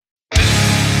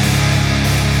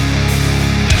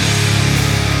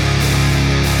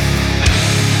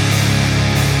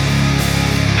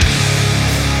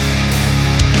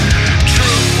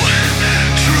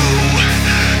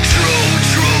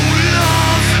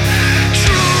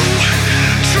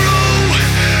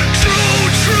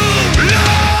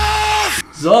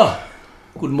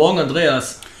Guten Morgen,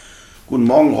 Andreas. Guten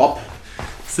Morgen, Rob.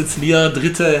 Sitzen hier,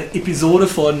 dritte Episode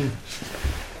von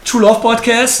True Love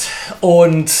Podcast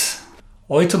und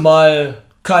heute mal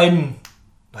kein,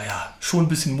 schon ein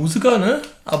bisschen Musiker, ne?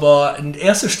 Aber an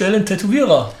erster Stelle ein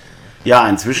Tätowierer. Ja,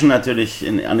 inzwischen natürlich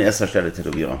an erster Stelle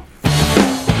Tätowierer.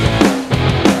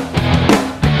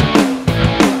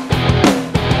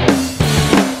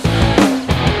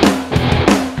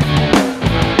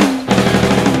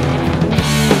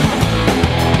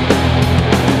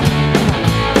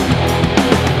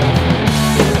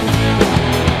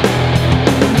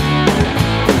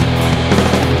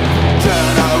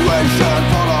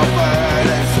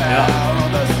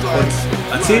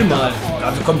 Erzähl mal,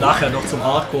 wir kommen nachher noch zum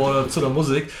Hardcore oder zu der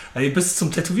Musik. Du bist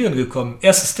zum Tätowieren gekommen.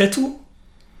 Erstes Tattoo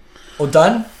und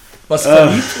dann was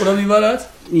verliebt oder wie war das?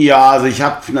 Ja, also ich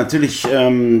habe natürlich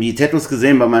die Tattoos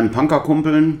gesehen bei meinen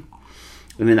Punkerkumpeln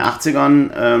in den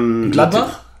 80ern.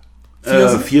 Gladbach?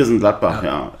 Viersen Gladbach,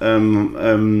 ja.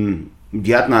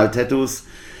 Die hatten halt Tattoos.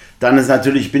 Dann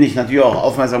bin ich natürlich auch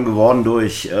aufmerksam geworden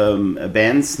durch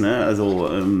Bands, ne? Also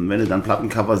wenn du dann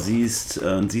Plattencover siehst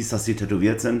und siehst, dass die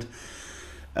tätowiert sind.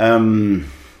 Dann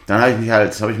habe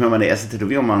ich mir meine erste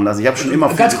Tätowierung machen lassen. Ich habe schon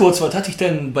immer... Ganz kurz, was hatte ich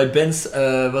denn bei Bands,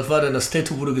 was war denn das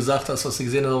Tattoo, wo du gesagt hast, was du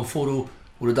gesehen hast auf dem Foto,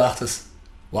 wo du dachtest,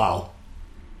 wow,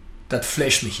 das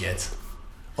flasht mich jetzt.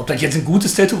 Ob das jetzt ein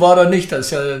gutes Tattoo war oder nicht, das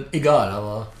ist ja egal,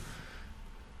 aber...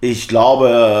 Ich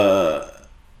glaube,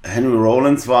 Henry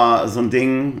Rollins war so ein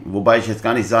Ding, wobei ich jetzt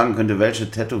gar nicht sagen könnte,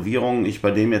 welche Tätowierung ich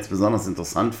bei dem jetzt besonders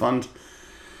interessant fand.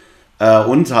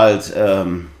 Und halt...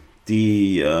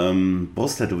 die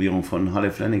Brusttätowierung von Harley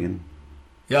Flanagan.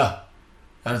 Ja,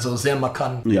 also sehr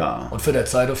markant. Ja. Und für der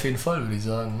Zeit auf jeden Fall, würde ich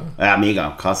sagen. Ne? Ja, mega,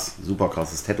 krass, super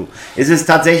krasses Tattoo. Es ist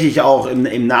tatsächlich auch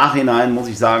im Nachhinein, muss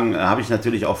ich sagen, habe ich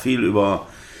natürlich auch viel über,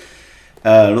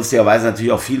 lustigerweise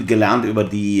natürlich auch viel gelernt über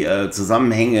die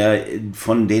Zusammenhänge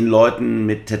von den Leuten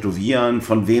mit Tätowieren,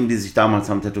 von wem die sich damals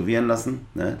haben tätowieren lassen.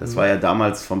 Ne? Das war ja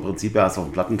damals vom Prinzip her, hast du auf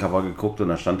dem Plattencover geguckt und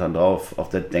da stand dann drauf, auf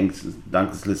der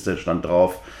Dankesliste stand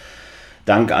drauf,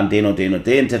 Dank an den und den und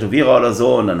den Tätowierer oder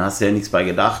so, und dann hast du ja nichts bei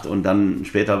gedacht, und dann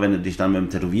später, wenn du dich dann mit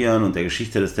dem Tätowieren und der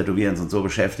Geschichte des Tätowierens und so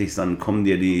beschäftigst, dann kommen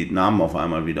dir die Namen auf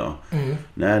einmal wieder. Mhm.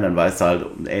 Ne, dann weißt du halt,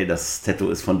 ey, das Tattoo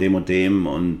ist von dem und dem,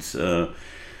 und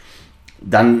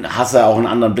dann hast du auch einen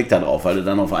anderen Blick darauf, weil du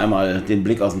dann auf einmal den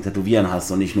Blick aus dem Tätowieren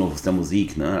hast und nicht nur aus der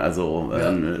Musik. Ne? Also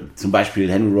zum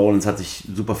Beispiel Henry Rollins hat sich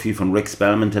super viel von Rick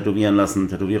Spellman tätowieren lassen,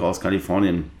 Tätowierer aus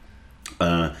Kalifornien.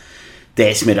 Der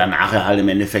ist mir dann nachher halt im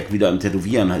Endeffekt wieder im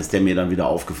Tätowieren, ist der mir dann wieder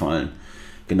aufgefallen.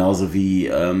 Genauso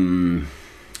wie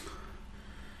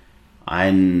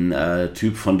ein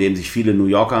Typ, von dem sich viele New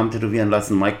Yorker haben tätowieren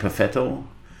lassen, Mike Perfetto.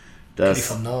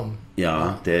 Vom Namen.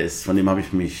 Ja, von dem habe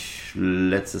ich mich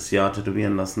letztes Jahr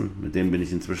tätowieren lassen. Mit dem bin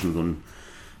ich inzwischen so ein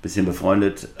bisschen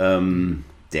befreundet.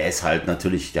 Der ist halt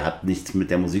natürlich, der hat nichts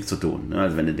mit der Musik zu tun. Ne?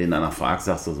 Also wenn du den danach fragst,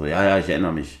 sagst du so, ja, ich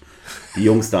erinnere mich. Die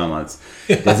Jungs damals.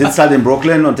 Der sitzt halt in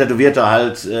Brooklyn und tätowiert da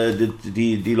halt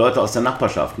die Leute aus der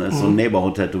Nachbarschaft. Ne? Ist so ein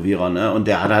Neighborhood-Tätowierer. Ne? Und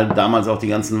der hat halt damals auch die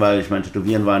ganzen, weil ich meine,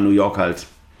 Tätowieren war in New York halt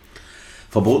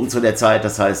verboten zu der Zeit.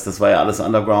 Das heißt, das war ja alles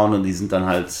Underground, und die sind dann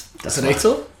halt... Ist das echt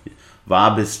so?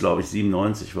 War bis, glaube ich,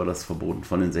 97 war das verboten,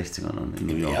 von den 60ern an in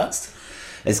New York. Ernst?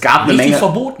 Es gab eine Menge...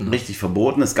 verboten? Richtig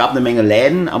verboten. Es gab eine Menge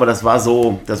Läden, aber das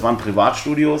waren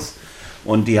Privatstudios.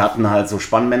 Und die hatten halt so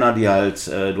Spannmänner, die halt,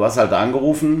 du hast halt da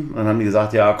angerufen, und dann haben die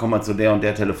gesagt, ja, komm mal zu der und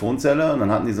der Telefonzelle. Und dann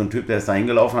hatten die so einen Typ, der ist da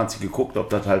hingelaufen, hat sich geguckt, ob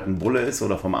das halt ein Bulle ist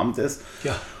oder vom Amt ist.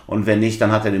 Ja. Und wenn nicht,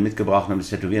 dann hat er den mitgebracht und hat sich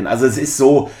tätowieren. Also es ist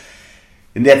so,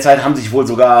 in der Zeit haben sich wohl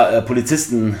sogar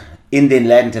Polizisten in den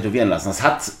Läden tätowieren lassen.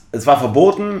 Es war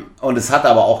verboten, und es hat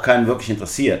aber auch keinen wirklich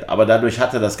interessiert. Aber dadurch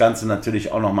hatte das Ganze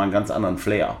natürlich auch nochmal einen ganz anderen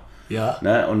Flair. Ja.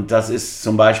 Ne? Und das ist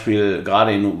zum Beispiel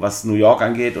gerade was New York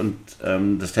angeht und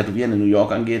das Tätowieren in New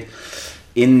York angeht,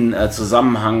 in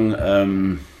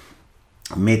Zusammenhang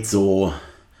mit so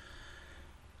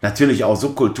natürlich auch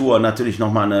Subkultur natürlich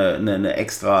nochmal eine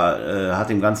extra, hat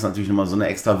dem Ganzen natürlich nochmal so eine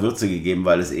extra Würze gegeben,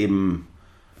 weil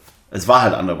es war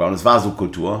halt Underground, es war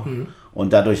Subkultur. Mhm.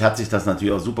 Und dadurch hat sich das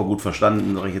natürlich auch super gut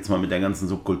verstanden, sag ich jetzt mal, mit der ganzen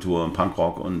Subkultur,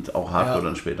 Punkrock und auch Hardcore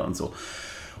dann später und so.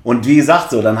 Und wie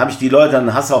gesagt, so, dann habe ich die Leute,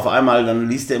 dann hast du auf einmal, dann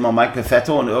liest du immer Mike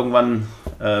Perfetto, und irgendwann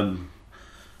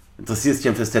interessierst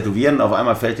dich fürs Tätowieren, auf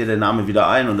einmal fällt dir der Name wieder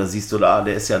ein, und da siehst du da,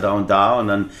 der ist ja da und da, und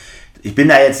dann, ich bin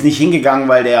da jetzt nicht hingegangen,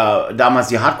 weil der damals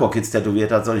die Hardcore-Kids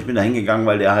tätowiert hat, sondern ich bin da hingegangen,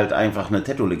 weil der halt einfach eine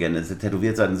Tattoo-Legende ist, der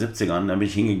tätowiert seit den 70ern, dann bin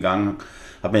ich hingegangen,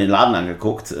 habe mir den Laden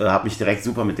angeguckt, habe mich direkt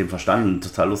super mit dem verstanden, ein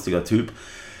total lustiger Typ.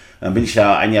 Dann bin ich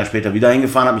ja ein Jahr später wieder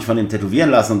hingefahren, habe mich von dem tätowieren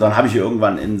lassen und dann habe ich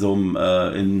irgendwann in so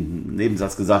einem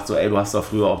Nebensatz gesagt, so, ey, du hast doch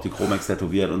früher auch die Chromex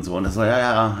tätowiert und so. Und das so,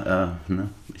 ne?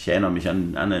 Ich erinnere mich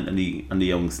an die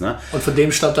Jungs. Ne? Und von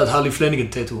dem stammt das Harley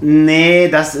Flanagan-Tattoo? Nee,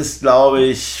 das ist, glaube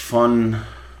ich, von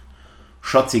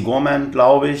Shotzi Gorman,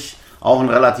 glaube ich. Auch ein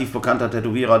relativ bekannter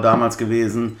Tätowierer damals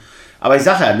gewesen. Aber ich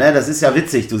sage ja, ne, das ist ja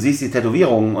witzig. Du siehst die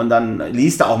Tätowierungen und dann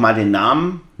liest du auch mal den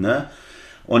Namen, ne?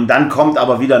 Und dann kommt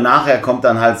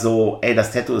dann halt so, ey,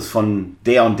 das Tattoo ist von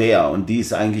der und die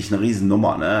ist eigentlich eine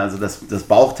Riesennummer. Ne? Also das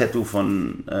Bauchtattoo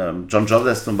von John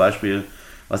Joseph zum Beispiel,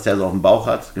 was der so auf dem Bauch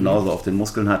hat, genauso auf den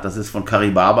Muskeln hat, das ist von Kari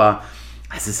Baba.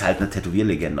 Es ist halt eine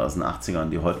Tätowierlegende aus den 80ern,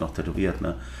 die heute noch tätowiert.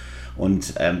 Ne?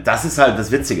 Und das ist halt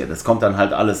das Witzige, das kommt dann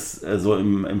halt alles so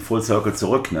im Full Circle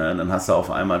zurück. Ne? Und dann hast du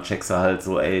auf einmal, checkst du halt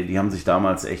so, ey, die haben sich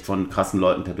damals echt von krassen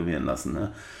Leuten tätowieren lassen.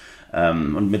 Ne?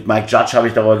 Und mit Mike Judge habe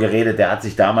ich darüber geredet, der hat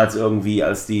sich damals irgendwie,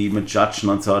 als die mit Judge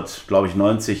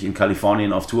 1990 in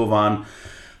Kalifornien auf Tour waren,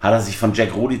 hat er sich von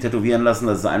Jack Rudy tätowieren lassen.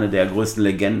 Das ist eine der größten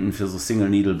Legenden für so Single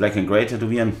Needle Black and Grey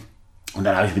tätowieren. Und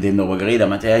dann habe ich mit dem darüber geredet. Er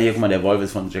meinte, ja, hier, guck mal, der Wolf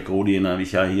ist von Jack Rudy. Und dann habe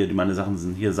ich, ja, hier, meine Sachen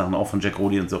sind hier Sachen auch von Jack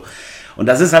Rudy und so. Und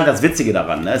das ist halt das Witzige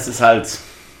daran. Ne? Es ist halt...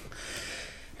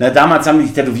 damals haben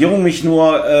die Tätowierungen mich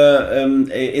nur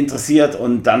interessiert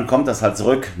und dann kommt das halt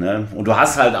zurück. Ne? Und du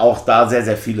hast halt auch da sehr,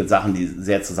 sehr viele Sachen, die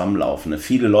sehr zusammenlaufen. Ne?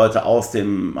 Viele Leute aus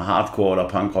dem Hardcore oder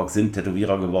Punkrock sind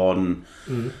Tätowierer geworden.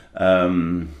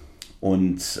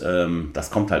 Das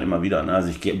kommt halt immer wieder. Ne? Also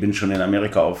ich bin schon in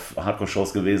Amerika auf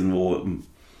Hardcore-Shows gewesen, wo,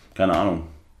 keine Ahnung,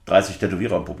 30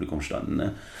 Tätowierer im Publikum standen.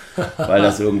 Ne? Weil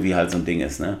das irgendwie halt so ein Ding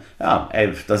ist. Ne? Ja,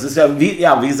 ey, das ist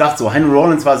wie gesagt, so Henry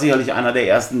Rollins war sicherlich einer der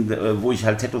ersten, wo ich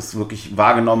halt Tattoos wirklich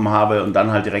wahrgenommen habe und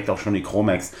dann halt direkt auch schon die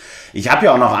Chromex. Ich habe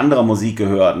ja auch noch andere Musik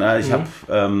gehört. Ne? Ich habe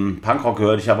Punkrock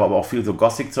gehört, ich habe aber auch viel so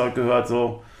Gothic-Zeug gehört,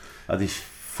 so als ich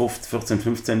 14,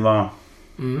 15 war.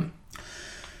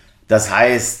 Das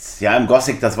heißt, ja, im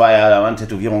Gothic, da waren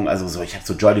Tätowierungen, also so, ich habe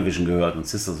so Joy Division gehört und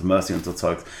Sisters of Mercy und so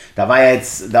Zeugs. Da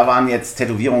waren jetzt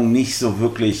Tätowierungen nicht so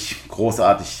wirklich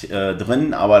großartig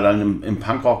drin, aber dann im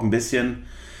Punkrock ein bisschen.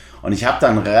 Und ich habe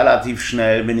dann relativ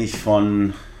schnell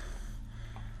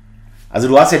also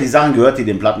du hast ja die Sachen gehört, die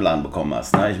du im Plattenladen bekommen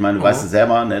hast. Ne? Ich meine, du weißt es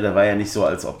selber, ne? Da war ja nicht so,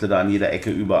 als ob du da an jeder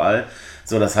Ecke überall.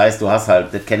 So, das heißt, du hast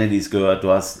halt Dead Kennedys gehört,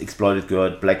 du hast Exploited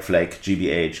gehört, Black Flag,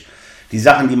 GBH. Die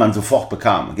Sachen, die man sofort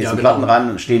bekam. Gehst in Platten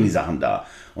ran, stehen die Sachen da.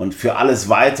 Und für alles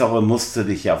Weitere musst du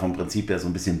dich ja vom Prinzip her so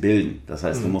ein bisschen bilden. Das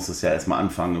heißt, du musstest ja erstmal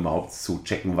anfangen, überhaupt zu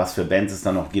checken, was für Bands es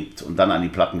da noch gibt und dann an die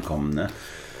Platten kommen. Ne?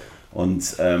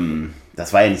 Und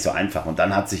das war ja nicht so einfach. Und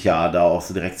dann hat sich ja da auch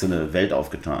so direkt so eine Welt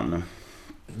aufgetan. Ne?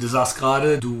 Du sagst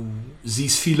gerade, du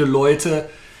siehst viele Leute,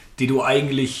 die du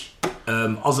eigentlich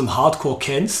aus dem Hardcore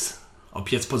kennst, ob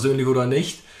jetzt persönlich oder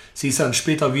nicht. Siehst dann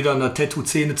später wieder in der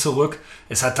Tattoo-Szene zurück.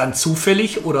 Ist das dann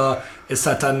zufällig oder ist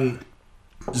das dann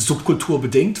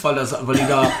subkulturbedingt, weil die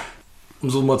da, um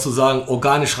so mal zu sagen,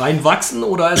 organisch reinwachsen?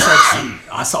 Oder ist das,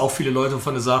 hast du auch viele Leute,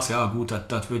 von denen du sagst, ja gut,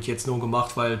 das wird jetzt nur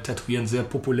gemacht, weil Tätowieren sehr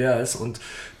populär ist und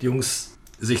die Jungs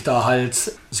sich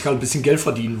halt ein bisschen Geld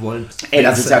verdienen wollen? Ey,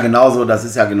 das ist ja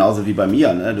genauso wie bei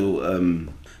mir. Ne? Du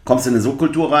kommst in eine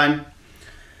Subkultur rein,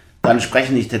 dann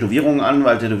sprechen dich Tätowierungen an,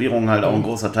 weil Tätowierungen halt auch ein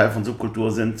großer Teil von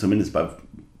Subkultur sind, zumindest bei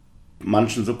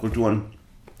manchen Subkulturen.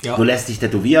 Ja. Du lässt dich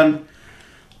tätowieren.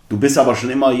 Du bist aber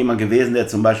schon immer jemand gewesen, der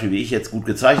zum Beispiel wie ich jetzt gut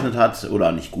gezeichnet hat,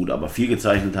 oder nicht gut, aber viel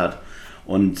gezeichnet hat.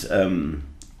 Und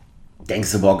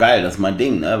denkst du, boah geil, das ist mein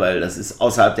Ding, ne? Weil das ist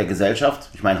außerhalb der Gesellschaft.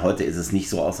 Ich meine, heute ist es nicht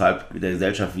so außerhalb der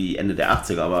Gesellschaft wie Ende der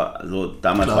 80er, aber so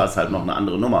damals war es halt noch eine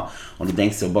andere Nummer. Und du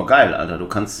denkst dir, boah geil, Alter, du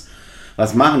kannst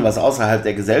was machen, was außerhalb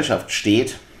der Gesellschaft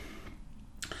steht.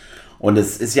 Und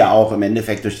es ist ja auch im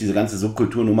Endeffekt durch diese ganze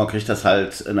Subkulturnummer kriegt das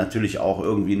halt natürlich auch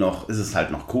irgendwie noch, ist es halt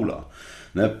noch cooler.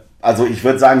 Ne? Also ich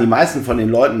würde sagen, die meisten von den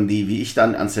Leuten, die wie ich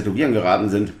dann ans Tätowieren geraten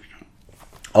sind,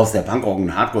 aus der Punkrock-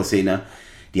 und Hardcore-Szene,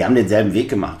 die haben denselben Weg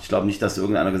gemacht. Ich glaube nicht, dass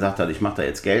irgendeiner gesagt hat, ich mache da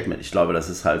jetzt Geld mit. Ich glaube, das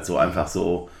ist halt so einfach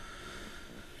so,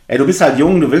 ey, du bist halt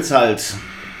jung, du willst halt,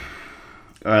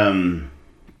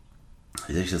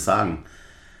 wie soll ich das sagen,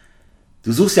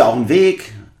 du suchst ja auch einen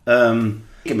Weg, im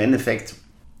Endeffekt.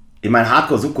 Ich meine,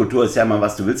 Hardcore-Subkultur ist ja immer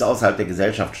was, du willst außerhalb der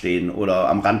Gesellschaft stehen oder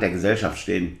am Rand der Gesellschaft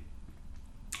stehen.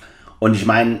 Und ich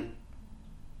meine,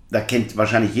 da kennt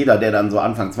wahrscheinlich jeder, der dann so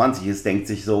Anfang 20 ist, denkt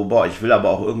sich so, boah, ich will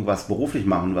aber auch irgendwas beruflich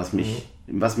machen, was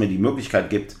mir die Möglichkeit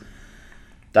gibt,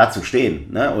 da zu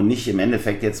stehen. Ne? Und nicht im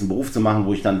Endeffekt jetzt einen Beruf zu machen,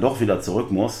 wo ich dann doch wieder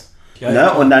zurück muss. Ja, ne?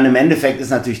 Ja. Und dann im Endeffekt ist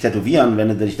natürlich Tätowieren, wenn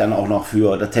du dich dann auch noch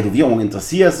für die Tätowierung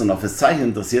interessierst und auch fürs Zeichnen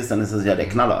interessierst, dann ist das ja der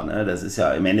Knaller. Ne? Das ist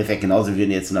ja im Endeffekt genauso, wie wenn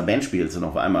du jetzt in einer Band spielst und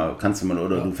auf einmal kannst du mal,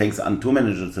 oder du fängst an,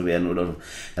 Tourmanager zu werden. Oder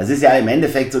das ist ja im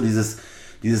Endeffekt so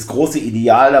dieses große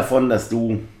Ideal davon, dass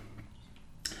du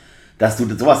dass du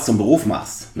sowas zum Beruf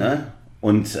machst. Ne?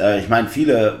 Und ich meine,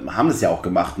 viele haben das ja auch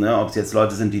gemacht, ne? Ob es jetzt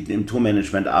Leute sind, die im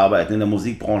Tourmanagement arbeiten, in der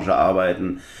Musikbranche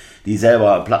arbeiten, die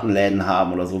selber Plattenläden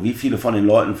haben oder so. Wie viele von den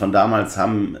Leuten von damals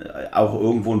haben auch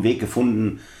irgendwo einen Weg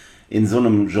gefunden, in so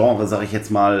einem Genre, sag ich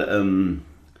jetzt mal,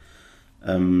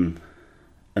 einen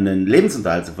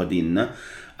Lebensunterhalt zu verdienen. Ne?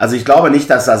 Also ich glaube nicht,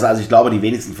 ich glaube, die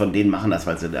wenigsten von denen machen das,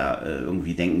 weil sie da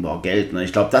irgendwie denken, boah, Geld. Ne?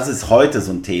 Ich glaube, das ist heute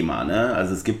so ein Thema. Ne?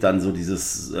 Also es gibt dann so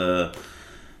dieses,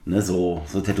 so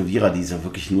Tätowierer, die so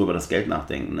wirklich nur über das Geld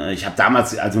nachdenken. Ne? Ich habe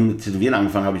damals, als ich mit Tätowieren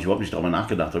angefangen habe, ich überhaupt nicht darüber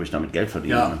nachgedacht, ob ich damit Geld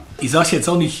verdiene. Ja, ne? Ich sage jetzt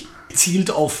auch nicht, zielt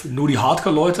auf nur die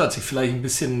Hardcore-Leute, hat sich vielleicht ein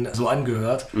bisschen so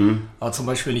angehört. Aber zum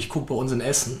Beispiel, ich gucke bei uns in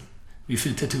Essen, wie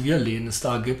viele Tätowierläden es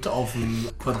da gibt auf einem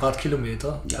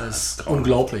Quadratkilometer. Ja, das ist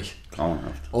unglaublich.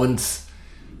 Grauenhaft. Und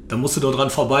da musst du dort dran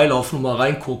vorbeilaufen und mal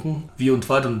reingucken, wie und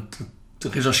was. Und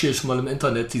recherchierst mal im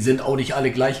Internet, die sind auch nicht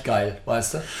alle gleich geil,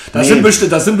 weißt du? Da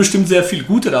sind bestimmt sehr viele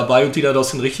gute dabei und die das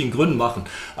aus den richtigen Gründen machen.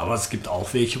 Aber es gibt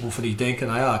auch welche, wovon ich denke,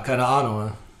 naja, keine Ahnung.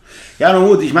 Ne? Ja, nun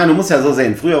gut, ich meine, du musst ja so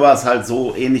sehen, früher war es halt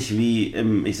so ähnlich wie,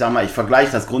 ich sag mal, ich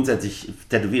vergleiche das grundsätzlich,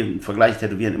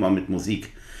 Tätowieren immer mit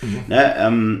Musik.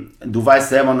 Ne, du weißt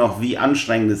selber noch, wie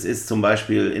anstrengend es ist, zum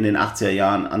Beispiel in den 80er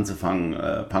Jahren anzufangen,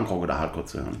 Punkrock oder Hardcore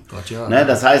zu hören. Gott, ja, ne,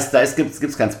 das heißt, da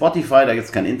gibt's kein Spotify, da gibt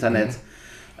es kein Internet.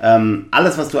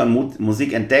 Alles, was du an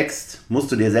Musik entdeckst,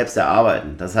 musst du dir selbst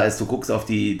erarbeiten. Das heißt, du guckst auf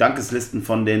die Dankeslisten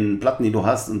von den Platten, die du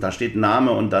hast, und da steht ein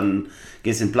Name, und dann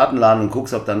gehst in den Plattenladen und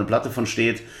guckst, ob da eine Platte von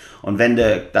steht. Und wenn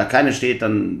da keine steht,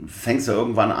 dann fängst du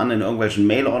irgendwann an, in irgendwelchen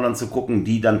Mailordern zu gucken,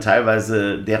 die dann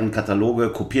teilweise deren Kataloge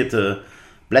kopierte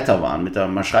Blätter waren, mit der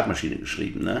Schreibmaschine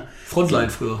geschrieben. Ne? Frontline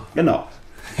früher. Genau.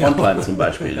 Frontline zum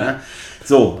Beispiel. Ne?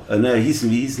 So, wie hießen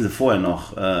sie vorher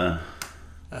noch?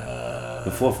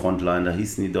 Bevor Frontline, da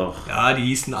hießen die doch... Ja, die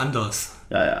hießen anders.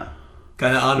 Ja.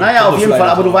 Keine Ahnung. Naja, auf jeden Fall,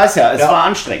 aber du weißt ja, es war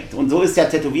anstrengend. Und so ist ja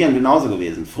Tätowieren genauso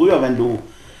gewesen. Früher, wenn du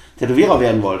Tätowierer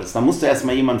werden wolltest, dann musst du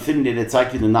erstmal jemanden finden, der dir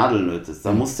zeigt, wie du Nadeln lötest.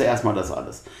 Dann musst du erstmal das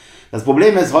alles. Das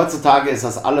Problem ist, heutzutage ist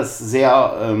das alles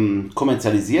sehr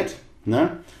kommerzialisiert, ne?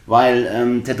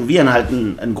 Weil Tätowieren halt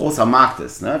ein großer Markt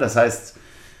ist. Ne? Das heißt,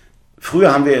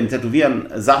 früher haben wir im Tätowieren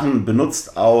Sachen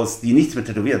benutzt, die nichts mit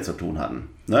Tätowieren zu tun hatten.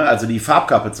 Ne? Also die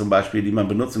Farbkappe zum Beispiel, die man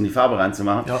benutzt, um die Farbe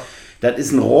reinzumachen, das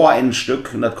ist ein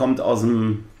Rohrinnenstück und das kommt aus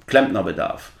dem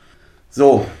Klempnerbedarf.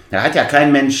 So, da hat ja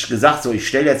kein Mensch gesagt, so, ich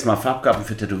stelle jetzt mal Farbkappen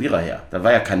für Tätowierer her. Da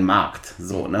war ja kein Markt.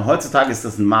 So, ne? Heutzutage ist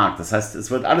das ein Markt. Das heißt,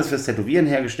 es wird alles fürs Tätowieren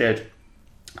hergestellt.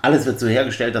 Alles wird so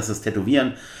hergestellt, dass das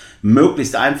Tätowieren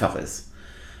möglichst einfach ist.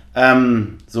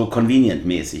 So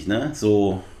convenient-mäßig, ne?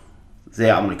 So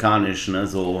sehr amerikanisch, ne?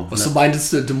 So, was du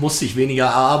meintest, du musst dich weniger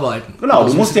erarbeiten. Genau,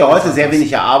 du musst dir heute sehr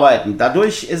wenig erarbeiten.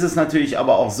 Dadurch ist es natürlich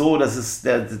aber auch so, dass es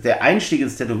der Einstieg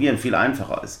ins Tätowieren viel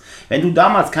einfacher ist. Wenn du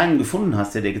damals keinen gefunden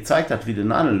hast, der dir gezeigt hat, wie du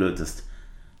Nadeln lötest,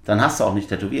 dann hast du auch nicht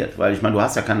tätowiert. Weil ich meine, du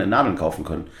hast ja keine Nadeln kaufen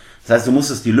können. Das heißt, du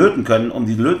musstest die löten können. Um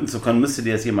die löten zu können, müsste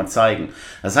dir das jemand zeigen.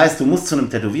 Das heißt, du musst zu einem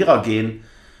Tätowierer gehen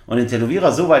und den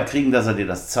Tätowierer so weit kriegen, dass er dir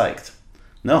das zeigt.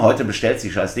 Ne, heute bestellst du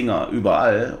die scheiß Dinger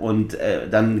überall und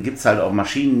dann gibt es halt auch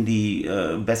Maschinen, die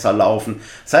besser laufen.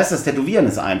 Das heißt, das Tätowieren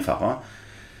ist einfacher.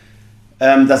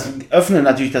 Das öffnet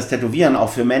natürlich das Tätowieren auch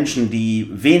für Menschen, die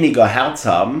weniger Herz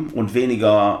haben und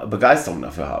weniger Begeisterung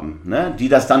dafür haben. Ne? Die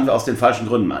das dann aus den falschen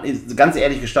Gründen machen. Ganz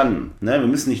ehrlich gestanden, ne? Wir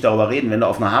müssen nicht darüber reden, wenn du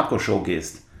auf eine Hardcore-Show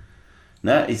gehst.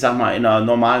 Ne? Ich sag mal, in einer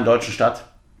normalen deutschen Stadt.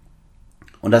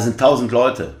 Und da sind 1000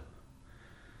 Leute.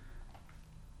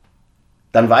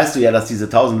 Dann weißt du ja, dass diese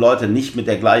 1000 Leute nicht mit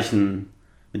dem gleichen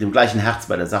Herz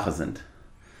bei der Sache sind.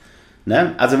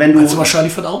 Ne? Also wenn du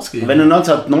wahrscheinlich von ausgehen. Wenn du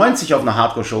 1990 auf eine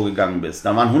Hardcore-Show gegangen bist,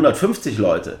 da waren 150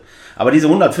 Leute. Aber diese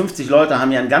 150 Leute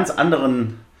haben ja einen ganz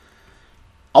anderen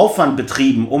Aufwand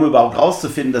betrieben, um überhaupt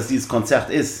rauszufinden, dass dieses Konzert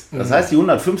ist. Das heißt, die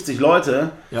 150 Leute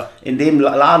in dem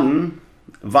Laden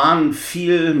waren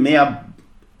viel mehr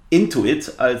into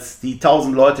it als die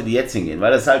 1000 Leute, die jetzt hingehen,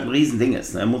 weil das halt ein Riesending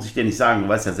ist, ne? Muss ich dir nicht sagen, du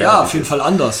weißt ja selber. Ja, auf jeden Fall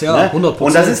anders, ja, ne? 100%.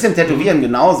 Und das ist im Tätowieren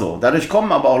genauso. Dadurch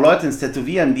kommen aber auch Leute ins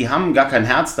Tätowieren, die haben gar kein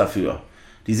Herz dafür.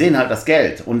 Die sehen halt das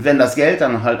Geld. Und wenn das Geld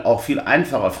dann halt auch viel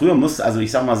einfacher, früher musste, also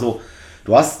ich sag mal so,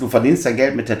 du verdienst dein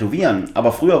Geld mit Tätowieren,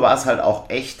 aber früher war es halt auch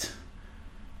echt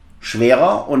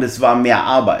schwerer und es war mehr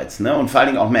Arbeit, ne? Und vor allen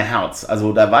Dingen auch mehr Herz.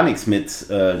 Also da war nichts mit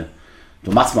du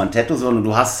machst mal ein Tattoo, sondern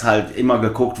du hast halt immer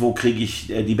geguckt, wo kriege ich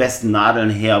die besten Nadeln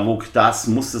her,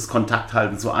 musstest Kontakt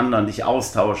halten zu anderen, dich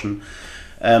austauschen,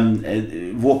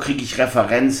 wo kriege ich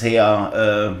Referenz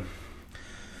her,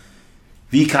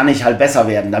 wie kann ich halt besser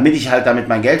werden, damit ich halt damit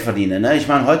mein Geld verdiene. Ne? Ich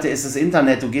meine, heute ist das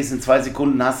Internet, du gehst in 2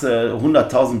 Sekunden, hast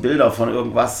 100.000 Bilder von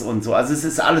irgendwas und so. Also es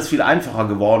ist alles viel einfacher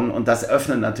geworden und das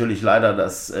öffnet natürlich leider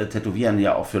das Tätowieren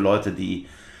ja auch für Leute, die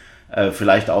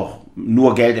vielleicht auch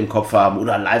nur Geld im Kopf haben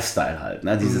oder Lifestyle halt,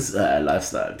 ne? Dieses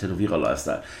Lifestyle,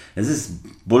 Tätowierer-Lifestyle. Das ist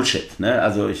Bullshit, ne?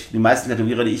 Also die meisten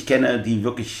Tätowierer, die ich kenne, die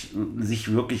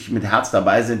sich wirklich mit Herz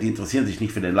dabei sind, die interessieren sich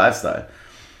nicht für den Lifestyle.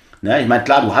 Ne? Ich meine,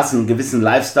 klar, du hast einen gewissen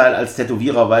Lifestyle als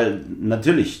Tätowierer, weil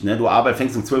natürlich, ne,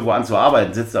 fängst um 12 Uhr an zu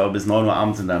arbeiten, sitzt aber bis 9 Uhr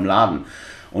abends in deinem Laden.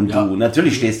 Und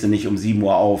natürlich stehst du nicht um 7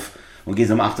 Uhr auf und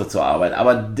gehst um 8 Uhr zur Arbeit.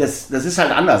 Aber das ist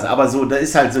halt anders. Aber so, da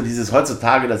ist halt so dieses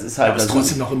heutzutage, das ist halt... Aber es ist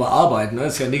trotzdem noch immer Arbeit, ne?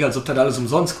 Ist ja nicht, als ob das alles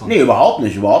umsonst kommt. Nee, überhaupt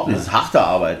nicht. Das ist harte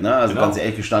Arbeit, ne? Also ganz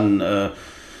ehrlich gestanden,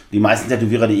 die meisten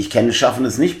Tätowierer, die ich kenne, schaffen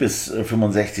es nicht bis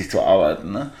 65 zu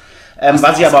arbeiten, ne?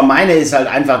 Was ich aber meine, ist halt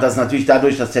einfach, dass natürlich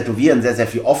dadurch das Tätowieren sehr, sehr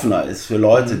viel offener ist für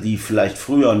Leute, die vielleicht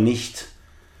früher nicht...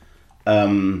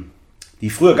 die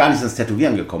früher gar nicht ins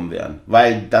Tätowieren gekommen wären.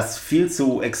 Weil das viel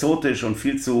zu exotisch und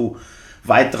viel zu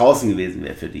weit draußen gewesen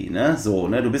wäre für die, ne? So,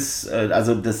 ne? Du bist,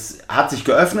 also das hat sich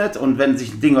geöffnet und wenn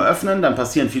sich Dinge öffnen, dann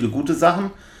passieren viele gute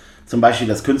Sachen. Zum Beispiel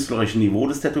das künstlerische Niveau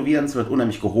des Tätowierens wird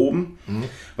unheimlich gehoben,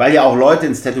 weil ja auch Leute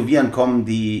ins Tätowieren kommen,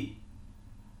 die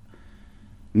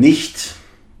nicht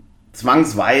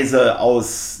zwangsweise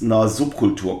aus einer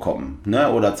Subkultur kommen,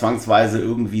 ne? Oder zwangsweise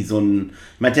irgendwie so ein...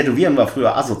 Ich meine, Tätowieren war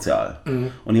früher asozial.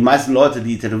 Und die meisten Leute,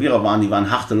 die Tätowierer waren, die waren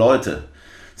harte Leute.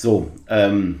 So,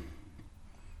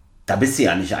 da bist du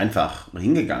ja nicht einfach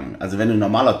hingegangen. Also wenn du ein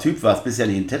normaler Typ warst, bist du ja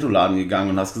nicht in den Tattoo-Laden gegangen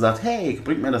und hast gesagt, hey,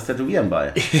 bring mir das Tätowieren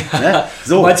bei. Ja. Ne?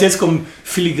 So. Du meinst, jetzt kommen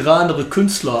filigranere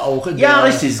Künstler auch in Ja,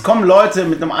 richtig. Es kommen Leute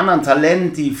mit einem anderen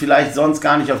Talent, die vielleicht sonst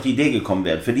gar nicht auf die Idee gekommen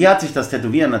wären. Für die hat sich das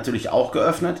Tätowieren natürlich auch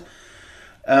geöffnet.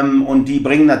 Und die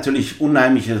bringen natürlich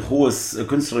unheimlich hohes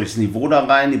künstlerisches Niveau da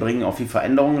rein, die bringen auch viel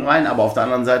Veränderungen rein, aber auf der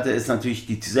anderen Seite ist natürlich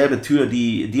dieselbe Tür,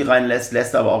 die reinlässt,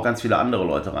 lässt aber auch ganz viele andere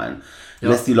Leute rein.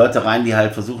 Lässt die Leute rein, die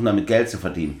halt versuchen, damit Geld zu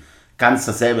verdienen. Ganz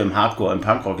dasselbe im Hardcore, im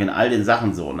Punkrock, in all den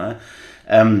Sachen so, ne?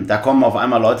 Da kommen auf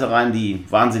einmal Leute rein, die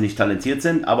wahnsinnig talentiert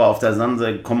sind, aber auf der anderen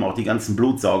Seite kommen auch die ganzen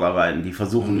Blutsauger rein, die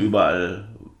versuchen überall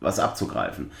was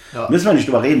abzugreifen. Ja. Müssen wir nicht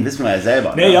drüber reden, wissen wir ja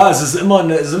selber. Nee, ne? Ja, es ist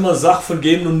immer Sache von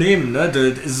Geben und Nehmen. Ne?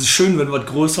 Es ist schön, wenn was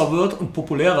größer wird und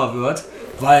populärer wird,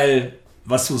 weil,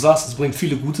 was du sagst, es bringt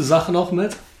viele gute Sachen auch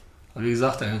mit. Aber wie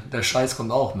gesagt, der Scheiß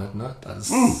kommt auch mit. Ne?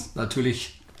 Das ist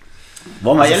natürlich...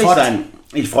 Wollen wir ehrlich sein,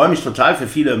 ich freue mich total für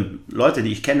viele Leute,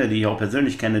 die ich kenne, die ich auch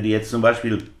persönlich kenne, die jetzt zum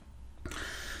Beispiel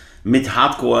mit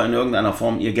Hardcore in irgendeiner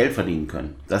Form ihr Geld verdienen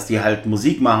können. Dass die halt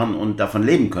Musik machen und davon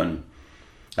leben können.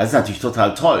 Das ist natürlich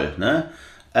total toll, ne?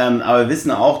 Aber wir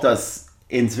wissen auch, dass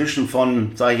inzwischen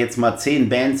von, sage ich jetzt mal, 10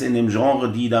 Bands in dem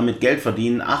Genre, die damit Geld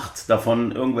verdienen, 8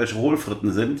 davon irgendwelche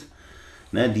Hohlfritten sind,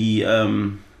 ne? Die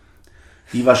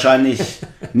wahrscheinlich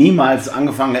niemals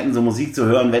angefangen hätten, so Musik zu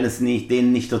hören, wenn es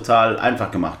denen nicht total einfach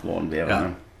gemacht worden wäre. Ja, ne?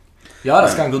 Ja,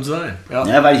 das kann gut sein.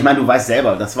 Ja, weil ich meine, du weißt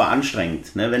selber, das war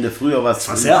anstrengend, ne? Wenn du früher was... Das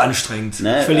war sehr anstrengend.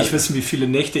 Ne? Ich will nicht wissen, wie viele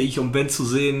Nächte ich, um Ben zu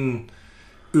sehen...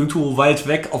 irgendwo weit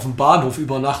weg auf dem Bahnhof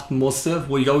übernachten musste,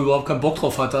 wo ich auch überhaupt keinen Bock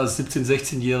drauf hatte als 17-,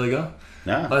 16-Jähriger.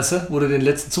 Ja. Weißt du, wo du den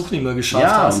letzten Zug nicht mehr geschafft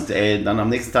hast. Ja, und dann am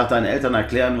nächsten Tag deinen Eltern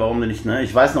erklären, warum du nicht, ne?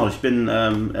 Ich weiß noch, ich bin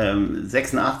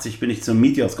 86 bin ich zum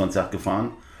Meteors-Konzert gefahren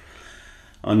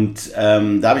und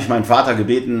da habe ich meinen Vater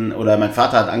gebeten, oder mein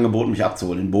Vater hat angeboten, mich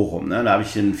abzuholen in Bochum, ne? Da habe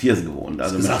ich in Viersen gewohnt.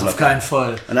 Also das gesagt, auf keinen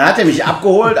Fall. Und dann hat er mich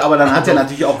abgeholt, aber dann hat er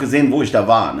natürlich auch gesehen, wo ich da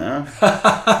war, ne?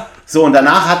 So, und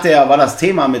danach war das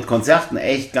Thema mit Konzerten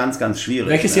echt ganz, ganz schwierig.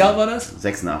 Welches Jahr war das?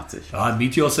 86. Ja,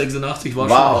 Meteors 86 war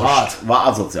schon hart. War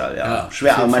asozial, ja.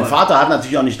 Schwer. Aber mein Vater hat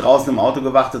natürlich auch nicht draußen im Auto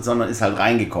gewartet, sondern ist halt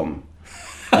reingekommen.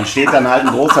 Dann steht dann halt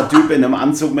ein großer Typ in einem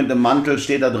Anzug mit einem Mantel,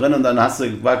 steht da drin und dann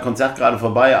war das Konzert gerade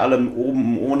vorbei, alle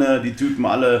oben ohne, die Typen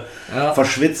alle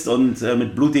verschwitzt und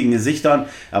mit blutigen Gesichtern.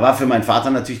 Da war für meinen Vater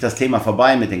natürlich das Thema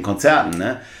vorbei mit den Konzerten.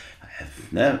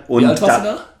 Ne? Und wie alt warst du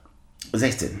da?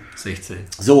 16. 16.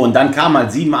 So, und dann kam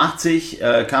halt 87,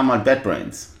 kam halt Bad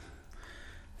Brains.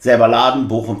 Selber Laden,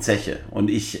 Bochum Zeche. Und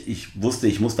ich wusste,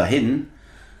 ich muss da hin,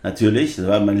 natürlich. Das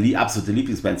war meine absolute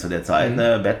Lieblingsband zu der Zeit,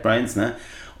 ne? Bad Brains. Ne?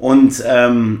 Und da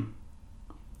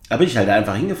bin ich halt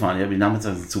einfach hingefahren. Ich habe mich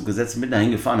nachmittags in den Zug gesetzt und bin da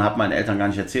hingefahren, habe meinen Eltern gar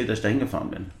nicht erzählt, dass ich da hingefahren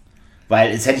bin.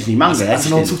 Weil, das hätte ich nicht machen können. Hast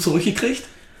du noch einen Zug zurückgekriegt?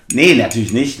 Nee,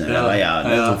 natürlich nicht. Ne? Ja, da war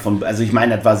ja. So also ich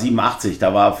meine, das war 87,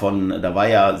 da war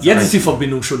ja... Jetzt ist die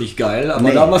Verbindung schon nicht geil, aber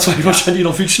damals war die wahrscheinlich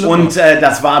noch viel schlimmer. Und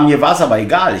mir war es aber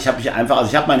egal. Ich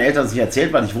habe meinen Eltern es nicht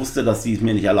erzählt, weil ich wusste, dass die es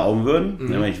mir nicht erlauben würden.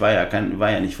 Mhm. Ich war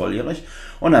ja nicht volljährig.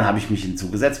 Und dann habe ich mich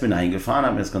hinzugesetzt, bin da hingefahren,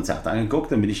 habe mir das Konzert angeguckt.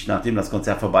 Dann bin ich, nachdem das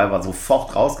Konzert vorbei war,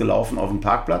 sofort rausgelaufen auf den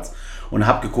Parkplatz und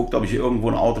habe geguckt, ob ich irgendwo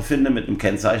ein Auto finde mit einem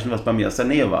Kennzeichen, was bei mir aus der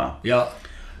Nähe war. Ja.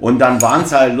 Und dann waren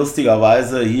es halt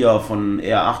lustigerweise hier von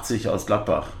R80 aus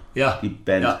Gladbach, die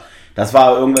Band. Ja. Das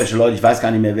war irgendwelche Leute, ich weiß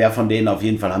gar nicht mehr, wer von denen, auf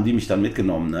jeden Fall haben die mich dann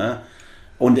mitgenommen. Ne?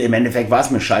 Und im Endeffekt war es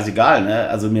mir scheißegal, ne?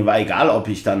 Also mir war egal, ob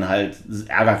ich dann halt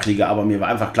Ärger kriege, aber mir war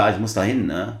einfach klar, ich muss da hin,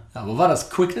 ne? Ja, aber war das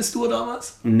Quickness Tour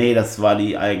damals? Nee, das war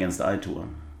die Eye Against Eye Tour.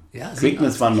 Ja,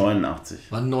 Quickness war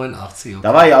 89. War 89, okay.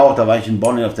 Da war ich in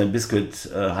Bonn auf der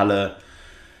Biscuit-Halle.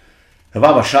 Da war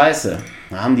aber scheiße.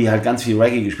 Da haben die halt ganz viel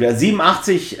Reggae gespielt.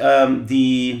 87, da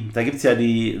gibt es ja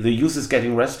die The Youth is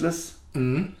Getting Restless,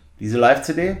 diese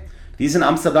Live-CD. Die ist in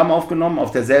Amsterdam aufgenommen,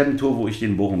 auf derselben Tour, wo ich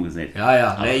den in Bochum gesehen habe.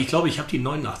 Ja. Nee, ich glaube, ich habe die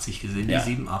 89 gesehen, die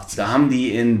 87. Da haben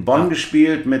die in Bonn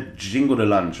gespielt mit Jingo de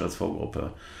Lunch als Vorgruppe.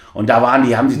 Und da haben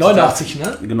die 89,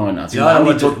 total, ne? 89. Ja, da haben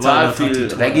die aber total war viel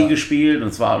Tour, Reggae gespielt und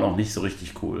es war noch nicht so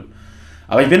richtig cool.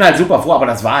 Aber ich bin halt super froh,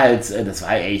 aber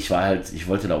ich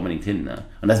wollte da unbedingt hin. Ne?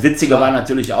 Und das Witzige war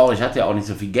natürlich auch, ich hatte ja auch nicht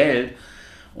so viel Geld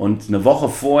und eine Woche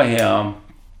vorher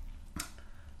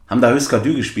haben da Husker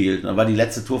Du gespielt. Da war die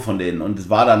letzte Tour von denen. Und es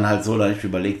war dann halt so, da habe ich mir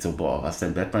überlegt, so, boah, was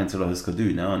denn, Bad Brains oder Husker Du?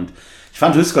 Ne? Und ich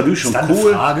fand Husker Du schon cool. Ist das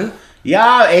eine Frage?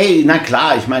 Ja, na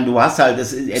klar, ich meine, du hast halt...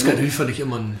 Husker Du fand ich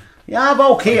immer ein... Ja,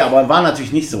 war okay, aber war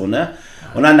natürlich nicht so, ne?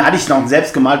 Und dann hatte ich noch ein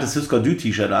selbstgemaltes Husker Du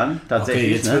T-Shirt an, tatsächlich.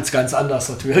 Okay, jetzt wird es ganz anders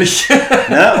natürlich.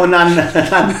 Ne? Und dann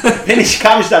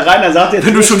kam ich da rein, da sagte jetzt...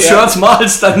 Wenn du schon Shirts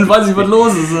malst, dann weiß ich, was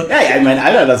los ist. Ja, ich meine,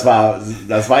 Alter, das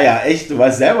war ja echt, du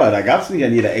weißt selber, da gab es nicht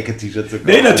an jeder Ecke T-Shirt zu kaufen.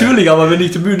 Nee, natürlich, aber wenn du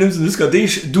die Mühe nimmst, ein Husker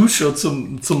Du-Shirt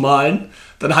zum Malen,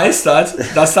 dann heißt das,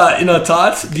 dass da in der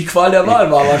Tat die Qual der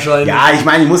Wahl war wahrscheinlich. Ja, ich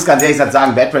meine, ich muss ganz ehrlich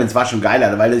sagen, Bad Brains war schon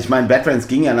geiler, weil ich meine, Bad Brains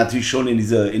ging ja natürlich schon in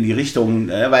die Richtung,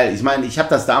 weil ich meine, ich habe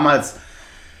das damals,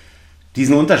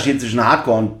 diesen Unterschied zwischen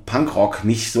Hardcore und Punkrock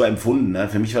nicht so empfunden. Ne?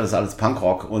 Für mich war das alles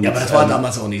Punkrock. Und, ja, aber das war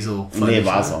damals auch nicht so. Nee,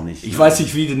 war es auch nicht. Ich weiß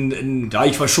nicht, wie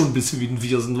ich weiß schon ein bisschen, wie den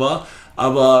Viersen war,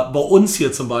 aber bei uns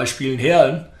hier zum Beispiel in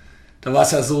Herlen, da war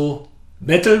es ja so,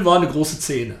 Metal war eine große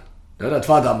Szene. Ja, das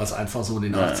war damals einfach so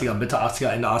in den 80er, Mitte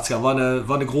 80er, Ende 80er,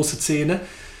 war eine große Szene.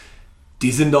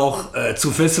 Die sind auch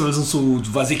zu Festivals und zu,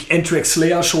 weiß ich, Anthrax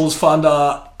Slayer Shows fahren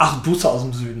da 8 Busse aus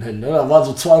dem Süden hin. Ne? Da waren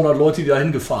so 200 Leute, die da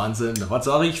hingefahren sind. Was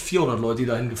sage ich? 400 Leute, die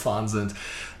da hingefahren sind.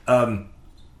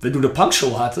 Wenn du eine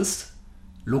Punkshow hattest,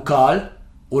 lokal,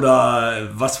 oder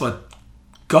was war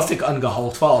Gothic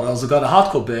angehaucht war, oder sogar eine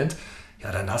Hardcore-Band,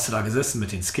 ja, dann hast du da gesessen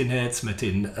mit den Skinheads, mit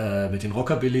den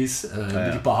Rockabillys, mit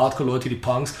ein paar Hardcore-Leute, die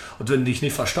Punks. Und wenn du dich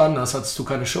nicht verstanden hast, hattest du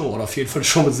keine Show. Oder auf jeden Fall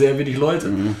schon mit sehr wenig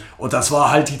Leute. Und das war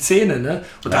halt die Szene, ne?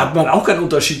 Und da hat man auch keinen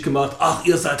Unterschied gemacht. Ach,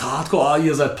 ihr seid Hardcore,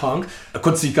 ihr seid Punk. Da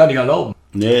konntest du dich gar nicht erlauben.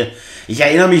 Nee, ich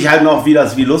erinnere mich halt noch,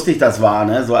 wie lustig das war,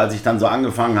 ne? So als ich dann so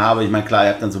angefangen habe. Ich meine, klar,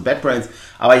 ihr habt dann so Bad Brains.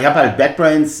 Aber ich habe halt Bad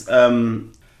Brains...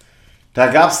 Da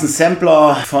gab es einen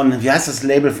Sampler von, wie heißt das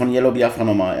Label von Yellow Biafra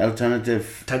nochmal? Alternative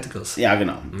Tentacles. Ja,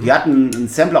 genau. Die hatten einen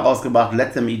Sampler rausgebracht,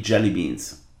 Let Them Eat Jelly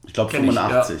Beans. Ich glaube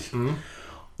 85. Ja.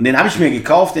 Und den habe ich mir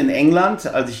gekauft in England,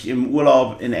 als ich im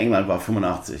Urlaub in England war,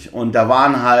 85. Und da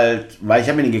waren halt, weil ich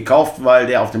habe mir den gekauft, weil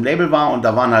der auf dem Label war und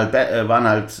da waren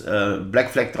halt Black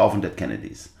Flag drauf und Dead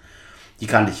Kennedys. Die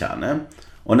kannte ich ja, ne?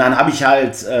 Und dann habe ich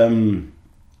halt...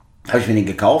 habe ich mir den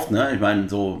gekauft, ne? Ich meine,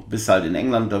 so bist halt in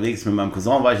England unterwegs, mit meinem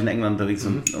Cousin war ich in England unterwegs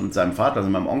und seinem Vater, also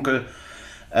meinem Onkel.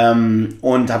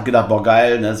 Und habe gedacht, boah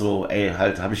geil, ne? So,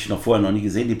 halt, habe ich vorher noch nie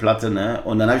gesehen, die Platte, ne?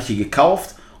 Und dann habe ich die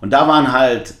gekauft und da waren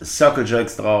halt Circle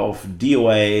Jerks drauf,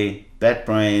 DOA, Bad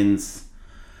Brains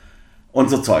und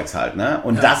so Zeugs halt, ne?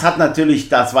 Und das hat natürlich,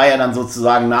 das war ja dann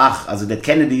sozusagen also Dead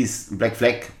Kennedys, Black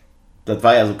Flag, das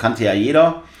war ja so, kannte ja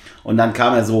jeder. Und dann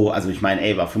kam er so, also ich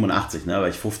meine, war 85, ne, war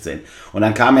ich 15. Und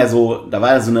dann kam er so, da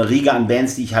war ja so eine Riege an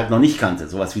Bands, die ich halt noch nicht kannte.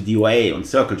 Sowas wie DOA und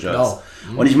Circle Jerks.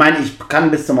 Genau. Und ich meine, ich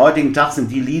kann bis zum heutigen Tag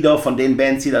sind die Lieder von den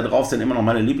Bands, die da drauf sind, immer noch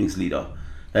meine Lieblingslieder.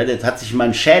 Ja, das hat sich in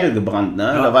meinen Schädel gebrannt, ne?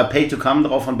 Ja. Da war Pay to Come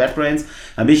drauf von Bad Brains.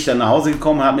 Dann bin ich dann nach Hause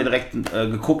gekommen, habe mir direkt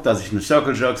geguckt, dass ich eine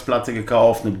Circle Jerks Platte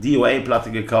gekauft, eine DOA Platte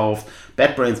gekauft,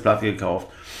 Bad Brains Platte gekauft.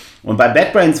 Und bei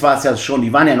Bad Brains war es ja schon,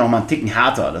 die waren ja noch mal einen Ticken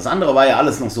härter. Das andere war ja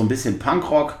alles noch so ein bisschen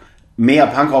Punkrock. Mehr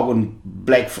Punkrock und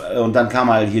Black, und dann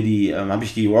kam halt hier habe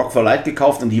ich die Rock for Light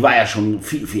gekauft und die war ja schon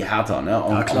viel, viel härter, ne?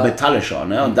 Und auch metallischer,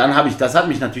 ne? Und dann das hat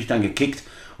mich natürlich dann gekickt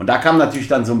und da kam natürlich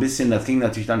dann so ein bisschen, das ging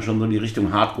natürlich dann schon so in die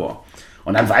Richtung Hardcore.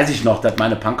 Und dann weiß ich noch, dass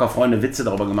meine Punker-Freunde Witze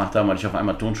darüber gemacht haben, weil ich auf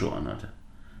einmal Turnschuhe anhatte.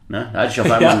 Ne? Da hatte ich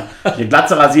auf einmal eine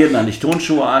Glatze rasiert und dann hatte ich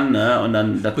Turnschuhe an, ne? Und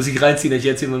dann... Muss ich reinziehen, dass ich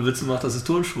jetzt jemand Witze macht, dass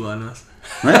du Turnschuhe an hast.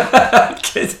 Ne?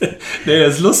 Nee,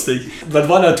 das ist lustig. Das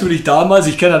war natürlich damals,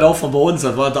 ich kenne das auch von bei uns,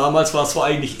 damals war es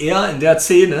eigentlich eher in der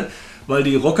Szene, weil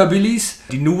die Rockabillys,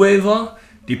 die New Waver,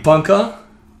 die Punker,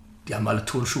 die haben alle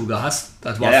Turnschuhe gehasst.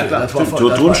 Das war von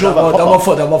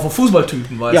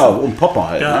Fußballtypen, weißt du. Ja, und Popper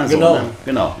halt. Ja, ne? Genau. So, ne?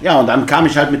 Genau. Ja, und dann kam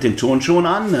ich halt mit den Turnschuhen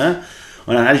an, ne?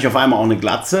 Und dann hatte ich auf einmal auch eine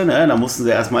Glatze, ne? Da mussten sie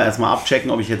erstmal abchecken,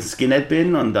 ob ich jetzt Skinhead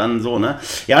bin und dann so, ne?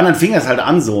 Ja, und dann fing es halt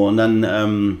an so und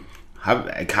dann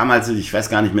kam halt so, ich weiß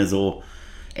gar nicht mehr so,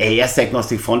 Ey, erste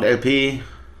Agnostic Front LP,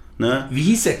 ne? Wie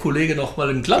hieß der Kollege noch mal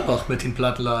in Gladbach mit dem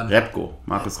Plattenladen? Repko,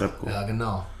 Markus Repko. Ja,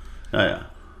 genau. Ja.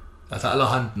 Hatte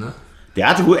allerhand, ne? Der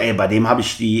hatte gut, bei dem habe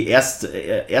ich die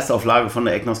Erstauflage von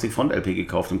der Agnostic Front LP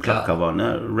gekauft, im Clubcover,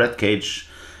 ne? Red Cage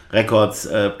Records,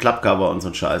 Clubcover und so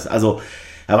ein Scheiß. Also,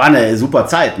 da war eine super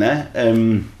Zeit, ne?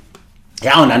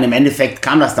 Ja, und dann im Endeffekt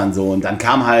kam das dann so. Und dann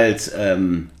kam halt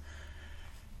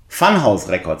Funhouse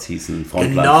Records hießen.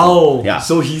 Genau, ja.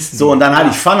 So hießen die. So, und dann hatte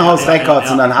ich Funhouse Records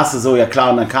und dann hast du so, ja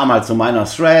klar, und dann kam halt so Minor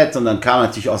Threat und dann kam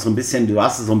natürlich auch so ein bisschen, du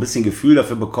hast so ein bisschen Gefühl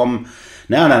dafür bekommen.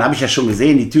 Ne? Und dann habe ich ja schon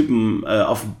gesehen, die Typen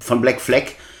von Black Flag,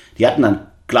 die hatten dann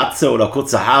Glatze oder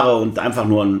kurze Haare und einfach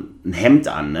nur ein Hemd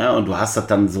an. Ne? Und du hast das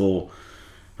dann so,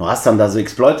 du hast dann da so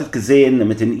Exploited gesehen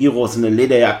mit den Iros und den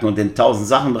Lederjacken und den 1000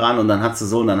 Sachen dran und dann hast du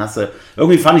so und dann hast du,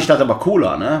 irgendwie fand ich das aber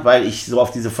cooler, ne? Weil ich so auf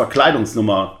diese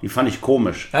Verkleidungsnummer, die fand ich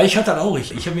komisch. Ja, ich hatte das auch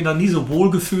nicht. Ich habe mich noch nie so wohl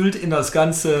gefühlt in das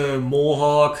ganze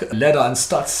Mohawk, Leather and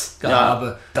Studs Gehabe.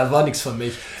 Ja. Das war nichts für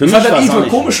mich. Ich fand das irgendwie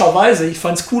komischerweise, ich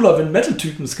fand es cooler, wenn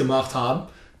Metal-Typen es gemacht haben.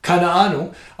 Keine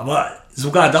Ahnung. Aber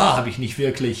sogar da habe ich nicht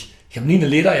wirklich... Ich habe nie eine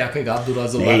Lederjacke gehabt oder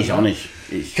so. Nee, ich auch nicht.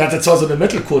 Ich hatte zwar so eine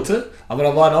Metal-Kutte, aber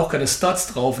da waren auch keine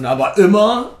Studs drauf. Aber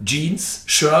immer Jeans,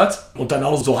 Shirt und dann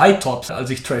auch so High-Tops, als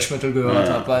ich Thrash-Metal gehört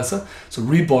habe, weißt du? So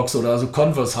Reeboks oder so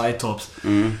Converse High-Tops.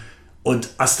 Mhm. Und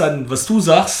als dann, was du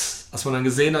sagst, als man dann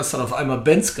gesehen hat, dass es dann auf einmal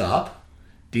Bands gab,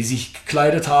 die sich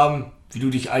gekleidet haben, wie du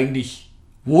dich eigentlich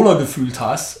wohler gefühlt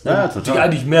hast, ja, und die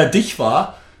eigentlich mehr dich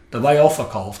war, da war ich auch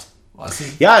verkauft.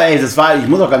 Ja, ey, das war, ich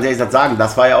muss auch ganz ehrlich sagen,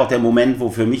 das war ja auch der Moment, wo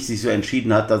für mich sich so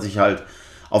entschieden hat, dass ich halt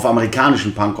auf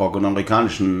amerikanischen Punkrock und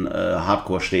amerikanischen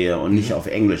Hardcore stehe und nicht auf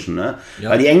englischen, ne?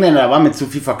 Ja. Weil die Engländer, da war mir zu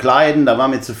viel Verkleiden, da war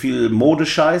mir zu viel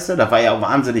Modescheiße, da war ja auch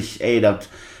wahnsinnig, ey,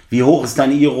 wie hoch ist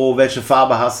dein Iro, welche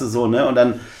Farbe hast du so, ne? Und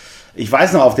dann, ich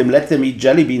weiß noch, auf dem Let Them Eat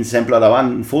Jelly Bean Sampler, da war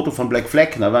ein Foto von Black Flag,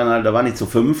 da waren die zu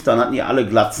 5, dann hatten die alle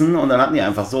Glatzen und dann hatten die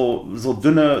einfach so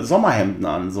dünne Sommerhemden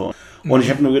an, so. Und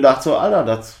ich habe nur gedacht, so,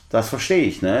 Alter, das verstehe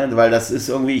ich, ne? Weil das ist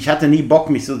irgendwie, ich hatte nie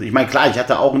Bock, mich so, ich meine, klar, ich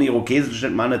hatte auch einen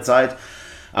Irokesenschnitt mal eine Zeit,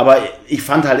 aber ich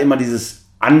fand halt immer dieses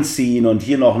Anziehen und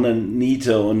hier noch eine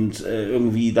Niete und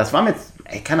irgendwie, das war mir,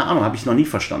 keine Ahnung, habe ich noch nie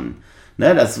verstanden.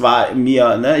 Ne? Das war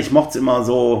mir, ne? Ich mochte es immer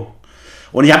so.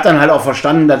 Und ich habe dann halt auch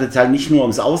verstanden, dass es halt nicht nur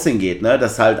ums Aussehen geht, ne?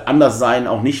 Dass halt Anderssein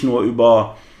auch nicht nur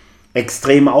über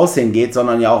extrem Aussehen geht,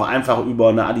 sondern ja auch einfach über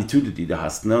eine Attitüde, die du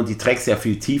hast. Ne? Und die trägst ja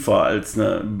viel tiefer als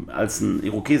ein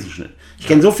Irokesenschnitt. Ich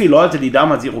kenne so viele Leute, die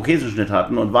damals Irokesenschnitt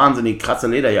hatten und wahnsinnig krasse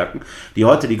Lederjacken, die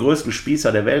heute die größten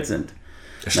Spießer der Welt sind.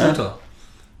 Der Schröter.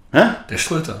 Ne? Der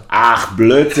Schröter. Ach,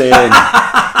 Blödsinn.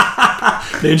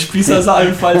 Den Spießer ist er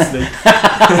allenfalls nicht.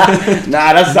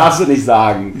 Na, das darfst du nicht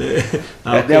sagen. Nee.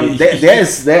 Okay,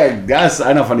 der ist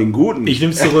einer von den Guten. Ich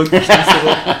nehm's zurück.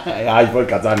 Ja, ich wollte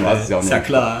gerade sagen, du hast es ja auch nicht. Ist ja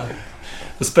klar.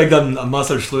 Respekt an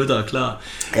Marcel Schröter, klar.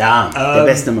 Ja, der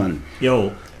beste Mann.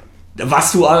 Jo.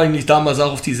 Warst du eigentlich damals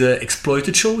auch auf diese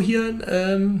Exploited Show hier?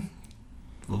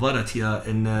 Wo war das hier?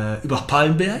 In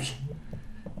Übach-Palenberg?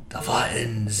 Da war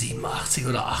in 87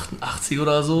 oder 88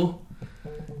 oder so.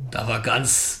 Da war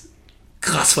ganz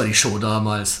krass war die Show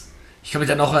damals. Ich kann mich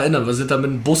dann auch erinnern, wir sind da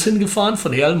mit dem Bus hingefahren,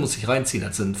 von Herlen muss ich reinziehen,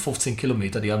 das sind 15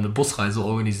 Kilometer, die haben eine Busreise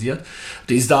organisiert.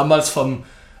 Die ist damals vom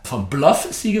Bluff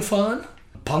ist die gefahren.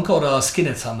 Punker oder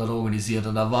Skinheads haben das organisiert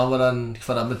und da waren wir dann, ich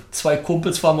war da mit 2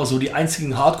 Kumpels, waren wir so die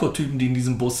einzigen Hardcore-Typen, die in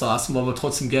diesem Bus saßen, weil wir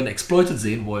trotzdem gerne Exploited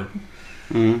sehen wollten.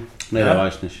 Mhm. Nee, ja. Da war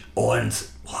ich nicht. Und,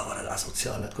 war das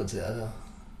asozial, das Konzert, ja.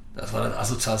 Das war ein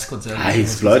asoziales Konzert. Ja,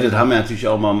 Exploited haben wir natürlich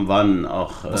auch mal, waren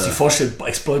auch... Muss ich vorstellen,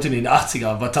 Exploited in den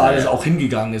 80ern, was da alles auch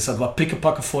hingegangen ist. Da war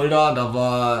pickepacke voll da, da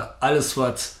war alles,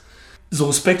 was so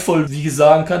respektvoll, wie ich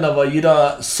sagen kann, da war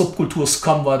jeder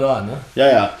Subkultur-Scum war da, ne?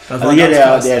 Ja. Also hier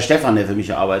der Stefan, der für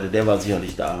mich arbeitet, der war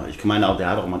sicherlich da. Ich meine auch, der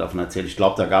hat auch mal davon erzählt. Ich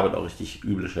glaube, da gab es auch richtig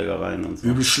üble Schlägereien und so.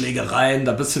 Üble Schlägereien,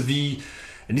 da bist du wie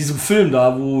in diesem Film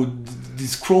da, wo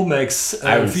dieses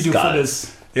Chromax-Video von ist.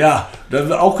 Ja, da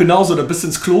war auch genauso, da bist du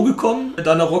ins Klo gekommen, in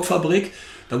deiner Rockfabrik,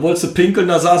 da wolltest du pinkeln,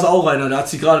 da saß auch einer, der hat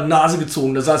sich gerade Nase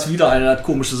gezogen, da saß wieder einer, der hat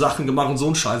komische Sachen gemacht und so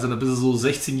ein Scheiße, da bist du so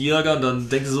 16-Jähriger und dann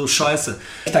denkst du so, Scheiße.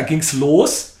 Da ging's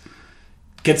los.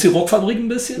 Kennst du die Rockfabrik ein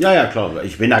bisschen? Ja, klar,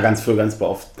 ich bin da ganz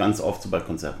oft so bei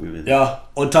Konzerten gewesen. Ja,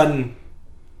 und dann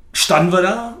standen wir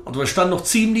da und wir standen noch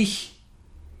ziemlich,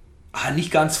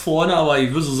 nicht ganz vorne, aber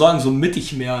ich würde so sagen, so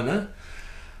mittig mehr, ne?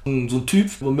 So ein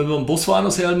Typ, wenn wir im Bus waren,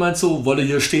 das Herr meint so, wollte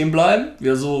hier stehen bleiben?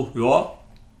 Wir so, ja,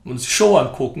 uns die Show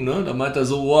angucken, ne? Da meint er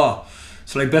so, wow,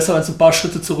 ist vielleicht besser, wenn du ein paar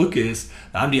Schritte zurückgehst.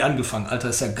 Da haben die angefangen,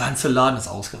 Alter, der ganze Laden ist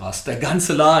ausgerastet. Der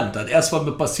ganze Laden. Das erste, was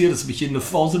mir passiert ist, habe ich hier eine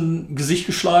Faust im Gesicht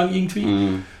geschlagen irgendwie.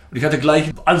 Und ich hatte gleich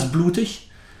alles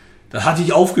blutig. Da hatte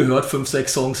ich aufgehört, 5,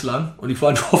 6 Songs lang. Und ich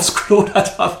war nur aufs Klo.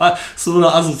 Das war so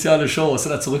eine asoziale Show, als du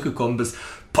da zurückgekommen bist.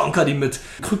 Punker, die mit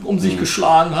Krücken um sich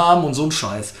geschlagen haben und so ein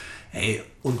Scheiß. Ey,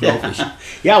 unglaublich.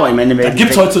 Ja, aber im Endeffekt... Das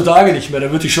gibt's heutzutage nicht mehr, da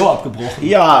wird die Show abgebrochen.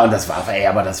 Ja, und das war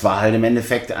halt im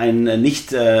Endeffekt ein nicht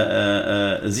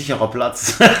sicherer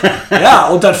Platz. Ja,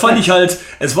 und dann fand ich halt,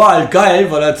 es war halt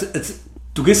geil, weil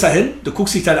du gehst da hin, du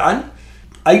guckst dich dann an,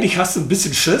 eigentlich hast du ein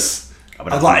bisschen Schiss,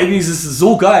 aber eigentlich ist es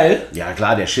so geil. Ja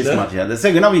klar, der Schiss macht ja. Das ist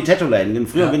ja genau wie Tattoo-Läden.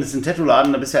 Früher bin ich in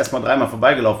Tattoo-Laden, da bist du erstmal 3-mal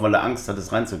vorbeigelaufen, weil du Angst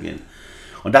hattest reinzugehen.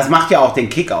 Und das macht ja auch den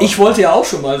Kick aus. Ich wollte ja auch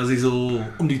schon mal, dass ich so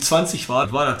um die 20 war,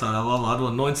 das da war nur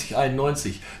 90,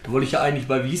 91. Da wollte ich ja eigentlich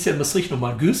bei, wie hieß der in Maastricht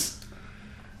nochmal, Güss?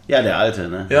 Ja, der Alte,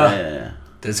 ne? Ja.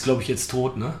 Der ist, glaube ich, jetzt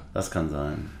tot, ne? Das kann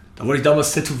sein. Da wollte ich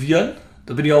damals tätowieren.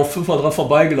 Da bin ich auch 5-mal dran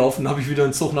vorbeigelaufen und habe ich wieder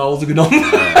den Zug nach Hause genommen.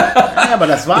 Ja, aber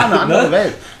das war eine andere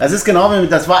Welt. Das ist genau,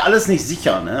 das war alles nicht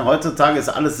sicher. Ne? Heutzutage ist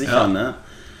alles sicher. Ne?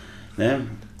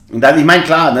 Und dann, ich meine,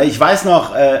 klar, ne? Ich weiß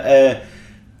noch,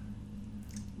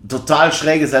 total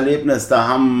schräges Erlebnis, da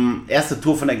haben erste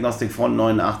Tour von Agnostic Front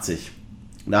 89.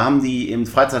 Da haben die im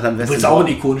Freizeitheim Westen... Das ist auch ein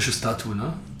ikonisches Tattoo,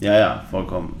 ne? Ja,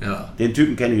 vollkommen. Ja. Den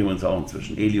Typen kenne ich übrigens auch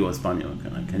inzwischen. Elio Espano,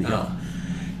 kenne ich auch.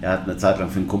 Er hat eine Zeit lang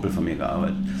für einen Kumpel von mir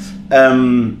gearbeitet.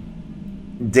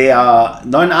 Der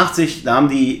 89, da haben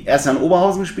die erst in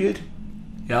Oberhausen gespielt.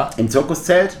 Ja. Im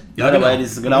Zirkuszelt. Ja, genau. Dabei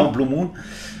dieses, Blue Moon.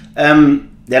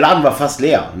 Der Laden war fast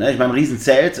leer. Ne? Ich meine, ein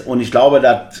Riesenzelt. Und ich glaube,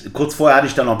 kurz vorher hatte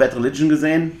ich dann noch Bad Religion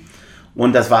gesehen.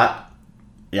 Und das war,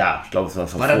 ja, ich glaube, es war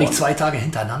War da nicht 2 Tage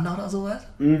hintereinander oder sowas?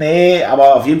 Nee,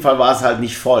 aber auf jeden Fall war es halt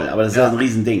nicht voll. Aber das ist ein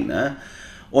Riesending. Ne?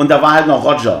 Und da war halt noch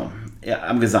Roger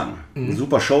am Gesang.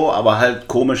 Super Show, aber halt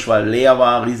komisch, weil leer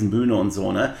war, Riesenbühne und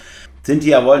so. Ne?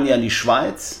 Wollen die an die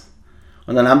Schweiz.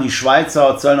 Und dann haben die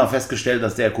Schweizer Zöllner festgestellt,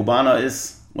 dass der Kubaner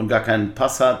ist und gar keinen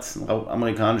Pass hat,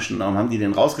 amerikanischen, dann haben die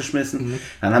den rausgeschmissen.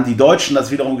 Dann haben die Deutschen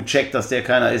das wiederum gecheckt, dass der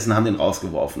keiner ist und haben den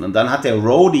rausgeworfen. Und dann hat der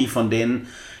Roadie von denen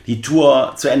die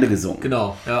Tour zu Ende gesungen.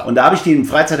 Genau, ja. Und da habe ich die im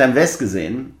Freizeitheim West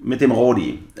gesehen mit dem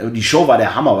Roadie. Die Show war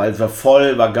der Hammer, weil es war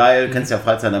voll, war geil. Du kennst ja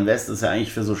Freizeitheim West, ist ja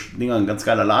eigentlich für so Dinger ein ganz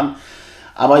geiler Laden.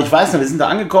 Aber ich weiß noch, wir sind da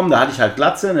angekommen, da hatte ich halt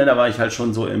Glatze, ne, da war ich halt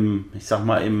schon so im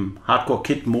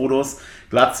Hardcore-Kid-Modus,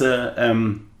 Glatze,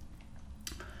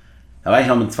 da war ich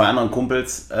noch mit 2 anderen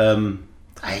Kumpels,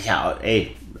 ich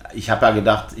habe ja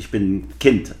gedacht, ich bin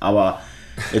Kind, aber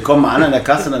wir kommen an der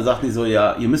Kasse und dann sagten die so,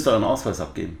 ja, ihr müsst euren Ausweis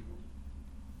abgeben.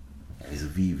 Ich so,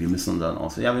 wie, wir müssen unseren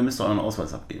Ausweis, ja, wir müssen euren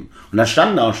Ausweis abgeben. Und da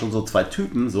standen da auch schon so 2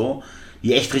 Typen, so,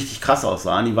 die echt richtig krass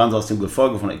aussahen, die waren so aus dem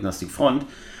Gefolge von Agnostic Front.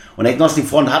 Und Agnostic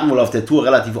Front hatten wohl auf der Tour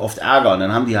relativ oft Ärger und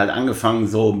dann haben die halt angefangen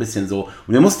so ein bisschen so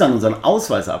und wir mussten dann unseren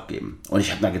Ausweis abgeben. Und ich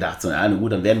habe mir gedacht, so, ja, na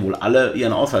gut, dann werden wohl alle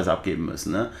ihren Ausweis abgeben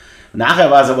müssen. Ne? Nachher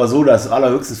war es aber so, dass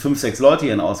allerhöchstens 5, 6 Leute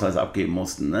ihren Ausweis abgeben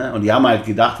mussten. Ne? Und die haben halt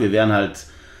gedacht, wir wären halt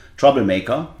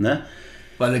Troublemaker. Ne?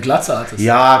 Weil eine Glatze hattest.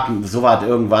 Ja, so war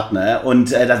irgendwas, ne?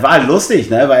 Und das war halt lustig,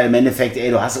 ne? Weil im Endeffekt,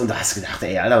 du hast gedacht,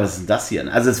 Alter, was ist denn das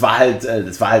hier? Also es war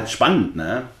halt spannend,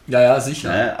 ne? Ja, sicher.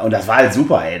 Ne? Und das war halt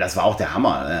super, das war auch der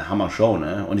Hammer-Show,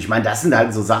 ne? Und ich meine, das sind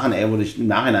halt so Sachen, wo ich im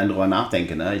Nachhinein drüber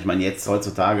nachdenke, ne? Ich meine, jetzt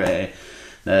heutzutage,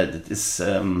 ne, das ist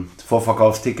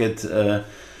Vorverkaufsticket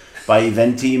bei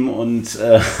Event-Team und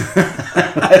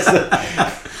weißt du,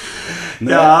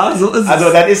 ne? Ja, so ist es.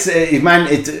 Also das ist, ich meine,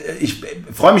 ich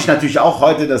freue mich natürlich auch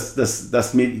heute, dass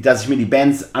ich mir die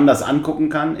Bands anders angucken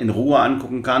kann, in Ruhe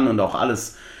angucken kann und auch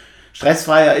alles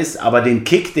stressfreier ist, aber den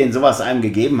Kick, den sowas einem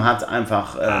gegeben hat,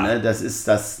 einfach, ne, das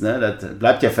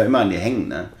bleibt ja für immer an dir hängen.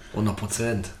 Ne?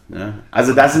 100%. Ne?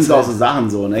 Also das sind auch so Sachen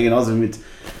so, ne? Genauso wie mit,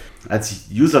 als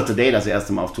ich Use of the Day das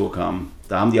erste Mal auf Tour kam,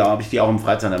 da habe ich die auch im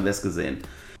Freizeitheim West gesehen.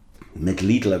 Mit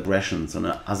Lethal Aggression, so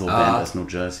eine Band aus New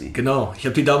Jersey. Genau, ich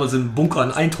habe die damals im Bunker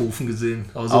in Eindhoven gesehen.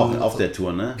 Also auch auf der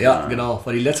Tour, ne? Ja, genau,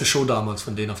 war die letzte Show damals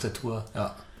von denen auf der Tour,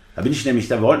 ja. Da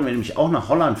wollten wir nämlich auch nach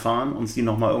Holland fahren, uns die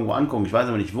nochmal irgendwo angucken, ich weiß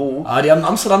aber nicht wo. Die haben in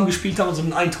Amsterdam gespielt, haben so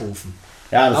in Eindhoven.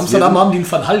 Ja, in Amsterdam haben die in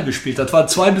Van Hall gespielt, das waren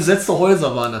 2 besetzte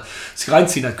Häuser, waren das. Das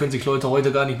reinziehen, das können sich Leute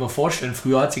heute gar nicht mehr vorstellen.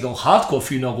 Früher hat sich auch Hardcore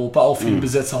viel in Europa, auch viele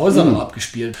besetzte Häuser noch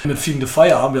abgespielt. Mit Feeding the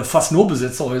Fire haben wir fast nur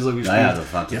besetzte Häuser gespielt. Ja,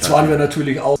 das war jetzt waren wir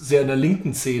natürlich auch sehr in der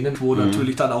linken Szene, wo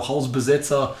natürlich dann auch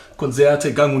Hausbesetzer,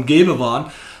 Konzerte gang und gäbe waren.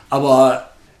 Aber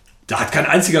da hat kein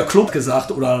einziger Club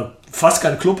gesagt oder fast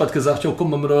kein Club hat gesagt, jo,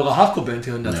 kommt mal mit eurer Hardcore-Band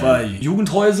hier hin. Das war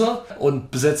Jugendhäuser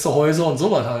und besetzte Häuser und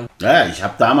sowas halt. Ja, ich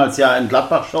habe damals ja in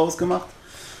Gladbach Shows gemacht.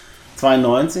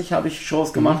 92 habe ich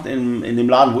Shows gemacht in dem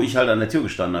Laden, wo ich halt an der Tür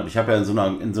gestanden habe. Ich habe ja in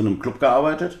so einem Club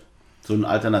gearbeitet, so einem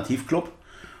Alternativclub.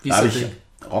 Wie da ist habe das ich Ding?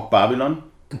 Rock Babylon.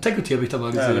 Integrity habe ich da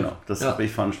mal gesehen. Ja, genau, das habe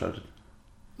ich veranstaltet.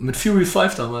 Mit Fury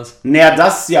 5 damals. Naja,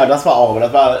 das war auch, aber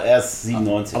das war erst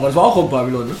 97. Aber das war auch Rock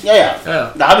Babylon, ne? Ja.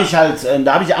 Da habe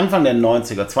ich Anfang der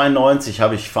 90er, 92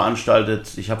 habe ich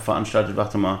veranstaltet,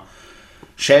 warte mal,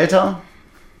 Shelter,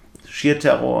 Sheer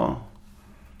Terror,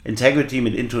 Integrity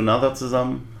mit Into Another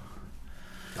zusammen.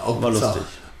 Ja, auch war lustig.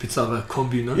 Bizarre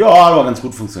Kombi, ne? Ja, aber ganz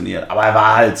gut funktioniert. Aber er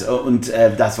war halt,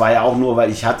 das war ja auch nur, weil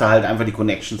ich hatte halt einfach die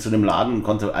Connection zu dem Laden und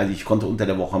konnte unter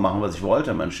der Woche machen, was ich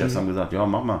wollte. Meine Chefs haben gesagt, ja,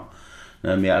 mach mal.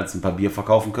 Ne, mehr als ein paar Bier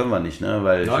verkaufen können wir nicht, ne?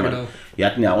 Weil genau. Die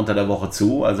hatten ja unter der Woche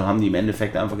zu, also haben die im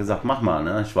Endeffekt einfach gesagt, mach mal,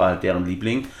 ne? Ich war halt deren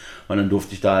Liebling und dann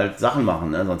durfte ich da halt Sachen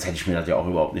machen, ne? Sonst hätte ich mir das ja auch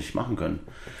überhaupt nicht machen können.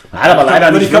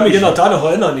 Ich kann mich genau da noch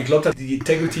erinnern, ich glaube, die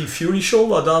Integrity Fury Show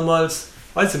war damals,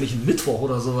 weiß ich nicht, ein Mittwoch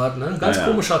oder so was, ne? Ein ganz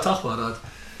komischer Tag war das.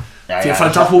 Auf jeden Fall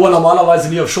ein Tag, wo wir normalerweise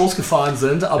nie auf Shows gefahren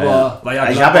sind, aber war ja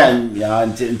klar. Ich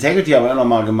habe Integrity aber auch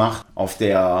nochmal gemacht auf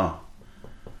der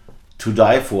To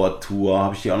Die For Tour,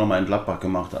 habe ich die auch nochmal in Gladbach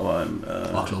gemacht, aber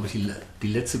war, glaube ich,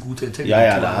 die letzte gute Integrity.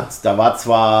 Da war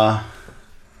zwar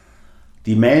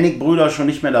die Melnick-Brüder schon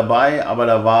nicht mehr dabei, aber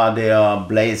da war der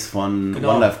Blaze von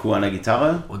One Life Crew an der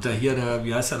Gitarre. Und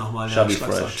wie heißt der nochmal?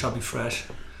 Chubby Fresh.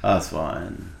 Das war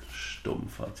ein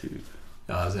stumpfer Typ.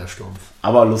 Ja, sehr stumpf.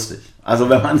 Aber lustig. Also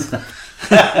wenn man es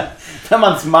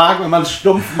mag, wenn man es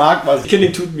stumpf mag. Ich kenne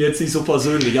den Typen jetzt nicht so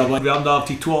persönlich, aber wir haben da auf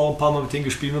die Tour auch ein paar Mal mit denen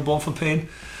gespielt, mit Born from Pain.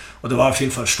 Und der war auf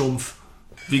jeden Fall stumpf.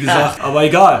 Wie gesagt, aber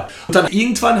egal. Und dann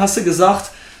irgendwann hast du dich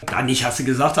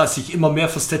immer mehr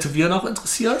fürs Tätowieren auch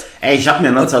interessiert? Ey, ich habe mir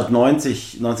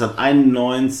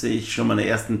 1991 schon meine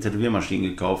ersten Tätowiermaschinen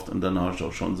gekauft und dann habe ich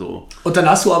auch schon so... Und dann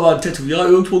hast du aber einen Tätowierer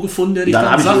irgendwo gefunden, der dich dann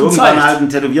Sachen zeigt? Dann habe ich irgendwann halt einen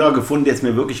Tätowierer gefunden, der es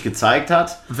mir wirklich gezeigt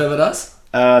hat. Und wer war das?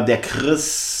 Der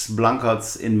Chris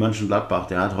Blankertz in Mönchengladbach.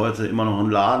 Der hat heute immer noch einen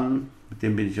Laden, mit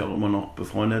dem bin ich auch immer noch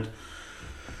befreundet.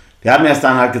 Der hat mir das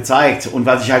dann halt gezeigt und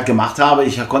was ich halt gemacht habe,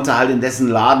 ich konnte halt in dessen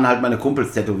Laden halt meine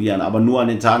Kumpels tätowieren, aber nur an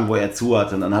den Tagen, wo er zu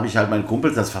hatte. Und dann habe ich halt meine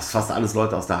Kumpels, das fast alles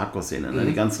Leute aus der Hardcore-Szene, ne?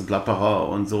 Die ganzen Gladbacher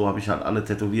und so habe ich halt alle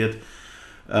tätowiert.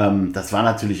 Das war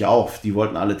natürlich auch, die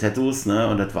wollten alle Tattoos, ne?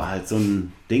 Und das war halt so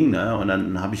ein Ding, ne? Und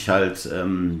dann habe ich halt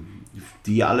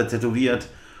die alle tätowiert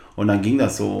und dann ging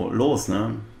das so los,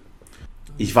 ne?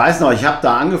 Ich weiß noch, ich habe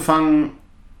da angefangen.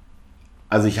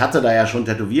 Also ich hatte da ja schon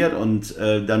tätowiert und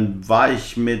dann war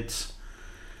ich mit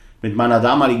meiner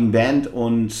damaligen Band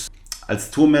und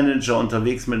als Tourmanager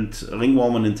unterwegs mit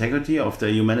Ringworm und Integrity auf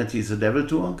der Humanity is a Devil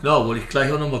Tour. Genau, wollte ich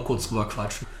gleich auch nochmal kurz drüber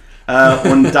quatschen.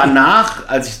 Und danach,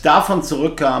 als ich davon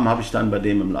zurückkam, habe ich dann bei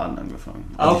dem im Laden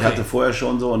angefangen. Also Ich hatte vorher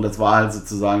schon so und das war halt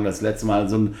sozusagen das letzte Mal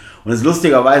so und es ist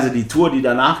lustigerweise die Tour, die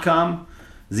danach kam,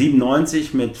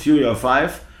 97 mit Fury of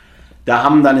 5. Da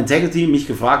haben dann Integrity mich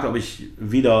gefragt, ob ich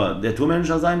wieder der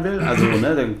Tourmanager sein will. Also,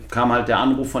 ne, dann kam halt der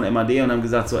Anruf von MAD und haben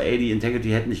gesagt, so, ey, die Integrity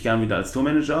hätten mich gern wieder als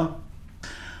Tourmanager.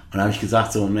 Und dann habe ich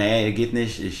gesagt, so, nee, geht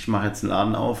nicht, ich mache jetzt einen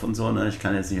Laden auf und so, ne, ich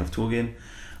kann jetzt nicht auf Tour gehen.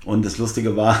 Und das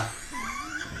Lustige war,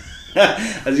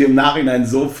 als ich im Nachhinein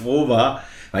so froh war,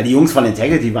 weil die Jungs von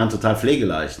Integrity waren total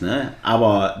pflegeleicht, ne,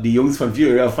 aber die Jungs von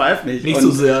Fury of 5 nicht. Nicht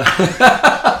so sehr.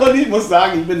 Und ich muss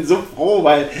sagen, ich bin so froh,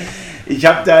 weil ich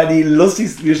habe da die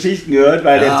lustigsten Geschichten gehört,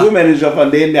 weil der Tourmanager von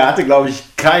denen, der hatte, glaube ich,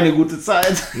 keine gute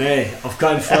Zeit. Nee, auf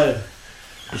keinen Fall.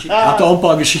 Ich habe da auch ein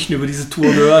paar Geschichten über diese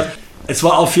Tour gehört. Es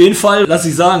war auf jeden Fall, lass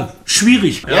ich sagen,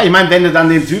 schwierig. Ja, ich meine, wenn du dann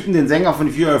den Typen, den Sänger von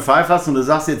Fury of 5 hast und du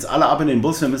sagst jetzt alle ab in den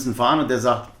Bus, wir müssen fahren und der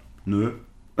sagt, nö.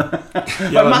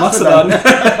 Ja, was machst du dann?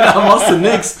 Da machst du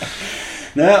nix.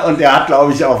 Ne? Und der hat,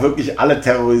 glaube ich, auch wirklich alle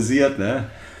terrorisiert, ne?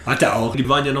 Hat er auch. Die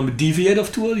waren ja noch mit Deviate auf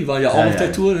Tour, die waren ja auch auf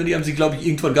der Tour. Die haben sich, glaube ich,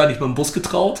 irgendwann gar nicht beim Bus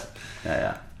getraut.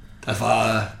 Ja. Das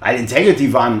war... Weil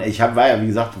Integrity waren, ich habe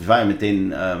ja mit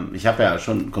denen, ich habe ja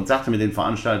schon Konzerte mit denen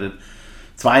veranstaltet.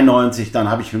 92, dann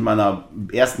habe ich mit meiner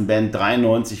ersten Band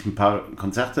 93 ein paar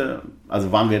Konzerte,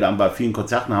 also waren wir dann bei vielen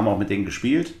Konzerten, haben auch mit denen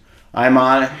gespielt.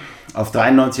 Einmal auf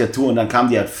 93er Tour und dann kam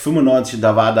die halt 95 und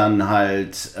da war dann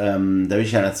halt, da bin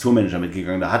ich ja als Tourmanager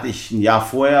mitgegangen. Da hatte ich ein Jahr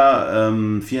vorher,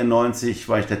 94,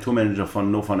 war ich der Tourmanager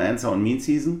von No Fun Answer und Mean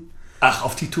Season. Ach,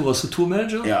 auf die Tour warst du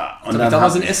Tourmanager? Ja. Und dann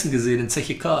damals in Essen gesehen, in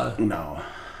Zeche Karl. Genau.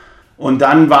 Und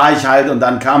dann war ich halt, und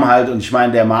dann kam halt, und ich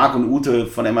meine, der Marc und Ute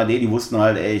von MAD, die wussten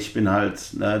halt, ey, ich bin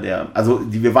halt, ne,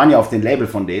 wir waren ja auf dem Label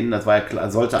von denen, das war ja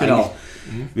klar, sollte eigentlich,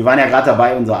 wir waren ja gerade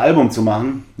dabei, unser Album zu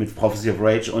machen, mit Prophecy of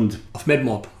Rage und... Auf Mad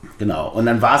Mob. Genau, und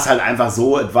dann war es halt einfach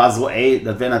so, es war so, ey,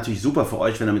 das wäre natürlich super für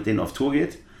euch, wenn ihr mit denen auf Tour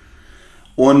geht.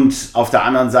 Und auf der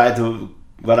anderen Seite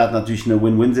war das natürlich eine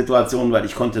Win-Win-Situation, weil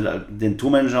ich konnte den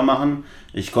Tourmanager machen,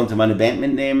 ich konnte meine Band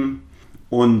mitnehmen.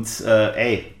 Und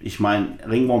ich meine,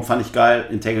 Ringworm fand ich geil,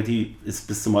 Integrity ist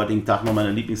bis zum heutigen Tag noch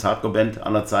meine Lieblings-Hardcore-Band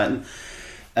aller Zeiten.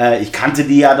 Ich kannte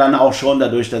die ja dann auch schon,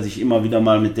 dadurch, dass ich immer wieder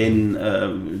mal mit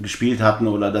denen gespielt hatten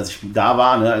oder dass ich da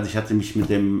war. Ne? Also ich hatte mich mit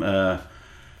dem,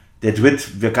 der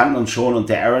Dwight, wir kannten uns schon, und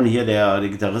der Aaron hier, der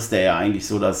Gitarrist, der ja eigentlich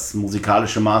so das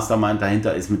musikalische Mastermind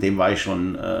dahinter ist, mit dem war ich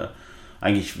schon,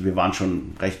 wir waren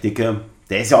schon recht dicke.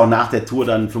 Der ist ja auch nach der Tour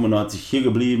dann 95 hier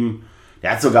geblieben.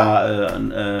 Der hat sogar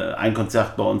ein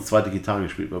Konzert bei uns zweite Gitarre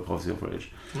gespielt bei Prophecy of Rage.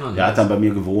 Der hat dann bei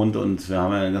mir gewohnt und wir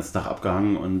haben ja den ganzen Tag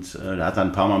abgehangen und der hat dann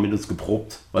ein paar Mal mit uns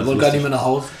geprobt. Der wollte gar nicht mehr nach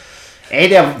Hause.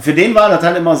 Ey, für den war das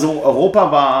halt immer so,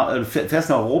 fährst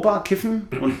nach Europa, kiffen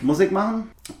und Musik machen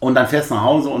und dann fährst nach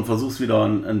Hause und versuchst wieder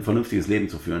ein vernünftiges Leben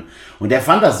zu führen. Und der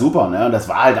fand das super, ne? Und das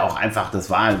war halt auch einfach, das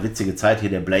war eine witzige Zeit hier,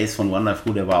 der Blaze von One Life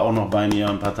Crew, der war auch noch bei mir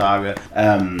ein paar Tage.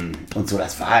 Und so,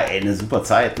 das war eine super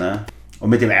Zeit, ne? Und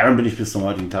mit dem Aaron bin ich bis zum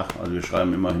heutigen Tag, also wir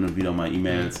schreiben immer hin und wieder mal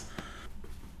E-Mails.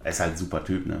 Er ist halt ein super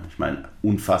Typ, ne? Ich meine,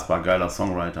 unfassbar geiler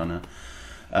Songwriter, ne?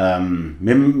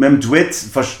 Mit dem Dwight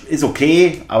ist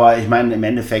okay, aber ich meine, im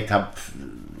Endeffekt Wohnt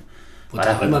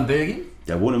er auch immer in Belgien?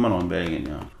 Der wohnt immer noch in Belgien,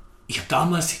 ja. Ich habe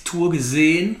damals die Tour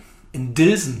gesehen in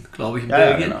Dilsen, glaube ich, in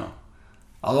Belgien. Ja, genau.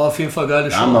 Aber auf jeden Fall geile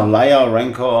Show. Wir haben noch Liar,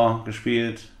 Rancor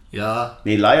gespielt. Ja.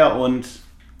 Nee, Liar und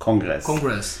Congress.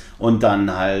 Und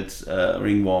dann halt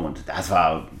Ringworm. Und das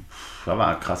war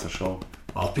eine krasse Show.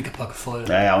 War auch pickepacke voll.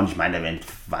 Ja, und ich meine, der Band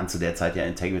waren zu der Zeit ja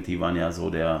Integrity, waren ja so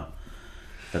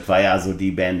das war ja so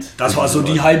die Band. Das war so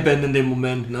die Hype-Band in dem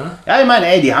Moment, ne? Ja, ich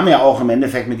meine, die haben ja auch im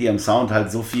Endeffekt mit ihrem Sound halt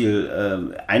so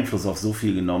viel Einfluss auf so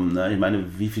viel genommen, ne? Ich meine,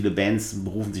 wie viele Bands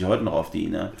berufen sich heute noch auf die,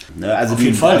 ne? Also, auf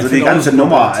jeden Fall. Also die ganze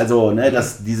Nummer, also, ne,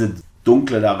 diese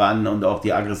Dunkle daran und auch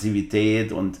die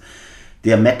Aggressivität und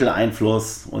der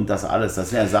Metal-Einfluss und das alles,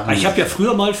 das sind ja Sachen. Ich habe ja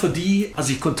früher mal für die, als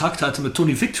ich Kontakt hatte mit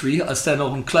Tony Victory, als der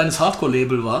noch ein kleines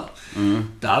Hardcore-Label war,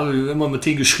 da habe ich immer mit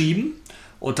denen geschrieben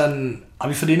und dann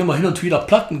habe ich für den immer hin und wieder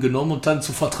Platten genommen und dann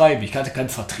zu vertreiben. Ich hatte keinen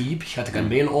Vertrieb, ich hatte keinen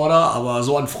Mail-Order, aber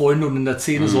so an Freunde und in der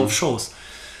Szene, so auf Shows.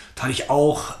 Da hatte ich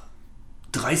auch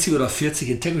 30 oder 40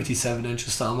 Integrity 7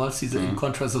 Inches damals, diese In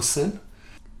Contrast of Sin,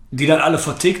 die dann alle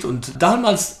vertickt und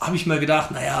damals habe ich mir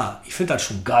gedacht, naja, ich finde das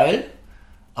schon geil,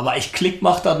 aber ich Klick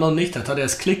macht das noch nicht. Das hat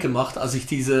erst Klick gemacht, als ich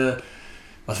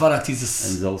was war das,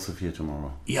 dieses... And Those of Here Tomorrow.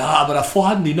 Ja, aber davor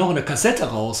hatten die noch eine Kassette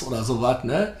raus oder sowas,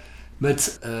 ne?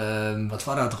 Mit, was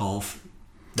war da drauf?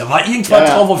 Da war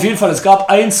irgendwas drauf, auf jeden Fall. Es gab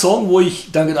einen Song, wo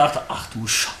ich dann gedacht habe, ach du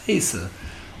Scheiße.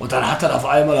 Und dann hat das auf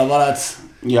einmal, da war das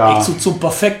echt so zum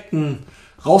perfekten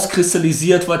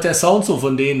rauskristallisiert, was der Sound so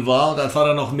von denen war. Und das war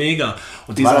dann noch mega.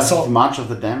 Und dieser war das Song, March of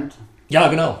the Damned? Ja,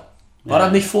 genau. War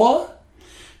das nicht vor?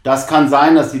 Das kann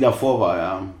sein, dass die davor war,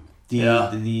 ja.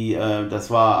 Das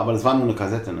war nur eine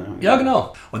Kassette, ne? Ja,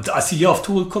 genau. Und als die hier auf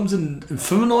Tour gekommen sind, in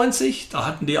 95, da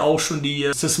hatten die auch schon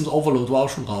Systems Overload war auch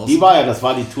schon raus. Das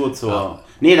war die Tour zur... Ja.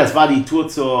 Nee, das war die Tour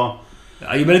zur...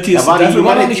 Ja, Humanity ist war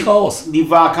noch nicht raus.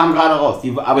 Kam gerade raus.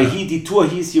 Die Tour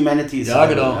hieß Humanity. Ja,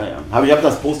 genau. Aber ich habe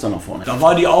das Poster noch vorne. Da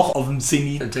war die auch auf dem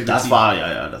Zenit. Das war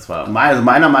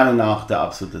meiner Meinung nach der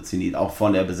absolute Zenit, auch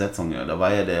von der Besetzung her. Da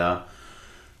war ja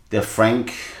der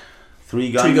Frank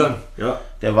Three Gun. Ja.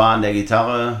 Der war an der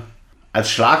Gitarre.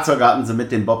 Als Schlagzeuger hatten sie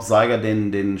mit dem Bob Seiger,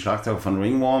 den Schlagzeuger von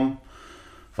Ringworm.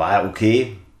 War ja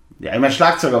okay. Ja, ich meine,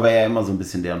 Schlagzeuger war ja immer so ein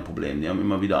bisschen deren Problem. Die haben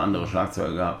immer wieder andere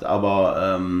Schlagzeuger gehabt.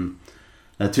 Aber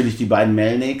natürlich die beiden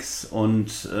Melnicks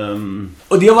und...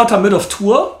 Und ihr wart da mit auf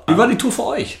Tour. Wie war die Tour für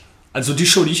euch? Also die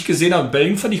Show, die ich gesehen habe in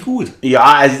Belgien, fand ich gut. Ja,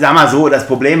 also ich sag mal so, das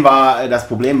Problem war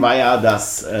ja,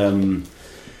 dass...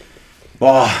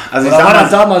 war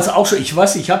das damals auch schon, ich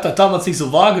weiß nicht, ich habe das damals nicht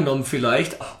so wahrgenommen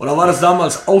vielleicht, oder war das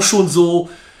damals auch schon so,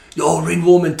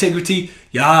 Ringworm, Integrity,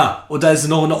 ja, und da ist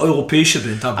noch eine europäische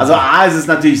Band dabei. Also es ist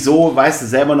natürlich so, weißt du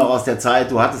selber noch aus der Zeit,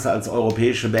 du hattest als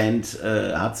europäische Band,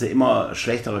 hat sie immer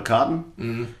schlechtere Karten.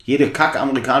 Mhm. Jede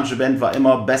amerikanische Band war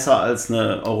immer besser als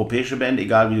eine europäische Band,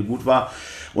 egal wie die gut war.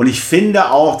 Und ich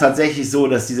finde auch tatsächlich so,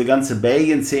 dass diese ganze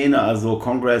Belgien-Szene, also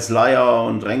Congress, Liar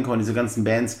und Rancor und diese ganzen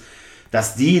Bands,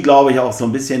 dass die, glaube ich, auch so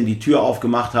ein bisschen die Tür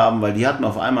aufgemacht haben, weil die hatten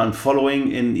auf einmal ein Following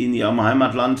in ihrem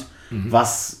Heimatland,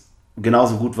 was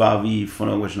genauso gut war wie von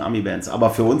irgendwelchen Ami-Bands. Aber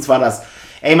für uns war das,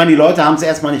 die Leute haben es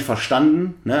erstmal nicht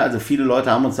verstanden, ne? Also viele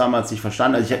Leute haben uns damals nicht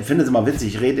verstanden. Also ich finde es immer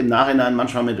witzig, ich rede im Nachhinein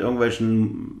manchmal mit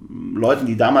irgendwelchen Leuten,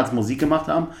 die damals Musik gemacht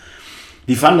haben.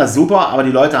 Die fanden das super, aber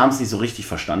die Leute haben es nicht so richtig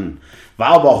verstanden. War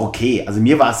aber auch okay. Also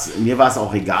mir war es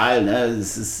auch egal. Ne?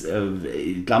 Es ist,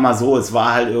 Klammer so, es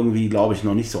war halt irgendwie, glaube ich,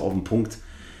 noch nicht so auf den Punkt,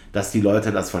 dass die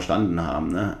Leute das verstanden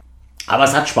haben. Ne? Aber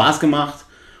es hat Spaß gemacht.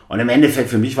 Und im Endeffekt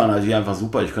für mich war natürlich einfach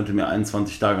super. Ich könnte mir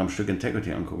 21 Tage am Stück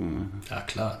Integrity angucken. Ne? Ja,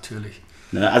 klar, natürlich.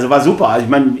 Ne? Also war super. Also ich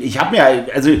meine, ich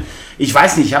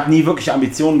weiß nicht, ich habe nie wirklich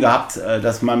Ambitionen gehabt,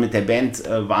 dass man mit der Band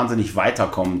wahnsinnig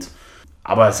weiterkommt.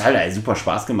 Aber es hat halt super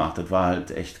Spaß gemacht. Das war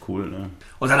halt echt cool. Ne?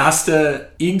 Und dann hast du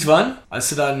irgendwann, als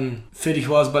du dann fertig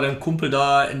warst, bei deinem Kumpel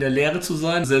da in der Lehre zu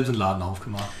sein, selbst einen Laden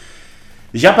aufgemacht.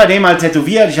 Ich habe bei dem halt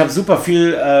tätowiert, ich habe super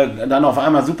viel, dann auf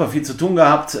einmal super viel zu tun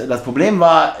gehabt. Das Problem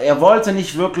war, er wollte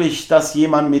nicht wirklich, dass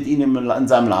jemand mit ihm in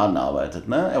seinem Laden arbeitet.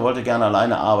 Ne? Er wollte gerne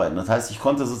alleine arbeiten. Das heißt, ich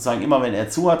konnte sozusagen immer, wenn er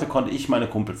zu hatte, konnte ich meine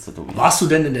Kumpels tätowieren. Warst du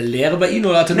denn in der Lehre bei ihm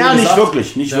oder hat er nur gesagt?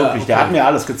 Nicht wirklich. Okay. Der hat mir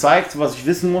alles gezeigt, was ich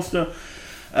wissen musste.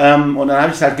 Und dann habe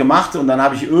ich es halt gemacht und dann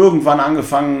habe ich irgendwann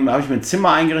angefangen, habe ich mir ein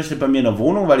Zimmer eingerichtet bei mir in der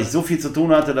Wohnung, weil ich so viel zu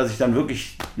tun hatte, dass ich dann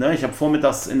wirklich, ne, ich habe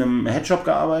vormittags in einem Headshop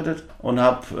gearbeitet und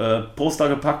habe Poster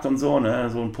gepackt und so, ne,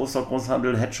 so ein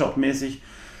Postergroßhandel, Headshop-mäßig.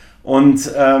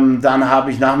 Und dann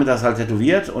habe ich nachmittags halt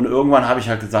tätowiert und irgendwann habe ich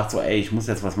halt gesagt, so ey, ich muss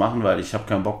jetzt was machen, weil ich habe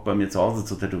keinen Bock bei mir zu Hause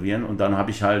zu tätowieren. Und dann habe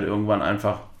ich halt irgendwann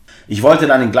einfach... Ich wollte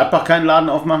dann in Gladbach keinen Laden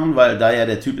aufmachen, weil da ja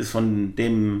der Typ ist, von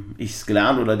dem ich es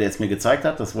gelernt oder der es mir gezeigt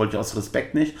hat. Das wollte ich aus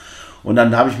Respekt nicht. Und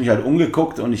dann habe ich mich halt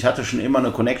umgeguckt und ich hatte schon immer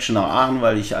eine Connection nach Aachen,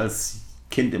 weil ich als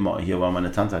Kind immer hier war.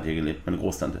 Meine Tante hat hier gelebt, meine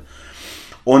Großtante.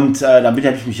 Und dann habe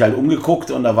ich mich halt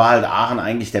umgeguckt und da war halt Aachen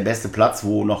eigentlich der beste Platz,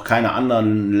 wo noch keine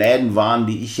anderen Läden waren,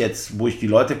 wo ich die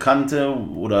Leute kannte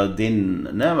oder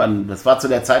denen, ne, das war zu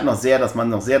der Zeit noch sehr, dass man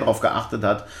noch sehr darauf geachtet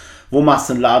hat, wo machst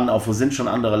du einen Laden auf, wo sind schon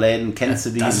andere Läden, kennst du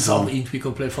die? Das ist auch irgendwie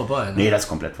komplett vorbei. Ne? Nee, das ist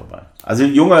komplett vorbei. Also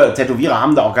junge Tätowierer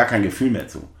haben da auch gar kein Gefühl mehr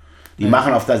zu. Die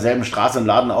machen auf derselben Straße einen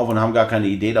Laden auf und haben gar keine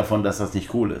Idee davon, dass das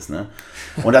nicht cool ist. Ne?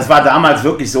 Und das war damals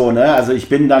wirklich so. Ne? Also ich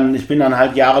bin dann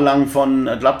halt jahrelang von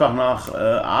Gladbach nach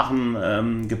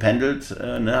Aachen gependelt,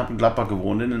 habe in Gladbach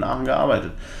gewohnt und in Aachen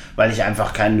gearbeitet. Weil ich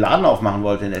einfach keinen Laden aufmachen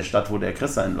wollte in der Stadt, wo der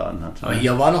Chris seinen Laden hat. Aber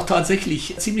hier war noch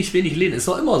tatsächlich ziemlich wenig Läden. Ist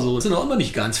doch immer so. Es sind noch immer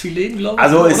nicht ganz viele Läden, glaube ich.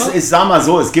 Also ich sag mal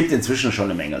so, es gibt inzwischen schon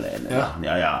eine Menge Läden.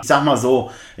 Ja. Ich sag mal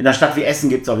so, in einer Stadt wie Essen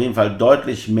gibt es auf jeden Fall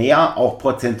deutlich mehr, auch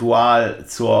prozentual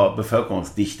zur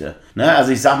Bevölkerungsdichte. Ne?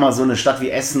 Also ich sag mal so eine Stadt wie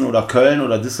Essen oder Köln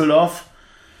oder Düsseldorf,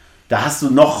 da hast du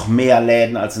noch mehr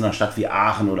Läden als in einer Stadt wie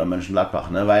Aachen oder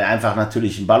Mönchengladbach. Ne? Weil einfach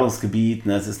natürlich ein Ballungsgebiet,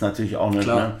 ne? Es ist natürlich auch eine...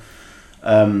 Ne?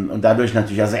 Und dadurch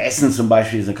natürlich, also Essen zum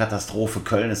Beispiel ist eine Katastrophe,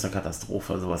 Köln ist eine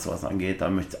Katastrophe, was angeht. Ich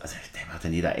denke,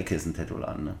 in jeder Ecke ist ein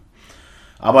Tattoo-Laden. Ne?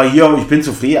 Aber hier, ich bin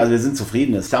zufrieden, also wir sind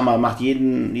zufrieden. Ich sag mal, macht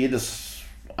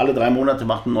alle 3 Monate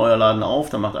macht ein neuer Laden auf,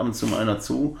 dann macht ab und zu mal einer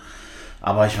zu.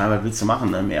 Aber ich meine, was willst du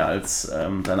machen? Ne? Mehr als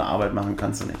deine Arbeit machen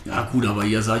kannst du nicht. Ne? Ja gut, aber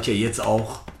ihr seid ja jetzt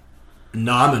auch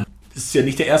Namen. Das ist ja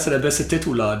nicht der erste, der beste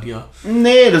Tattoo-Laden hier.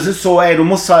 Nee, das ist so, ey, du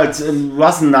hast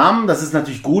einen Namen, das ist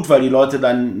natürlich gut, weil die Leute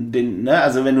dann,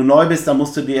 also wenn du neu bist, dann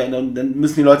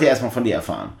müssen die Leute erstmal von dir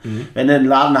erfahren. Mhm. Wenn du einen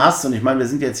Laden hast, und ich meine, wir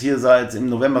sind jetzt hier im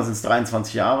November sind es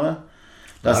 23 Jahre,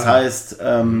 das heißt,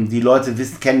 die Leute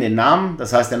kennen den Namen,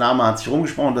 das heißt, der Name hat sich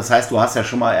rumgesprochen, das heißt, du hast ja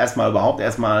schon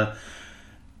mal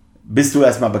bist du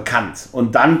erstmal bekannt.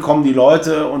 Und dann kommen die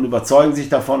Leute und überzeugen sich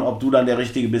davon, ob du dann der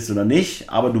Richtige bist oder nicht.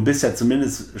 Aber du bist ja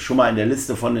zumindest schon mal in der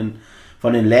Liste von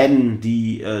den Läden,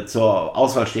 die zur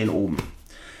Auswahl stehen, oben.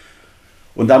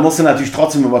 Und dann musst du natürlich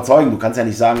trotzdem überzeugen. Du kannst ja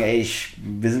nicht sagen, ey,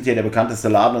 wir sind hier der bekannteste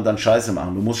Laden und dann Scheiße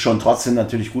machen. Du musst schon trotzdem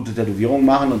natürlich gute Tätowierungen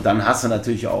machen und dann hast du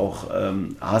natürlich auch,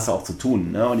 zu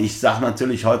tun. Ne? Und ich sage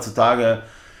natürlich heutzutage,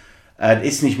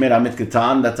 ist nicht mehr damit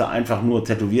getan, dass du einfach nur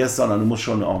tätowierst, sondern du musst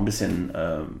schon auch ein bisschen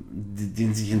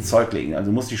sich ins Zeug legen.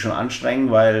 Also du musst dich schon anstrengen,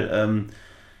 weil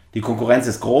die Konkurrenz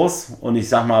ist groß und ich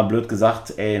sag mal blöd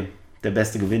gesagt, ey, der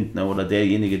Beste gewinnt, ne? Oder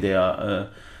derjenige, der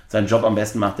seinen Job am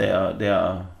besten macht,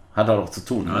 der hat er doch zu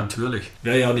tun. Ja, ne? Natürlich.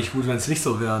 Wäre ja auch nicht gut, wenn es nicht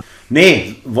so wäre.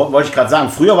 Nee, wollte ich gerade sagen.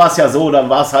 Früher war es ja so, dann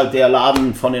war es halt der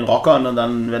Laden von den Rockern und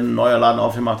dann, wenn ein neuer Laden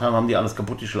aufgemacht haben die alles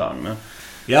kaputt geschlagen. Ne?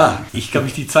 Ja, ich kann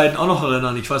mich die Zeiten auch noch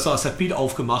erinnern. Ich weiß noch, als der Piet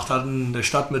aufgemacht hat in der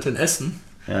Stadt mit in Essen.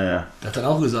 Ja. Der hat dann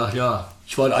auch gesagt, ja,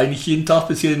 ich wollte eigentlich jeden Tag,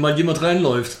 bis hier mal jemand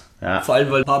reinläuft. Ja. Vor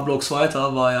allem, weil ein paar Blocks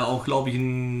weiter war ja auch, glaube ich,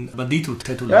 ein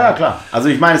Bandito-Tattoo. Ja, klar. Also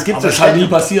ich meine, es gibt aber so Städte... Aber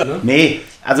das ist halt nie passiert, ne? Nee,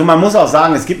 also man muss auch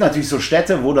sagen, es gibt natürlich so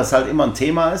Städte, wo das halt immer ein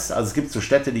Thema ist. Also es gibt so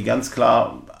Städte, die ganz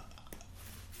klar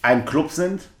ein Club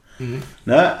sind. Mhm.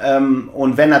 Ne?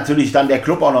 Und wenn natürlich dann der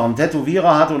Club auch noch einen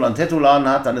Tätowierer hat oder einen Tattoo-Laden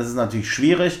hat, dann ist es natürlich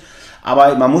schwierig.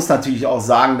 Aber man muss natürlich auch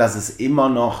sagen, dass es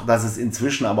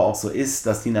inzwischen aber auch so ist,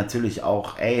 dass die natürlich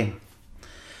auch,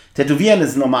 Tätowieren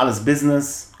ist ein normales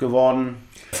Business geworden.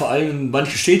 Vor allem in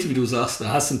manche Städte, wie du sagst, da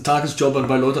hast du einen Tagesjob,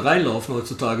 weil Leute reinlaufen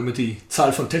heutzutage mit die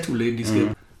Zahl von Tattoo-Läden, die es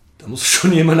gibt. Da muss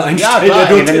schon jemand einstellen, ja,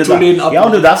 der Tattoo-Läden abmacht. Ja,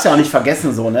 und du darfst ja auch nicht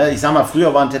vergessen, so, ne? Ich sag mal,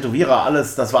 früher waren Tätowierer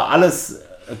das war alles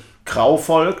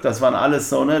Grauvolk, das waren alles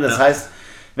so, ne? Das heißt,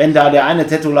 wenn da der eine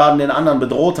Tattoo-Laden den anderen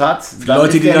bedroht hat... Für die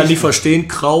Leute, die dann nicht verstehen,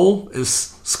 grau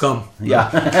ist Scum. Ja.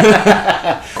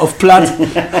 Auf Platt.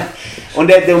 Und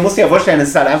du musst dir ja vorstellen, es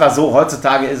ist halt einfach so,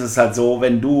 heutzutage ist es halt so,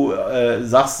 wenn du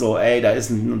sagst so, ey, da ist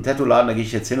ein Tattoo-Laden, da gehe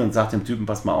ich jetzt hin und sag dem Typen,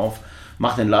 pass mal auf,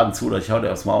 mach den Laden zu oder ich hau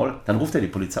dir aufs Maul, dann ruft er die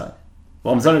Polizei.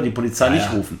 Warum soll er die Polizei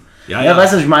nicht rufen? Ja,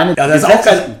 weißt du, was ich meine? Ja, das ist auch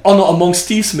kein Honor Amongst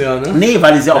Thieves mehr, ne? Nee,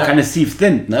 weil die ja auch keine Thieves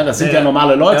sind, ne? Das sind ja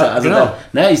normale Leute. Ja, also genau.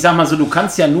 Ich sag mal so, du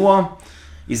kannst ja nur,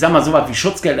 ich sag mal sowas wie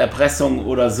Schutzgelderpressung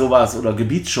oder sowas oder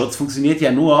Gebietsschutz funktioniert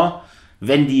ja nur,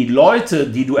 wenn die Leute,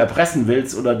 die du erpressen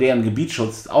willst oder deren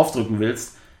Gebietsschutz aufdrücken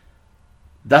willst,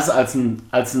 das als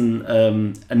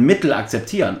ein Mittel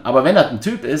akzeptieren. Aber wenn das ein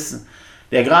Typ ist,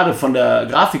 der gerade von der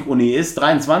Grafikuni ist,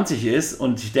 23 ist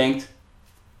und sich denkt,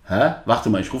 warte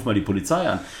mal, ich rufe mal die Polizei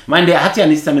an. Ich meine, der hat ja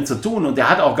nichts damit zu tun und der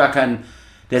hat auch gar keinen,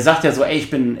 der sagt ja so, ey,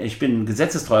 ich bin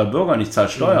gesetzestreuer Bürger und ich zahle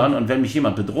Steuern und wenn mich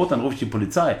jemand bedroht, dann rufe ich die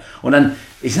Polizei. Und dann,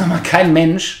 ich sag mal, kein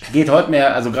Mensch geht heute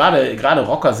mehr, also gerade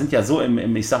Rocker sind ja so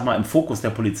ich sag mal, im Fokus der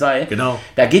Polizei. Genau.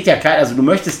 Da geht ja also du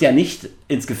möchtest ja nicht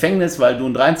ins Gefängnis, weil du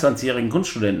einen 23-jährigen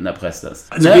Kunststudenten erpresst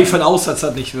hast. Also gehe ich von aus, dass du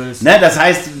das nicht willst. Ne, das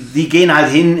heißt, die gehen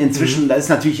halt hin, inzwischen, das ist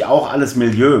natürlich auch alles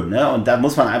Milieu, ne? Und da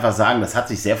muss man einfach sagen, das hat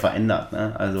sich sehr verändert,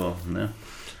 ne? Also, ne?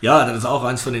 Ja, das ist auch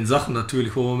eins von den Sachen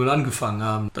natürlich, wo wir mit angefangen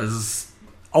haben. Das ist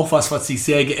auch was sich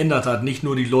sehr geändert hat. Nicht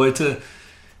nur die Leute,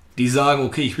 die sagen,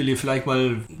 okay, ich will hier vielleicht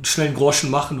mal schnell einen Groschen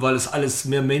machen, weil es alles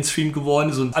mehr Mainstream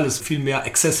geworden ist und alles viel mehr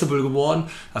accessible geworden.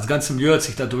 Das ganze Milieu hat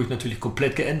sich dadurch natürlich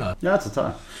komplett geändert. Ja,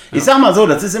 total. Ja. Ich sag mal so,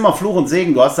 das ist immer Fluch und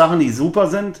Segen. Du hast Sachen, die super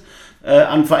sind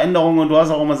an Veränderungen und du hast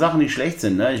auch immer Sachen, die schlecht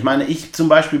sind. Ne? Ich meine, ich zum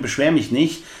Beispiel beschwere mich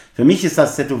nicht. Für mich ist hat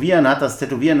das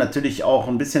Tätowieren natürlich auch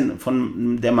ein bisschen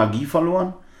von der Magie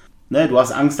verloren. Ne, du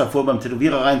hast Angst davor, beim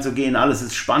Tätowierer reinzugehen, alles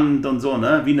ist spannend und so,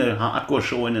 ne? Wie eine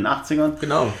Hardcore-Show in den 80ern.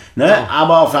 Genau. Ne? Genau.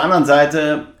 Aber auf der anderen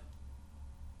Seite,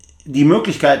 die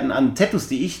Möglichkeiten an Tattoos,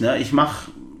 die ich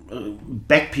mache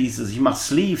Backpieces, ich mache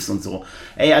Sleeves und so.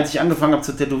 Ey, als ich angefangen habe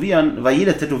zu tätowieren, war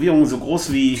jede Tätowierung so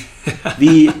groß wie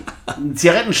eine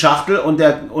Zigarettenschachtel und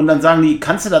dann sagen die,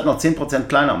 kannst du das noch 10%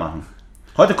 kleiner machen?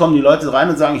 Heute kommen die Leute rein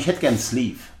und sagen, ich hätte gern einen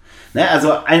Sleeve. Ne?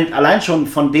 Also allein schon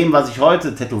von dem, was ich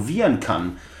heute tätowieren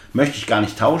kann, möchte ich gar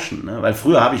nicht tauschen, ne? Weil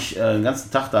früher habe ich den ganzen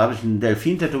Tag, da habe ich einen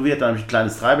Delfin tätowiert, dann habe ich ein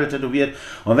kleines Treibel tätowiert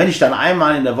und wenn ich dann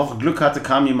einmal in der Woche Glück hatte,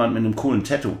 kam jemand mit einem coolen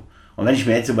Tattoo und wenn ich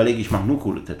mir jetzt überlege, ich mache nur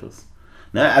coole Tattoos,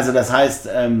 ne? Also das heißt,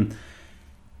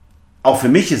 auch für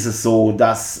mich ist es so,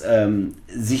 dass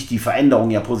sich die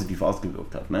Veränderung ja positiv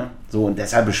ausgewirkt hat, ne? So, und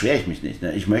deshalb beschwere ich mich nicht,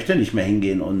 ne? Ich möchte nicht mehr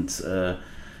hingehen und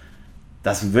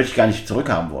das würde ich gar nicht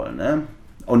zurückhaben wollen, ne?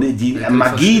 Und die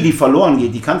Magie, die verloren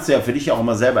geht, die kannst du ja für dich auch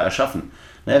immer selber erschaffen.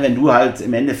 Ne, wenn du halt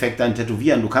im Endeffekt dein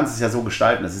Tätowieren, du kannst es ja so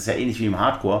gestalten, das ist ja ähnlich wie im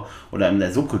Hardcore oder in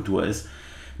der Subkultur ist.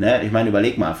 Ne, ich meine,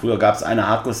 überleg mal, früher gab es eine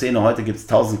Hardcore-Szene, heute gibt es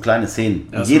 1000 kleine Szenen.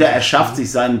 Ja, jeder erschafft sich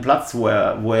seinen Platz, wo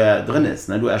er drin ist.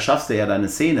 Ne? Du erschaffst dir ja deine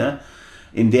Szene,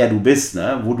 in der du bist,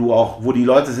 ne? Wo die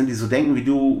Leute sind, die so denken wie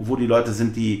du, wo die Leute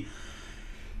sind, die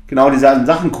genau diese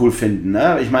Sachen cool finden.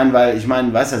 Ne? Ich meine,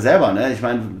 weißt ja selber, ne? Ich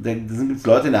meine, da gibt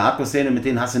Leute in der Hardcore-Szene, mit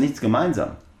denen hast du nichts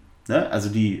gemeinsam. Ne? Also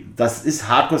das ist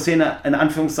Hardcore-Szene in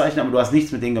Anführungszeichen, aber du hast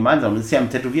nichts mit denen gemeinsam. Das ist ja im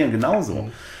Tätowieren genauso.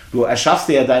 Du erschaffst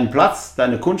dir ja deinen Platz,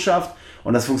 deine Kundschaft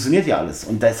und das funktioniert ja alles.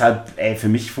 Und deshalb, für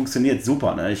mich funktioniert es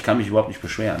super. Ne? Ich kann mich überhaupt nicht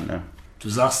beschweren. Ne? Du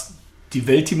sagst, die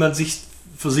Welt, die man sich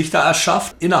für sich da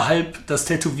erschafft, innerhalb des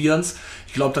Tätowierens,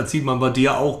 ich glaube, das sieht man bei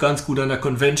dir auch ganz gut an der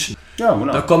Convention. Ja,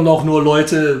 genau. Da kommen auch nur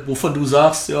Leute, wovon du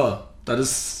sagst, ja, das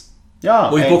ist,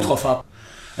 wo ich Bock drauf habe.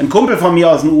 Ein Kumpel von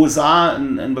mir aus den USA,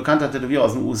 ein bekannter Tätowierer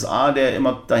aus den USA, der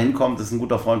immer dahin kommt, ist ein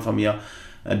guter Freund von mir.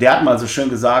 Der hat mal so schön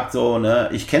gesagt, so, ne,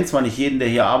 ich kenne zwar nicht jeden, der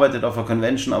hier arbeitet auf der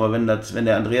Convention, aber wenn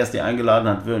der Andreas die eingeladen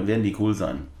hat, werden die cool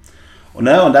sein. Und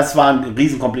das war ein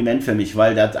Riesenkompliment für mich,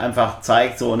 weil das einfach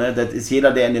zeigt, so, ne, das ist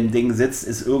jeder, der in dem Ding sitzt,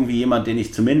 ist irgendwie jemand, den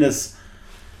ich zumindest,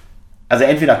 also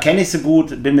entweder kenne ich sie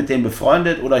gut, bin mit denen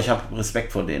befreundet oder ich habe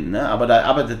Respekt vor denen. Ne?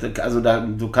 Aber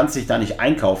du kannst dich da nicht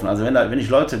einkaufen. Also wenn ich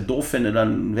Leute doof finde,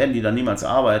 dann werden die da niemals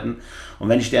arbeiten. Und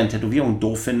wenn ich deren Tätowierung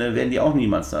doof finde, werden die auch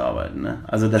niemals da arbeiten. Ne?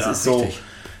 Also das ist so.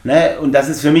 Ne? Und das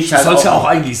ist für mich halt. Das soll es ja auch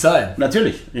eigentlich sein.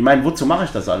 Natürlich. Ich meine, wozu mache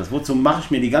ich das alles? Wozu mache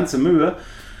ich mir die ganze Mühe?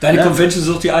 Deine Convention ist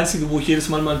auch die einzige, wo ich jedes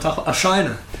Mal einen Tag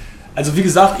erscheine. Also wie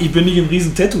gesagt, ich bin nicht ein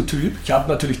riesen Tattoo-Typ. Ich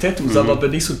habe natürlich Tattoos, aber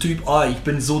bin nicht so ein Typ, ich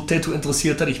bin so Tattoo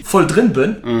interessiert, dass ich voll drin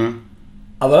bin.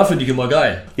 Aber das finde ich immer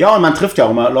geil. Ja, und man trifft ja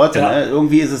auch immer Leute. Ja. Ne?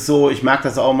 Irgendwie ist es so, ich merke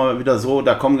das auch mal wieder so,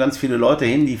 da kommen ganz viele Leute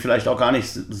hin, die vielleicht auch gar nicht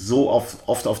so oft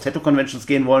auf Tattoo-Conventions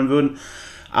gehen wollen würden.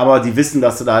 Aber die wissen,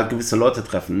 dass sie da halt gewisse Leute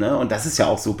treffen. Ne? Und das ist ja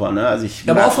auch super. Ne? Also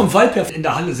aber auch vom Vibe her in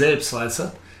der Halle selbst, weißt du?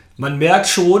 Man merkt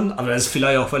schon, aber das ist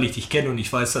vielleicht auch, weil ich dich kenne und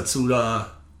ich weiß dazu, da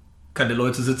keine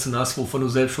Leute sitzen hast, wovon du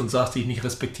selbst schon sagst, die ich nicht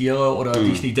respektiere oder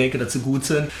die ich nicht denke, dass sie gut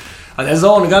sind. Also das ist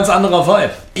auch ein ganz anderer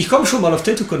Vibe. Ich komme schon mal auf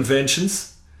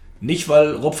Tattoo-Conventions, Nicht,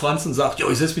 weil Rob Franzen sagt,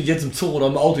 ich setze mich jetzt im Zug oder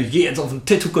im Auto, ich gehe jetzt auf eine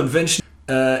Tattoo-Convention.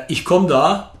 Ich komme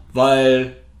da,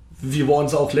 weil wir bei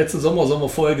uns auch letzten Sommer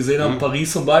vorher gesehen haben,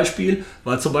 Paris zum Beispiel,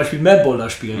 weil zum Beispiel Madball da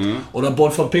spielt. Oder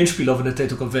Born from Pain spielt auf einer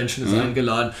Tattoo-Convention, ist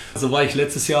eingeladen. Also war ich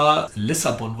letztes Jahr, in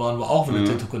Lissabon waren wir auch auf einer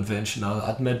Tattoo-Convention, da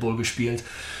hat Madball gespielt.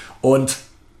 Und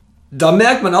da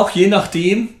merkt man auch, je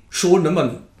nachdem schon, ne,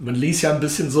 man liest ja ein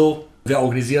bisschen so, wer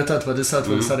organisiert hat, was ist da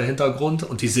der Hintergrund,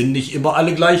 und die sind nicht immer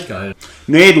alle gleich geil.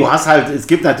 Nee, es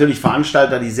gibt natürlich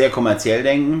Veranstalter, die sehr kommerziell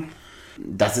denken.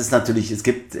 Das ist natürlich, es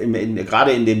gibt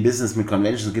gerade in dem Business mit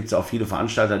Conventions gibt es auch viele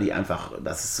Veranstalter, die einfach,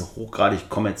 das ist so hochgradig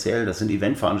kommerziell, das sind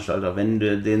Eventveranstalter. Wenn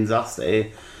du denen sagst,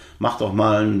 ey, mach doch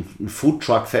mal ein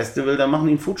Foodtruck-Festival, dann machen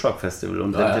die ein Foodtruck-Festival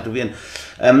und dann tätowieren.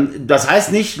 Das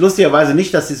heißt lustigerweise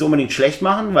nicht, dass sie es unbedingt schlecht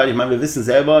machen, weil ich meine, wir wissen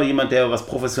selber, jemand, der was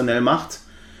professionell macht,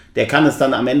 der kann es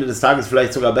dann am Ende des Tages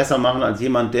vielleicht sogar besser machen als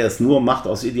jemand, der es nur macht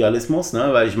aus Idealismus,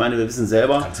 ne? Weil ich meine, wir wissen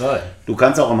selber, du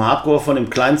kannst auch im Hardcore von dem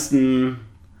kleinsten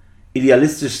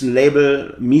idealistischen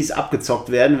Label mies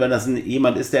abgezockt werden, wenn das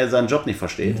jemand ist, der seinen Job nicht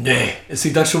versteht. Nee, ist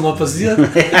dir das schon mal passiert?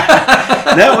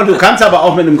 Ne? Und du kannst aber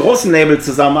auch mit einem großen Label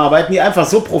zusammenarbeiten, die einfach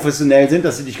so professionell sind,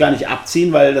 dass sie dich gar nicht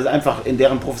abziehen, weil das einfach in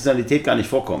deren Professionalität gar nicht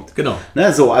vorkommt. Genau.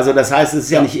 Ne? So, also das heißt, es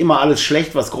ist ja nicht immer alles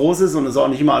schlecht, was groß ist, und es ist auch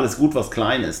nicht immer alles gut, was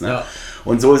klein ist. Ne? Ja.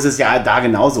 Und so ist es ja da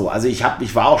genauso. Also ich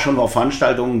war auch schon auf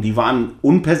Veranstaltungen, die waren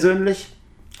unpersönlich,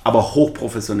 aber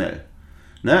hochprofessionell.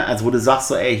 Ne? Also wo du sagst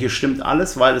so, ey, hier stimmt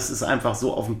alles, weil es ist einfach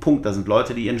so auf den Punkt. Da sind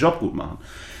Leute, die ihren Job gut machen.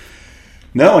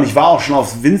 Ne? Und ich war auch schon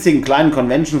auf winzigen kleinen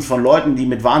Conventions von Leuten, die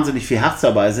mit wahnsinnig viel Herz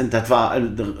dabei sind. Das war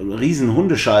eine riesen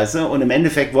Hundescheiße. Und im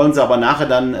Endeffekt wollen sie aber nachher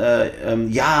dann,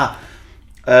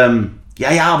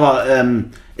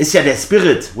 ist ja der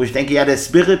Spirit, wo ich denke, ja, der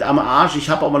Spirit am Arsch, ich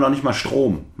habe aber noch nicht mal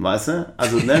Strom, weißt du?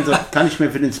 Also ne, so kann ich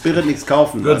mir für den Spirit nichts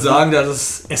kaufen. Ich würde sagen, das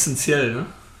ist essentiell, ne?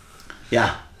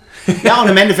 Ja. Ja, und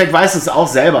im Endeffekt weißt du es auch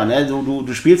selber, ne?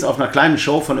 Du spielst auf einer kleinen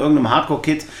Show von irgendeinem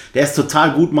Hardcore-Kid, der es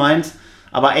total gut meint,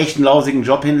 aber echt einen lausigen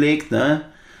Job hinlegt, ne?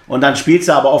 Und dann spielst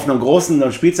du aber auf einem großen, du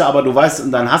weißt,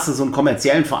 und dann hast du so einen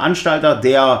kommerziellen Veranstalter,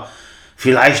 der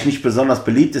vielleicht nicht besonders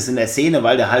beliebt ist in der Szene,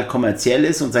 weil der halt kommerziell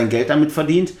ist und sein Geld damit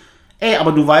verdient. Ey,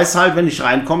 aber du weißt halt, wenn ich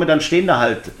reinkomme, dann stehen da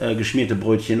halt geschmierte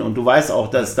Brötchen, und du weißt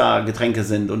auch, dass da Getränke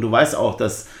sind, und du weißt auch,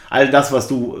 dass all das, was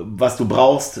du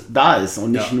brauchst, da ist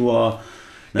und nicht nur...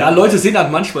 Ne? Ja, Leute sind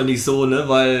halt manchmal nicht so, ne,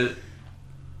 weil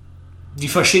die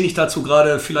verstehen nicht dazu,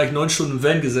 gerade vielleicht 9 Stunden im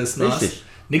Van gesessen hast,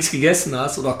 nichts gegessen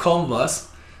hast oder kaum was,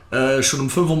 schon um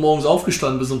 5 Uhr morgens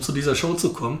aufgestanden bist, um zu dieser Show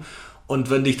zu kommen. Und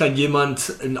wenn dich dann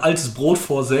jemand ein altes Brot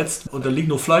vorsetzt und da liegt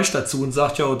nur Fleisch dazu und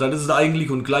sagt, ja, dann ist es eigentlich,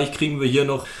 und gleich kriegen wir hier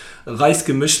noch Reis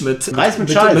gemischt mit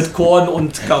Korn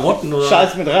und Karotten. Oder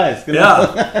Scheiß mit Reis, genau. Ja,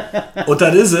 und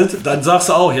dann ist es, dann sagst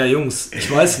du auch, ja Jungs, ich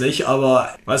weiß nicht, aber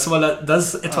weißt du, weil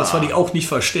das ist etwas, was ich auch nicht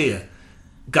verstehe.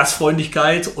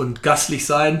 Gastfreundlichkeit und gastlich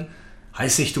sein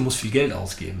heißt nicht, du musst viel Geld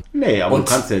ausgeben. Nee, aber du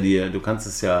kannst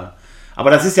es ja, aber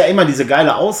das ist ja immer diese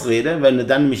geile Ausrede, wenn du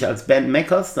dann mich als Band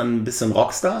meckerst, dann bist du ein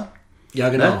Rockstar. Ja,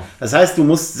 genau. Ne? Das heißt, du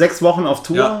musst 6 Wochen auf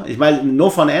Tour. Ja. Ich meine, No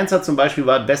Fun Answer zum Beispiel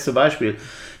war das beste Beispiel.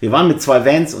 Wir waren mit 2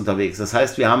 Vans unterwegs. Das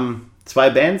heißt, wir haben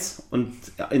 2 Bands und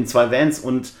in 2 Vans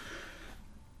und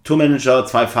Tourmanager,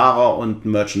 2 Fahrer und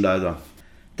einen Merchandiser.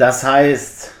 Das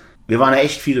heißt, wir waren ja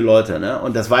echt viele Leute, ne?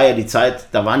 Und das war ja die Zeit,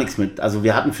 da war nichts mit. Also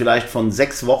wir hatten vielleicht von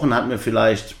 6 Wochen hatten wir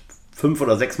vielleicht 5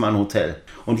 oder 6 Mal ein Hotel.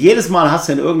 Und jedes Mal hast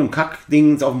du in irgendeinem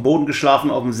Kackdingens auf dem Boden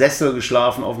geschlafen, auf dem Sessel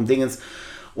geschlafen, auf dem Dingens.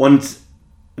 Und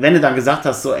wenn du dann gesagt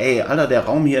hast, so, ey, Alter, der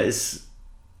Raum hier ist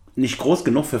nicht groß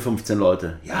genug für 15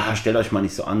 Leute. Ja, stellt euch mal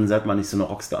nicht so an, seid mal nicht so eine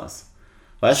Rockstars.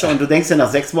 Weißt du, und du denkst ja,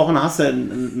 nach 6 Wochen hast du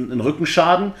einen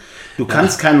Rückenschaden. Du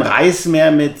kannst keinen Reis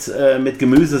mehr mit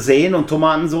Gemüse säen und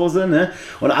Tomatensoße, ne?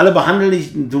 Und alle behandeln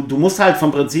dich, du musst halt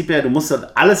vom Prinzip her, du musst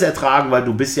das alles ertragen, weil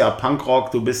du bist ja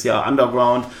Punkrock, du bist ja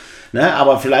Underground, ne?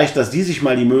 Aber vielleicht, dass die sich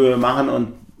mal die Mühe machen und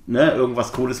ne,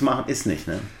 irgendwas Cooles machen, ist nicht,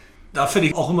 ne? Da finde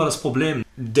ich auch immer das Problem.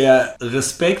 Der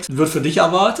Respekt wird für dich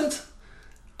erwartet,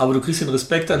 aber du kriegst den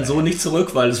Respekt dann so nicht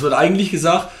zurück, weil es wird eigentlich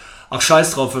gesagt, ach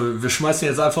scheiß drauf, wir schmeißen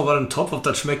jetzt einfach mal einen Topf, ob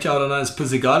das schmeckt ja oder nein, ist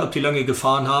piss egal, ob die lange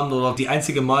gefahren haben oder ob die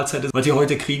einzige Mahlzeit ist, was die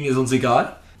heute kriegen, ist uns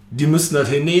egal. Die müssen das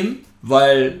hinnehmen,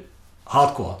 weil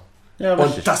Hardcore. Ja,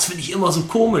 und das finde ich immer so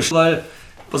komisch, weil,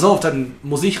 pass auf, dann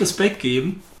muss ich Respekt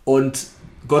geben und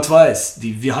Gott weiß,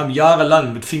 wir haben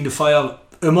jahrelang mit Fing the Fire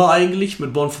immer eigentlich,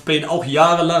 mit Born for Pain auch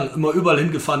jahrelang immer überall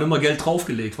hingefahren, immer Geld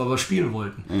draufgelegt, weil wir spielen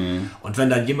wollten. Mhm. Und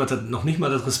wenn dann jemand noch nicht mal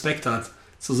das Respekt hat,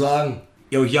 zu sagen,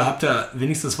 ja, hier habt ihr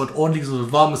wenigstens was Ordentliches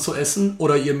und Warmes zu essen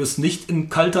oder ihr müsst nicht in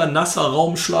kalter, nasser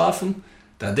Raum schlafen,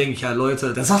 da denke ich ja,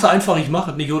 Leute, dann sagt er einfach, ich mache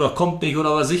es nicht oder kommt nicht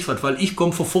oder was ich was, weil ich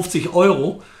komme für 50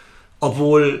 €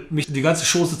 obwohl mich die ganze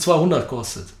Chose 200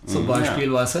 kostet, zum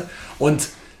Beispiel, weißt du. Und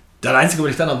das Einzige, was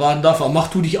ich dann erwarten darf, mach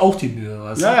du dich auch die Mühe,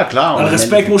 weißt du. Ja, klar. Weil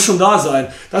Respekt muss schon da sein.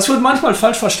 Das wird manchmal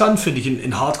falsch verstanden, finde ich,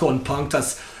 in Hardcore und Punk,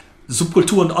 dass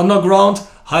Subkultur und Underground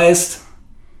heißt,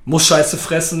 muss Scheiße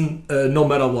fressen, no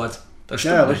matter what. Das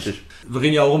stimmt nicht. Richtig. Wir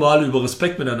reden ja auch immer alle über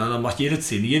Respekt miteinander, macht jede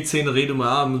Szene. Jede Szene redet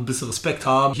immer, ein bisschen Respekt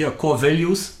haben. Hier, Core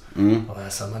Values. Aber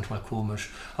das ist ja manchmal komisch.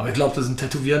 Aber ich glaube, das sind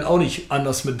Tätowieren auch nicht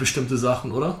anders mit bestimmten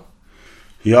Sachen, oder?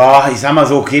 Ja, ich sag mal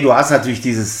so, okay, du hast natürlich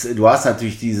dieses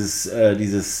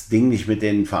Ding nicht mit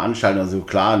den Veranstaltern, also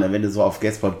klar, ne, wenn du so auf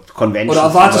Guestspot-Conventions... Oder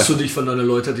erwartest du dich von deinen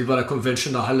Leuten, die bei der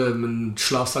Convention in der Halle mit einem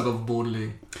Schlafsack auf den Boden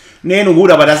legen? Nee, nun gut,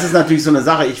 aber das ist natürlich so eine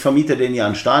Sache, ich vermiete denen ja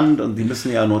einen Stand und die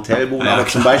müssen ja ein Hotel buchen, aber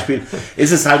zum Beispiel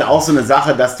ist es halt auch so eine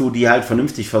Sache, dass du die halt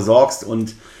vernünftig versorgst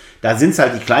und da sind es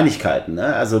halt die Kleinigkeiten,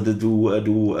 ne? Also du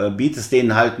bietest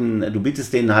denen halt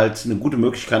eine gute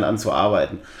Möglichkeit an zu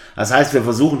arbeiten. Das heißt, wir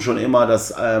versuchen schon immer,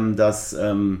 dass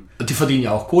die verdienen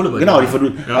ja auch Kohle bei genau, die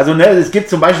verdienen. Ja. Also ne, es gibt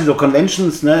zum Beispiel so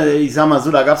Conventions, ne? Ich sag mal so,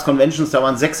 da gab es Conventions, da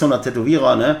waren 600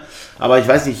 Tätowierer, ne? Aber ich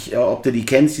weiß nicht, ob du die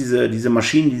kennst, diese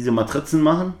Maschinen, die diese Matrizen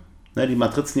machen, ne? Die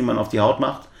Matrizen, die man auf die Haut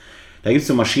macht. Da gibt es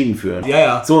so Maschinen für.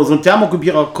 Ja. So ein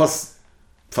Thermokopierer kostet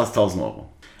fast 1.000 Euro.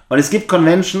 Und es gibt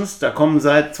Conventions, da kommen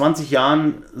seit 20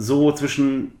 Jahren so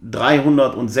zwischen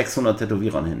 300 und 600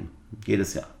 Tätowierern hin.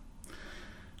 Jedes Jahr.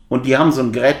 Und die haben so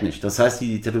ein Gerät nicht. Das heißt,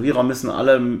 die Tätowierer müssen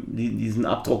alle diesen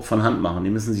Abdruck von Hand machen. Die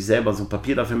müssen sich selber so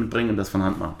Papier dafür mitbringen und das von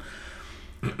Hand machen.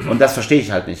 Und das verstehe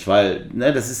ich halt nicht, weil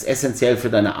ne, das ist essentiell für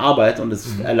deine Arbeit und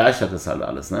es erleichtert das halt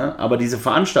alles. Ne? Aber diese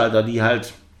Veranstalter, die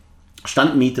halt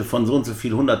Standmiete von so und so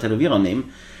viel 100 Tätowierer nehmen,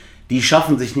 die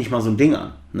schaffen sich nicht mal so ein Ding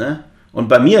an. Ne? Und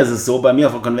bei mir ist es so, bei mir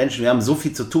auf der Convention, wir haben so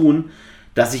viel zu tun,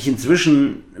 dass ich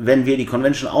inzwischen, wenn wir die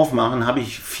Convention aufmachen, habe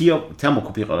ich 4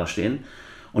 Thermokopierer da stehen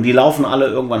und die laufen alle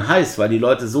irgendwann heiß, weil die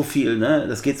Leute so viel, ne,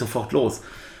 das geht sofort los.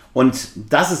 Und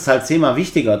das ist halt Thema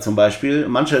wichtiger zum Beispiel.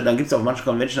 Dann gibt es auf manchen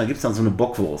Convention, da gibt es dann so eine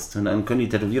Bockwurst. Und dann können die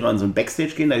Tätowierer in so ein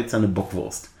Backstage gehen, da gibt es dann eine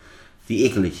Bockwurst, die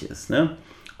ekelig ist. Ne?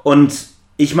 Und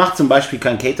ich mache zum Beispiel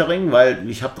kein Catering, weil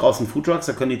ich habe draußen Foodtrucks,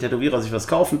 da können die Tätowierer sich was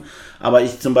kaufen. Aber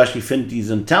ich zum Beispiel finde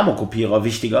diesen Thermokopierer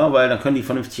wichtiger, weil dann können die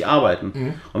vernünftig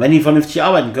arbeiten. Und wenn die vernünftig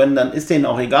arbeiten können, dann ist denen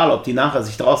auch egal, ob die nachher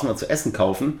sich draußen was zu essen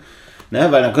kaufen.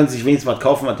 Ne? Weil dann können sie sich wenigstens was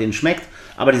kaufen, was denen schmeckt.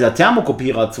 Aber dieser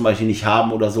Thermokopierer zum Beispiel nicht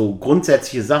haben oder so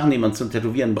grundsätzliche Sachen, die man zum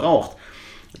Tätowieren braucht,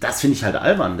 das finde ich halt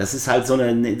albern. Das ist halt so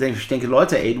eine, ich denke,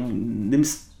 Leute, ey, du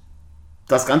nimmst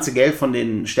das ganze Geld von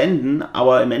den Ständen,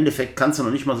 aber im Endeffekt kannst du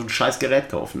noch nicht mal so ein scheiß Gerät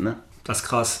kaufen, ne? Das ist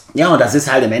krass. Ja, und das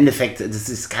ist halt im Endeffekt, das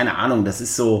ist, keine Ahnung, das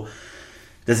ist so,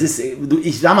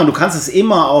 ich sag mal, du kannst es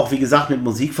immer auch, wie gesagt, mit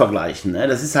Musik vergleichen, ne?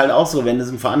 Das ist halt auch so, wenn du so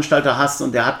einen Veranstalter hast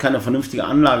und der hat keine vernünftige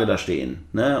Anlage da stehen,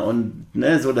 ne? Und,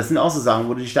 ne, so, das sind auch so Sachen,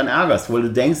 wo du dich dann ärgerst, weil du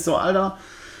denkst so, Alter,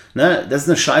 ne, das ist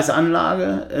eine scheiß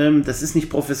Anlage, das ist nicht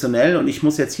professionell und ich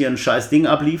muss jetzt hier ein scheiß Ding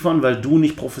abliefern, weil du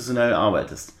nicht professionell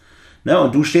arbeitest. Ne,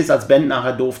 und du stehst als Band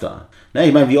nachher doof da. Ne,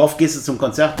 ich meine, wie oft gehst du zum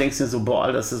Konzert, denkst dir so, boah,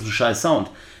 Alter, das ist ein scheiß Sound.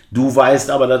 Du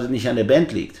weißt aber, dass es nicht an der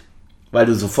Band liegt. Weil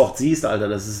du sofort siehst, Alter,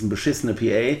 das ist ein beschissene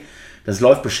PA, das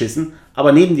läuft beschissen.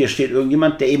 Aber neben dir steht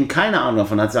irgendjemand, der eben keine Ahnung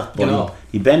davon hat, sagt, boah, genau,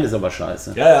 die Band ist aber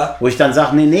scheiße. Ja. Wo ich dann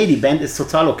sage, nee, die Band ist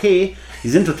total okay, die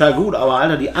sind total gut, aber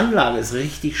Alter, die Anlage ist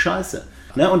richtig scheiße.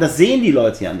 Ne? Und das sehen die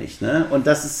Leute ja nicht. Ne? Und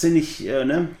das ist ziemlich...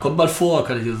 ne? Kommt mal vor,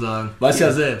 kann ich dir sagen. Weiß ja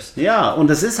selbst. Ja, und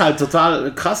das ist halt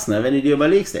total krass, ne? Wenn du dir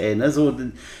überlegst, ey, ne? So,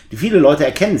 viele Leute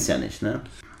erkennen es ja nicht. Ne?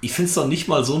 Ich finde es doch nicht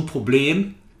mal so ein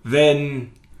Problem, wenn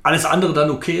alles andere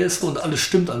dann okay ist und alles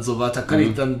stimmt und so weiter.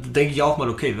 Dann denke ich auch mal,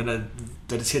 okay,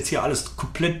 das ist jetzt hier alles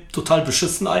komplett total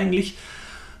beschissen eigentlich.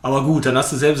 Aber gut, dann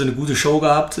hast du selbst eine gute Show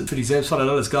gehabt. Für dich selbst war das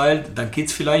alles geil. Dann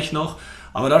geht's vielleicht noch.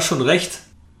 Aber da ist schon recht.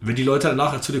 Wenn die Leute dann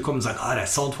nachher zu dir kommen und sagen, der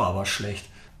Sound war aber schlecht,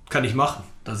 kann ich machen.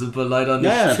 Da sind wir leider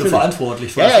nicht für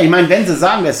verantwortlich. Ja, ich meine, wenn sie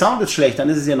sagen, der Sound ist schlecht, dann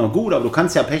ist es ja noch gut, aber du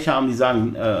kannst ja Pech haben, die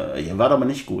sagen, ihr wart aber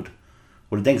nicht gut.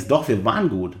 Oder du denkst, doch, wir waren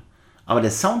gut, aber der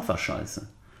Sound war scheiße.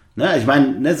 Ne, ich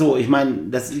meine,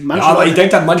 das manche. Ja, aber ich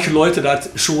denke, dass manche Leute das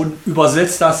schon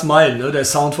übersetzt das meinen. Ne? Der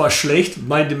Sound war schlecht,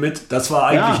 meinte mit, das war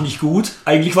eigentlich nicht gut.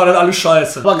 Eigentlich war das alles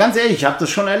scheiße. Aber ganz ehrlich, ich habe das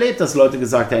schon erlebt, dass Leute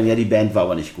gesagt haben, ja, die Band war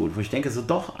aber nicht gut. Wo ich denke so,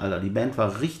 doch, Alter, die Band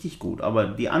war richtig gut, aber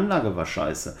die Anlage war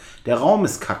scheiße. Der Raum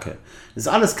ist kacke. Das ist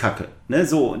alles kacke. Ne?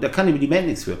 So, da kann die Band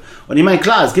nichts für. Und ich meine,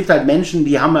 klar, es gibt halt Menschen,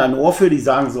 die haben ein Ohr für, die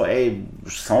sagen so, ey,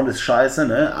 Sound ist scheiße,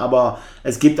 ne? Aber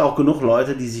es gibt auch genug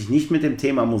Leute, die sich nicht mit dem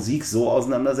Thema Musik so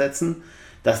auseinandersetzen,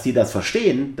 dass die das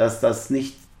verstehen, dass das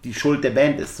nicht die Schuld der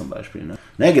Band ist zum Beispiel. Ne?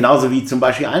 Ne? Genauso wie zum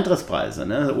Beispiel Eintrittspreise,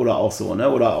 ne? Oder auch so, ne?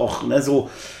 Oder auch, ne, so,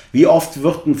 wie oft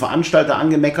wird ein Veranstalter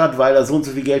angemeckert, weil er so und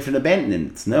so viel Geld für eine Band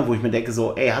nimmt, ne? Wo ich mir denke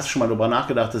so, ey, hast du schon mal darüber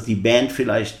nachgedacht, dass die Band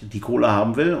vielleicht die Kohle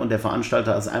haben will und der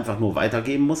Veranstalter es einfach nur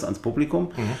weitergeben muss ans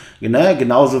Publikum? Ne?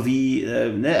 Genauso wie,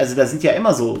 ne? Also da sind ja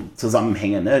immer so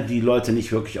Zusammenhänge, ne? Die Leute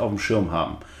nicht wirklich auf dem Schirm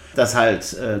haben. Dass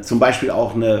halt zum Beispiel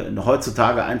auch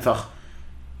heutzutage einfach,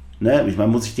 ne? Ich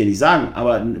meine, muss ich dir nicht sagen,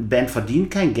 aber eine Band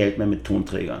verdient kein Geld mehr mit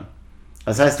Tonträgern.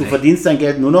 Das heißt, du verdienst dein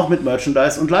Geld nur noch mit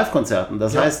Merchandise und Live-Konzerten.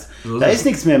 Das heißt, da ist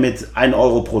nichts mehr mit 1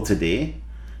 Euro pro CD.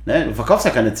 Ne? Du verkaufst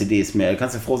ja keine CDs mehr. Du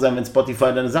kannst ja froh sein, wenn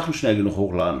Spotify deine Sachen schnell genug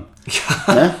hochladen.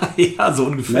 Ja, ne? ja, so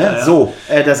ungefähr. Ne? Ja. So,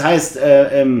 das heißt,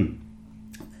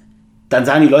 dann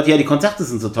sagen die Leute, ja, die Konzerte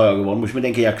sind so teuer geworden. Wo ich mir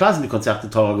denke, ja klar sind die Konzerte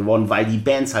teurer geworden, weil die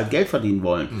Bands halt Geld verdienen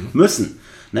wollen, müssen.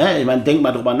 Ne? Ich meine, denk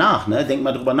mal drüber nach. Ne? Denk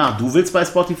mal drüber nach. Du willst bei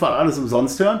Spotify alles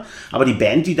umsonst hören, aber die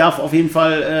Band, die darf auf jeden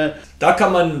Fall... Da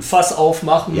kann man ein Fass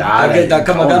aufmachen, ja, da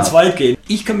kann man ganz weit gehen.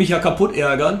 Ich kann mich ja kaputt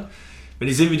ärgern, wenn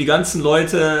ich sehe, wie die ganzen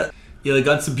Leute ihre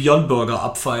ganzen Beyond Burger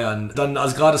abfeiern. Dann,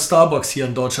 also gerade Starbucks hier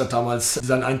in Deutschland damals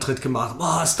seinen Eintritt gemacht.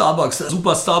 Boah, Starbucks,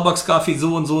 super Starbucks-Kaffee,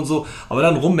 so und so und so. Aber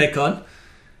dann rummeckern,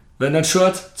 wenn ein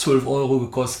Shirt 12 Euro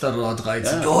gekostet hat oder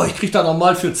 13. Ja, ich krieg da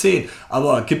normal für 10.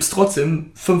 Aber gibst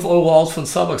trotzdem 5 Euro aus von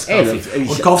Starbucks Kaffee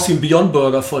und kaufst dir einen Beyond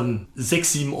Burger von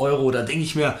 6, 7 Euro. Da denke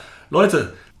ich mir,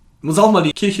 Leute, muss auch mal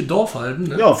die Kirche Dorf halten.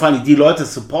 Ne? Ja, vor allem die Leute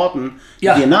supporten, die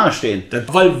dir nahestehen.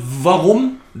 Weil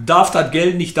warum darf das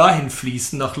Geld nicht dahin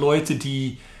fließen nach Leute,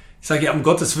 die, ich sage ja, um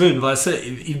Gottes Willen, weißt du,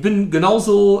 ich bin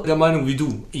genauso der Meinung wie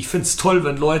du. Ich finde es toll,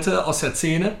 wenn Leute aus der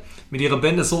Szene mit ihrer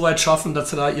Band es so weit schaffen, dass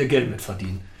sie da ihr Geld mit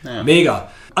verdienen. Ja. Mega.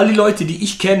 All die Leute, die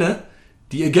ich kenne,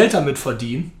 die ihr Geld damit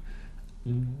verdienen,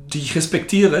 die ich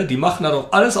respektiere, die machen das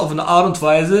auch alles auf eine Art und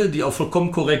Weise, die auch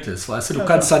vollkommen korrekt ist. Weißt du, du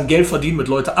kannst dein Geld verdienen, mit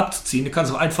Leute abzuziehen. Du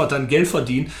kannst auch einfach dein Geld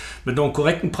verdienen, mit noch einen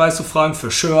korrekten Preis zu fragen für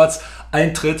Shirts,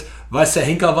 Eintritt, weiß der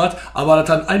Henker was, aber das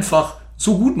dann einfach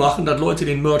so gut machen, dass Leute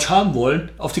den Merch haben wollen,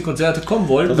 auf die Konzerte kommen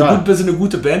wollen, du gut bist, eine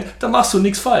gute Band, dann machst du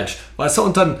nichts falsch. Weißt du,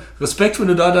 und dann Respekt, wenn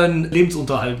du da deinen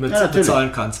Lebensunterhalt mit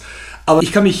bezahlen kannst. Aber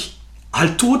ich kann mich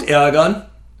halt tot ärgern,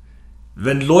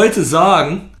 wenn Leute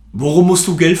sagen, worum musst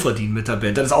du Geld verdienen mit der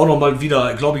Band? Das ist auch nochmal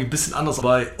wieder, glaube ich, ein bisschen anders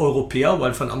bei Europäer,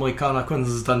 weil von Amerikanern können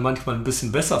sie es dann manchmal ein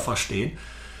bisschen besser verstehen.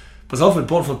 Pass auf, mit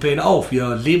Born for Pain auch,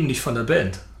 wir leben nicht von der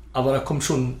Band. Aber da kommt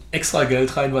schon extra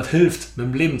Geld rein, was hilft mit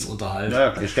dem Lebensunterhalt.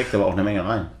 Ja, hier steckt aber auch eine Menge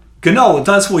rein. Genau, und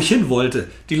da ist, wo ich hin wollte.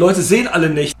 Die Leute sehen alle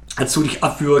nicht, als du dich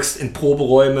abwürgst in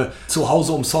Proberäume, zu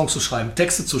Hause, um Songs zu schreiben,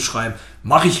 Texte zu schreiben.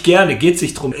 Mache ich gerne, geht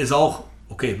sich drum, ist auch,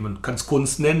 okay, man kann es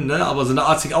Kunst nennen, ne? Aber so eine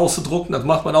Art sich auszudrucken, das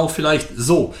macht man auch vielleicht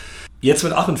so. Jetzt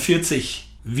mit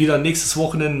 48 wieder nächstes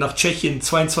Wochenende nach Tschechien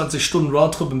 22 Stunden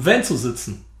Roundtrip im Van zu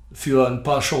sitzen, für ein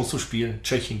paar Shows zu spielen.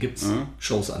 Tschechien gibt es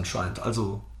Shows anscheinend,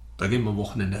 also da gehen wir am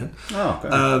Wochenende hin. Ah, okay.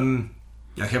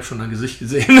 Ja, ich habe schon dein Gesicht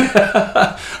gesehen.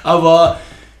 Aber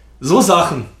so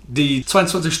Sachen, die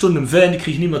 22 Stunden im Van, die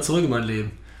kriege ich nie mehr zurück in mein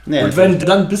Leben. Nee, und wenn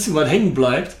dann ein bisschen was hängen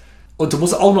bleibt, und du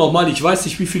musst auch noch mal, ich weiß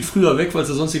nicht wie viel früher weg, weil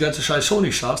du sonst die ganze scheiß Show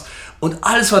nicht schaffst, und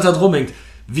alles, was da drum hängt,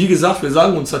 wie gesagt, wir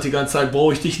sagen uns das die ganze Zeit,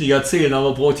 brauche ich dich nicht erzählen,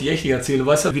 aber brauche ich dich echt nicht erzählen. Du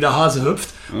weißt ja, wie der Hase hüpft.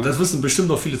 Das wissen bestimmt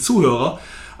noch viele Zuhörer.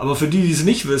 Aber für die, die es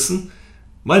nicht wissen,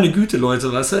 meine Güte,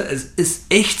 Leute, weißt du, es ist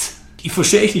echt, ich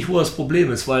verstehe echt nicht, wo das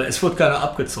Problem ist, weil es wird keiner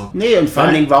abgezockt. Nee, und vor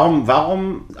allen Dingen,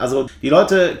 warum, also die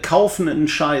Leute kaufen einen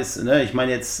Scheiß, ne? Ich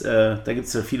meine jetzt, da gibt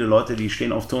es ja viele Leute, die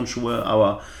stehen auf Turnschuhe,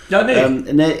 aber ja, der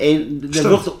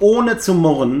wird ohne zu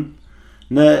murren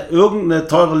irgendeine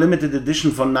teure Limited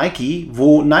Edition von Nike,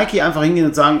 wo Nike einfach hingehen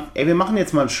und sagen, ey, wir machen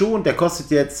jetzt mal einen Schuh und der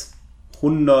kostet jetzt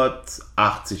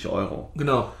 180 Euro.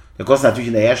 Genau. Der kostet natürlich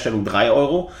in der Herstellung 3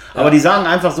 Euro, aber die sagen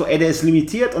einfach so, ey, der ist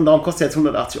limitiert und darum kostet er jetzt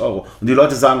 180 Euro. Und die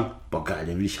Leute sagen, boah geil,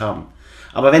 den will ich haben.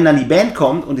 Aber wenn dann die Band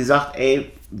kommt und die sagt,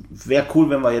 ey, wäre cool,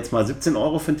 wenn wir jetzt mal 17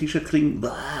 Euro für ein T-Shirt kriegen,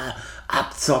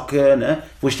 Abzocke, ne?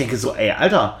 Wo ich denke so, ey,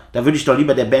 Alter, da würde ich doch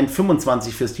lieber der Band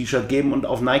 25 fürs T-Shirt geben und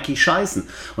auf Nike scheißen.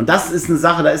 Und das ist eine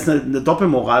Sache, da ist eine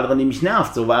Doppelmoral drin, die mich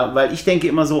nervt, so, weil ich denke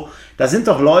immer so, da sind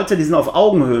doch Leute, die sind auf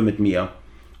Augenhöhe mit mir.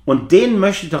 Und denen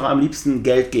möchte ich doch am liebsten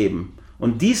Geld geben.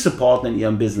 Und die supporten in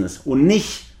ihrem Business und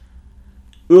nicht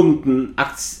irgendein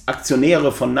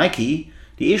Aktionäre von Nike,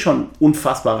 die schon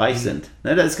unfassbar reich sind.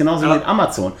 Ne, das ist genauso mit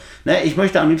Amazon. Ne, ich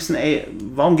möchte am liebsten, ey,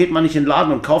 warum geht man nicht in den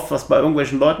Laden und kauft was bei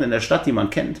irgendwelchen Leuten in der Stadt, die man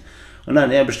kennt? Und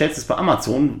dann bestellt es bei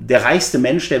Amazon, der reichste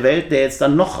Mensch der Welt, der jetzt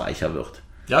dann noch reicher wird.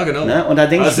 Ja, genau. Ne, und da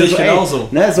denke ich mir so,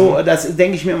 genauso. Das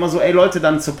denke ich mir immer so, ey Leute,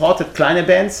 dann supportet kleine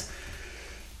Bands.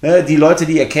 die Leute,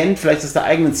 die ihr kennt, vielleicht aus der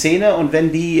eigenen Szene, und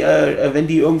wenn die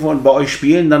irgendwo bei euch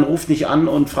spielen, dann ruft nicht an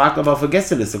und fragt, ob er auf die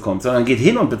Gästeliste kommt, sondern geht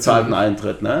hin und bezahlt einen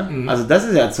Eintritt, ne? Also das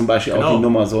ist ja zum Beispiel auch die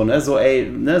Nummer so, ne? So,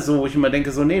 so, wo ich immer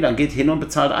denke, so, nee, dann geht hin und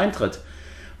bezahlt Eintritt.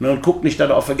 Und guckt nicht, dass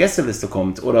er auf der Gästeliste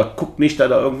kommt, oder guckt nicht, dass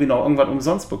er irgendwie noch irgendwas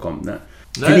umsonst bekommt, ne?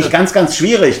 Finde ich ganz, ganz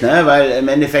schwierig, ne? Weil im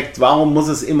Endeffekt, warum muss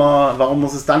es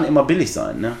dann immer billig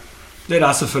sein, ne? Ne, da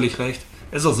hast du völlig recht.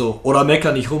 Ist auch so. Oder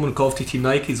mecker nicht rum und kauf dich die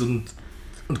Nikes und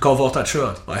kaufe auch das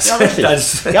Shirt. Weißt ja,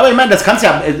 richtig. Ja, aber ich meine, das kannst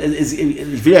ja,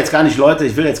 ich will jetzt gar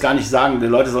nicht sagen, die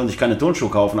Leute sollen sich keine Turnschuhe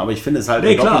kaufen, aber ich finde es halt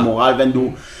Doppelmoral,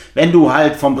 wenn du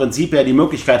halt vom Prinzip her die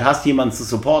Möglichkeit hast, jemanden zu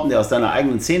supporten, der aus deiner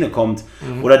eigenen Szene kommt,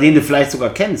 oder den du vielleicht sogar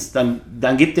kennst, dann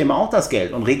gib dem auch das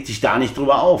Geld und reg dich da nicht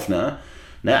drüber auf, ne?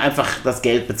 Einfach das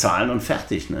Geld bezahlen und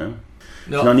fertig, ne?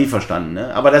 Ja. Ich noch nie verstanden,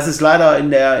 ne? Aber das ist leider in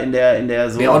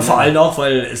der so. Ja, und vor allem auch,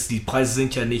 weil die Preise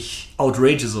sind ja nicht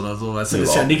outrageous oder so, weißt du?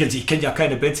 Ist ja nicht, ich kenne ja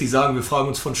keine Bands, die sagen, wir fragen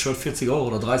uns von Shirt 40 €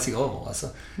 oder 30 €, weißt du?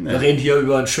 Nee. Wir reden hier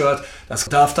über ein Shirt, das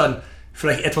darf dann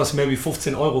vielleicht etwas mehr wie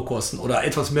 15 € kosten oder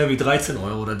etwas mehr wie 13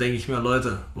 €. Da denke ich mir,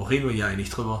 Leute, wo reden wir hier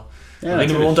eigentlich drüber? Ja, wir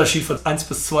reden über einen Unterschied von 1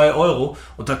 bis 2 €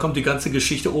 und da kommt die ganze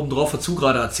Geschichte oben drauf, was du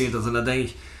gerade erzählt hast. Und dann denke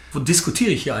ich, wo diskutiere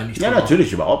ich hier eigentlich drüber? Ja,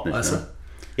 natürlich, überhaupt nicht. Weißt du?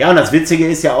 Ja, und das Witzige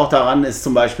ist ja auch daran, ist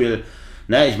zum Beispiel,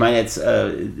 ne, ich meine jetzt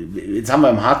haben wir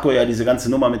im Hardcore ja diese ganze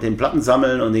Nummer mit den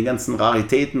Plattensammeln und den ganzen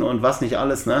Raritäten und was nicht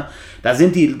alles, ne? Da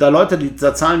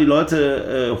zahlen die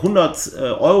Leute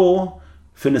 100 €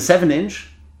 für eine 7-Inch,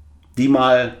 die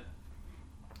mal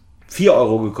 4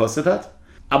 € gekostet hat.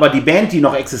 Aber die Band, die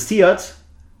noch existiert,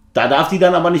 da darf die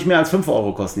dann aber nicht mehr als 5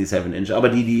 € kosten, die 7-Inch. Aber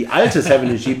die alte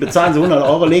 7-Inch, die bezahlen sie 100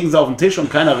 €, legen sie auf den Tisch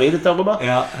und keiner redet darüber.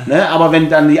 Ja. Ne? Aber wenn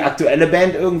dann die aktuelle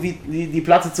Band irgendwie die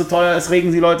Platte zu teuer ist,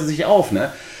 regen die Leute sich auf. Ne?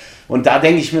 Und da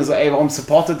denke ich mir so, warum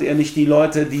supportet ihr nicht die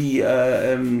Leute, die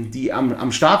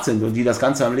am Start sind und die das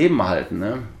Ganze am Leben halten?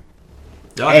 Ne?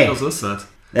 Ja, genau so ist das.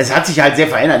 Es hat sich halt sehr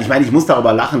verändert. Ich meine, ich muss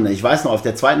darüber lachen. Ich weiß noch, auf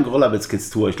der zweiten Gorilla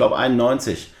Biscuits Tour, ich glaube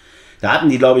 91, da hatten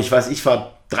die, glaube ich,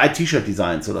 3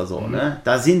 T-Shirt-Designs oder so, ne?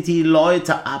 Da sind die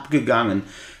Leute abgegangen.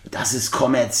 Das ist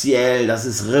kommerziell, das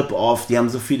ist Rip-Off, die haben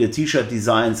so viele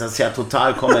T-Shirt-Designs, das ist ja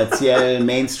total kommerziell,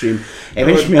 Mainstream. Wenn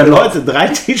ich mir 3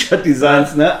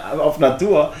 T-Shirt-Designs, ne, auf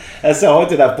Natur, das ist ja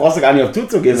heute, da brauchst du gar nicht auf Tour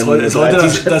zu gehen. Das ist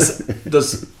heute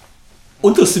das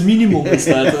unterste Minimum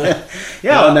ist halt.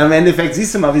 Ja, und im Endeffekt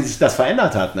siehst du mal, wie sich das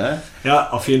verändert hat, ne?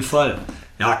 Ja, auf jeden Fall.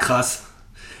 Ja, krass.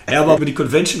 Ja, aber über die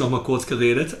Convention noch mal kurz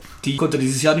geredet. Die konnte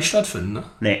dieses Jahr nicht stattfinden, ne?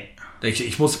 Nee.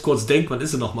 Ich musste kurz denken, wann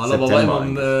ist sie nochmal? Aber war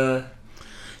immer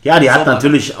ja, die hat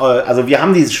natürlich, also wir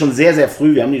haben die schon sehr, sehr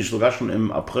früh, wir haben die sogar schon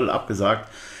im April abgesagt,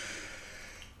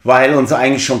 weil uns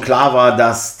eigentlich schon klar war,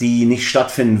 dass die nicht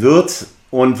stattfinden wird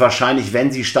und wahrscheinlich,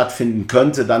 wenn sie stattfinden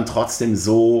könnte, dann trotzdem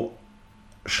so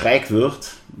schräg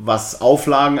wird, was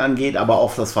Auflagen angeht, aber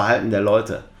auch das Verhalten der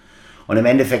Leute. Und im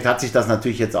Endeffekt hat sich das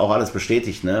natürlich jetzt auch alles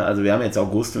bestätigt. Ne? Also wir haben jetzt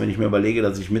August, und wenn ich mir überlege,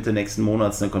 dass ich Mitte nächsten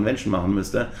Monats eine Convention machen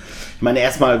müsste. Ich meine,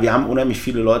 erstmal, wir haben unheimlich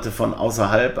viele Leute von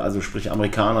außerhalb, also sprich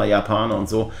Amerikaner, Japaner und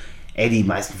so. Die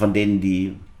meisten von denen,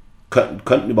 die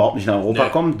könnten überhaupt nicht nach Europa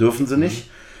kommen, dürfen sie nicht.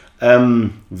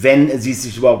 Wenn sie es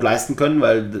sich überhaupt leisten können,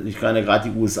 weil ich meine, gerade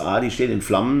die USA, die stehen in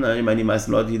Flammen. Ich meine, die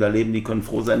meisten Leute, die da leben, die können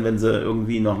froh sein, wenn sie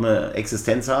irgendwie noch eine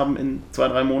Existenz haben in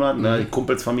 2-3 Monaten. Die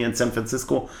Kumpels von mir in San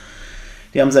Francisco,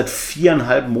 die haben seit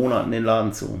 4,5 Monaten den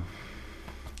Laden zu.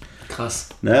 Krass.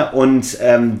 Ne? Und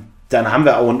dann haben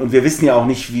wir auch, und wir wissen ja auch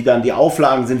nicht, wie dann die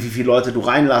Auflagen sind, wie viele Leute du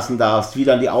reinlassen darfst, wie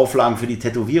dann die Auflagen für die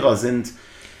Tätowierer sind.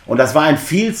 Und das war ein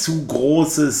viel zu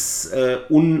großes,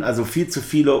 also viel zu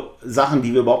viele Sachen,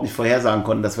 die wir überhaupt nicht vorhersagen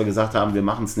konnten, dass wir gesagt haben, wir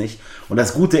machen es nicht. Und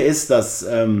das Gute ist, dass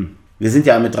wir sind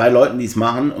ja mit 3 Leuten, die es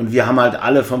machen, und wir haben halt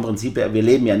alle vom Prinzip her, wir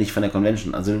leben ja nicht von der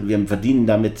Convention. Also wir verdienen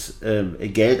damit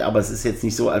Geld, aber es ist jetzt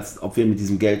nicht so, als ob wir mit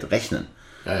diesem Geld rechnen.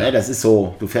 Ja, ja. Ne, das ist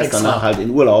so, du fährst danach halt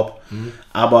in Urlaub,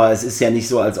 aber es ist ja nicht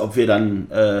so, als ob wir dann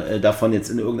davon jetzt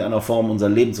in irgendeiner Form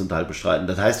unseren Lebensunterhalt bestreiten.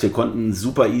 Das heißt, wir konnten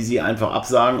super easy einfach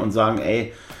absagen und sagen,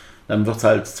 dann wird es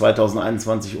halt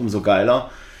 2021 umso geiler.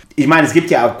 Ich meine, es gibt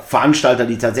ja Veranstalter,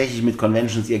 die tatsächlich mit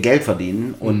Conventions ihr Geld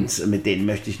verdienen, und mit denen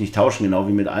möchte ich nicht tauschen, genau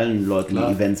wie mit allen Leuten, die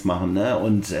Events machen. Ne?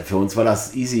 Und für uns war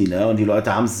das easy, ne? Und die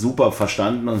Leute haben es super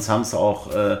verstanden und haben es auch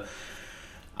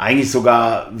eigentlich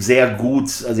sogar sehr gut,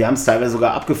 also sie haben es teilweise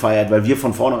sogar abgefeiert, weil wir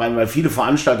von vornherein, weil viele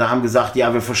Veranstalter haben gesagt,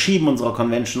 ja, wir verschieben unsere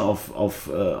Convention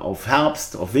auf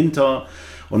Herbst, auf Winter.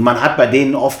 Und man hat bei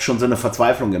denen oft schon so eine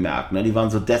Verzweiflung gemerkt. Ne? Die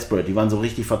waren so desperate, die waren so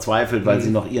richtig verzweifelt, weil sie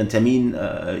noch ihren Termin,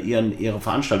 ihre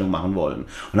Veranstaltung machen wollten.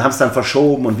 Und haben es dann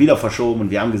verschoben und wieder verschoben. Und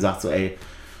wir haben gesagt, so,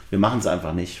 wir machen es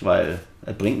einfach nicht, weil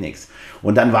es bringt nichts.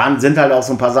 Und dann sind halt auch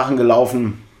so ein paar Sachen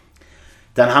gelaufen.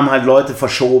 Dann haben halt Leute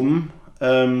verschoben,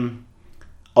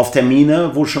 auf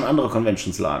Termine, wo schon andere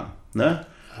Conventions lagen. Ne?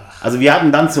 Also wir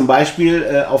hatten dann zum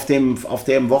Beispiel auf dem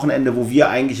Wochenende, wo wir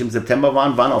eigentlich im September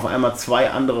waren auf einmal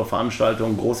 2 andere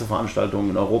Veranstaltungen, große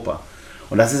Veranstaltungen in Europa.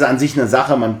 Und das ist an sich eine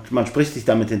Sache, man spricht sich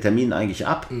da mit den Terminen eigentlich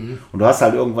ab. Und du hast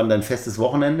halt irgendwann dein festes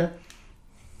Wochenende.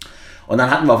 Und dann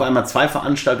hatten wir auf einmal 2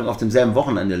 Veranstaltungen auf demselben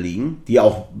Wochenende liegen, die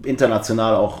auch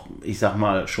international auch, ich sag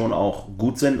mal, schon auch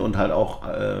gut sind und halt auch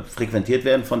frequentiert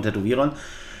werden von Tätowierern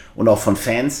und auch von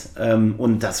Fans.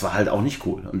 Und das war halt auch nicht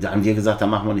cool. Und da haben wir gesagt, da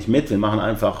machen wir nicht mit, wir machen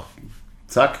einfach,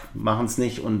 zack, machen es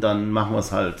nicht und dann machen wir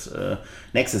es halt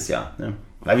nächstes Jahr. Ne?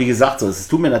 Weil wie gesagt, so, es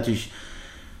tut mir natürlich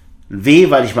weh,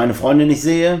 weil ich meine Freunde nicht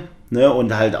sehe, ne?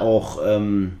 Und halt auch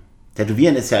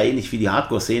Tätowieren ist ja ähnlich wie die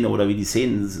Hardcore-Szene oder wie die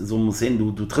Szenen, so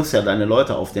Szenen, du triffst ja deine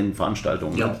Leute auf den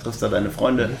Veranstaltungen, ja. Du triffst da deine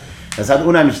Freunde. Das hat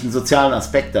unheimlich einen sozialen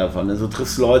Aspekt davon. Ne? Du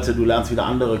triffst Leute, du lernst wieder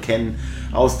andere kennen,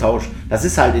 Austausch. Das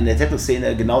ist halt in der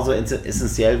Tattoo-Szene genauso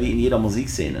essentiell wie in jeder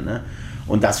Musikszene. Ne?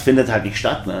 Und das findet halt nicht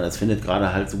statt. Ne? Das findet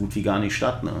gerade halt so gut wie gar nicht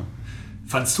statt. Ne?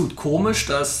 Fandst du komisch,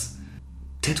 dass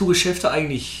Tattoo-Geschäfte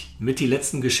eigentlich mit die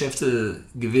letzten Geschäfte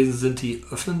gewesen sind, die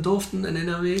öffnen durften in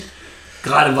NRW?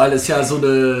 Gerade weil es ja so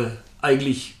eine,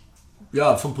 eigentlich,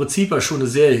 ja, vom Prinzip her schon eine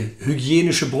sehr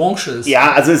hygienische Branche ist.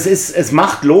 Ja, also es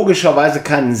macht logischerweise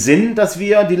keinen Sinn, dass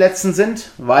wir die Letzten sind,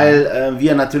 weil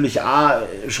wir natürlich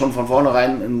schon von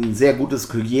vornherein ein sehr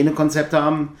gutes Hygienekonzept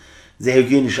haben, sehr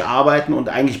hygienisch arbeiten und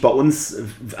eigentlich bei uns,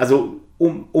 also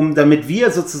damit wir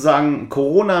sozusagen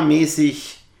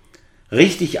Corona-mäßig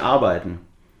richtig arbeiten,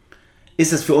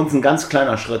 ist es für uns ein ganz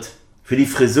kleiner Schritt. Für die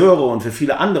Friseure und für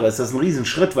viele andere ist das ein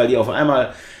Riesenschritt, weil die auf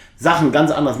einmal Sachen ganz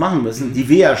anders machen müssen, die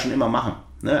wir ja schon immer machen.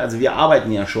 Ne? Also wir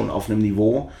arbeiten ja schon auf einem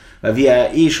Niveau, weil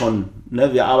wir ja schon,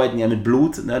 ne, wir arbeiten ja mit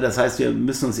Blut, ne? Das heißt, wir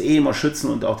müssen uns immer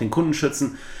schützen und auch den Kunden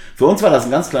schützen. Für uns war das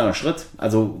ein ganz kleiner Schritt.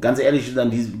 Also ganz ehrlich,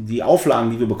 dann die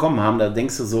Auflagen, die wir bekommen haben, da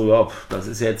denkst du so, ja, das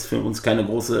ist jetzt für uns keine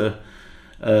große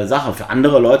Sache. Für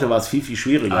andere Leute war es viel, viel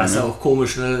schwieriger. Das ist ja auch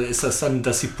komisch, ne? Ist das dann,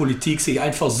 dass die Politik sich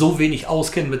einfach so wenig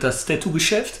auskennt mit das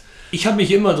Tattoo-Geschäft? Ich habe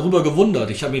mich immer drüber gewundert.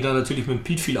 Ich habe mich da natürlich mit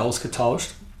Pete viel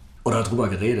ausgetauscht. Oder drüber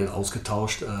geredet,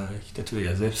 ausgetauscht. Ich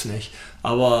tätowiere ja selbst nicht.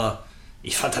 Aber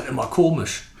ich fand das immer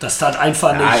komisch. Das tat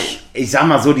einfach nicht. Ich sag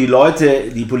mal so,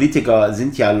 die Politiker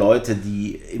sind ja Leute,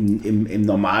 die im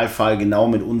Normalfall genau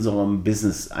mit unserem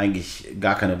Business eigentlich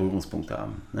gar keine Berührungspunkte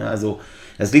haben. Also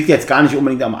das liegt jetzt gar nicht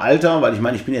unbedingt am Alter, weil ich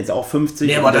meine, ich bin jetzt auch 50.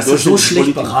 Nee, aber das ist so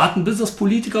schlecht beraten,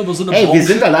 Business-Politiker über so eine Branche. Wir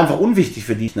sind halt einfach unwichtig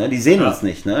für die, ne? Die sehen uns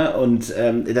nicht. Ne? Und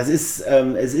es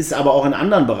ist aber auch in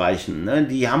anderen Bereichen. Ne?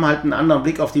 Die haben halt einen anderen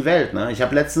Blick auf die Welt. Ne? Ich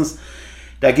habe letztens,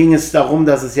 da ging es darum,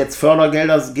 dass es jetzt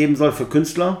Fördergelder geben soll für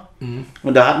Künstler. Mhm.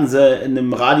 Und da hatten sie in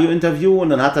einem Radiointerview und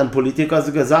dann hat ein Politiker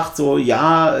so gesagt, so,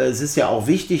 ja, es ist ja auch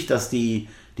wichtig, dass die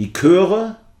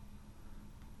Chöre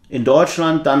in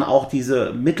Deutschland dann auch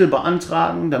diese Mittel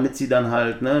beantragen, damit sie dann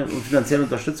halt finanzielle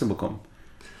Unterstützung bekommen.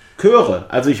 Chöre,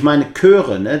 also ich meine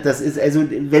Chöre, ne? Das ist, also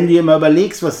wenn du dir mal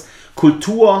überlegst, was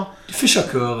Kultur... Die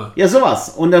Fischerchöre. Ja,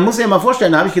 sowas. Und dann musst du dir mal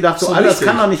vorstellen, da habe ich gedacht, so, Alter, das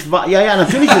kann doch nicht... Ja,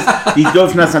 natürlich ist... Die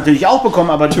dürfen das natürlich auch bekommen,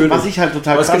 aber natürlich. Was ich halt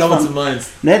total krass genau, fand, was du meinst.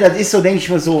 Ne, das ist so, denke ich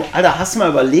mir so, Alter, hast du mal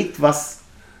überlegt, was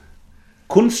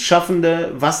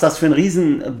Kunstschaffende, was das für ein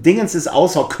Riesen-Dingens ist,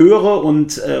 außer Chöre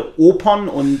und Opern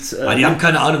und... Weil die haben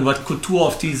keine Ahnung, was Kultur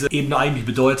auf diese Ebene eigentlich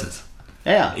bedeutet.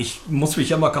 Ja. Ich muss mich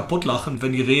ja mal kaputt lachen,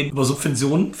 wenn die reden über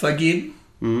Subventionen vergeben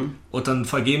und dann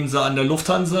vergeben sie an der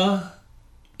Lufthansa,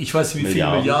 ich weiß nicht wie viele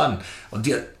Milliarden. Und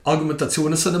die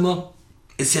Argumentation ist dann immer,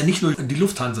 ist ja nicht nur die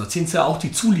Lufthansa, sind es ja auch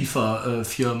die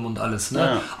Zulieferfirmen und alles. Ne?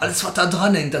 Ja. Alles, was da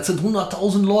dran hängt, das sind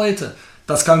 100.000 Leute.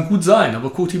 Das kann gut sein,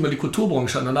 aber guck dir mal die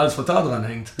Kulturbranche an und alles, was da dran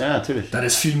hängt. Ja, natürlich. Das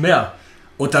ist viel mehr.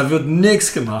 Und da wird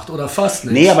nichts gemacht oder fast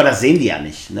nichts. Nee, aber das sehen die ja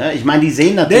nicht. Ne? Ich meine, die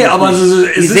sehen natürlich aber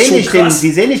nicht.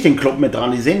 Die sehen nicht den Club mit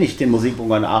dran, die sehen nicht den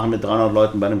Musikbunker in Aachen mit 300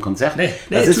 Leuten bei einem Konzert.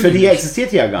 Das ist für die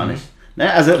existiert ja gar nicht.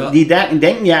 Ne? Also die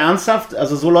denken ja ernsthaft,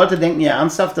 also so Leute denken ja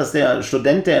ernsthaft, dass der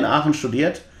Student, der in Aachen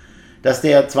studiert, dass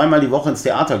der 2-mal die Woche ins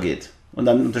Theater geht. Und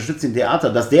dann unterstützt ihn Theater.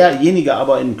 Dass derjenige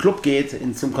aber in einen Club geht,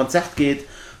 zum Konzert geht,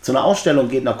 zu einer Ausstellung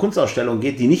geht, einer Kunstausstellung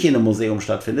geht, die nicht in einem Museum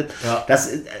stattfindet,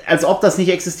 als ob das nicht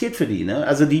existiert für die. Ne?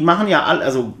 Also die machen ja,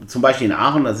 also zum Beispiel in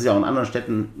Aachen, das ist ja auch in anderen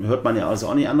Städten, hört man ja also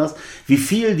auch nicht anders, wie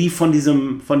viel die von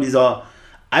dieser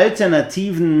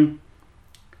alternativen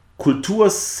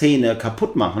Kulturszene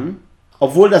kaputt machen,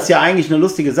 obwohl das ja eigentlich eine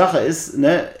lustige Sache ist.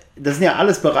 Ne? Das sind ja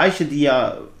alles Bereiche, die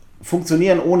ja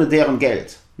funktionieren ohne deren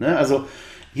Geld. Ne? Also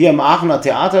hier im Aachener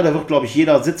Theater, da wird, glaube ich,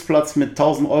 jeder Sitzplatz mit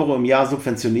 1.000 Euro im Jahr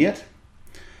subventioniert.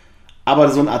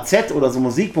 Aber so ein AZ oder so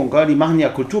Musikbunker, die machen ja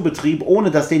Kulturbetrieb, ohne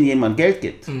dass denen jemand Geld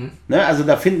gibt. Mhm. Ne? Also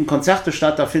da finden Konzerte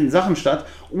statt, da finden Sachen statt,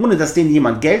 ohne dass denen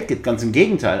jemand Geld gibt, ganz im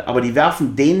Gegenteil. Aber die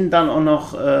werfen denen dann auch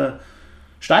noch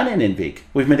Steine in den Weg.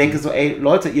 Wo ich mir denke, so, ey,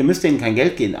 Leute, ihr müsst denen kein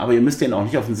Geld geben, aber ihr müsst denen auch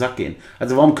nicht auf den Sack gehen.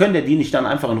 Also warum könnt ihr die nicht dann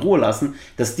einfach in Ruhe lassen,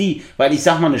 dass die, weil ich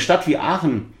sag mal, eine Stadt wie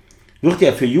Aachen wird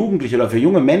ja für Jugendliche oder für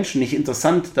junge Menschen nicht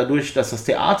interessant dadurch, dass das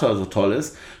Theater so toll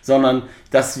ist, sondern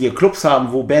dass wir Clubs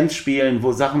haben, wo Bands spielen,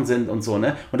 wo Sachen sind und so,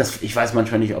 ne? Und das, ich weiß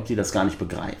manchmal nicht, ob die das gar nicht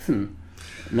begreifen.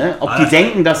 Ne? Ob die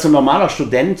denken, dass so ein normaler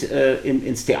Student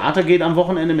ins Theater geht am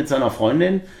Wochenende mit seiner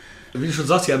Freundin. Wie du schon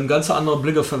sagst, die haben einen ganz anderen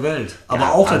Blick auf die Welt. Aber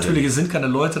ja, auch also natürlich, es sind keine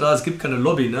Leute da, es gibt keine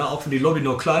Lobby, ne? Auch wenn die Lobby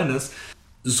nur klein ist.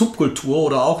 Subkultur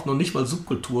oder auch noch nicht mal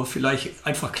Subkultur, vielleicht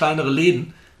einfach kleinere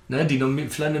Läden, ne? Die noch,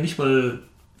 vielleicht noch nicht mal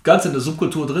ganz in der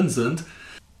Subkultur drin sind.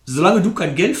 Solange du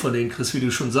kein Geld von denen kriegst, wie du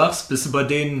schon sagst, bist du bei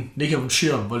denen nicht auf dem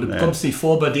Schirm, weil du kommst nicht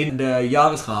vor bei denen in der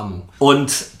Jahresrahmung.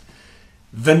 Und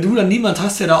wenn du dann niemand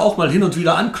hast, der da auch mal hin und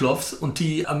wieder anklopft und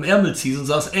die am Ärmel ziehst und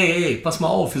sagst, ey, pass mal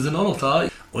auf, wir sind auch noch da.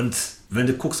 Und wenn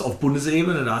du guckst auf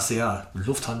Bundesebene, da hast du ja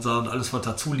Lufthansa und alles, was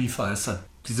dazu liefert,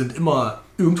 die sind immer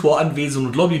irgendwo anwesend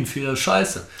und lobbyen für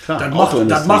Scheiße. Klar,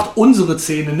 das macht unsere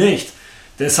Szene nicht.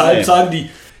 Deshalb sagen die,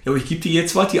 ja, aber ich gebe dir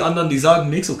jetzt was, die anderen, die sagen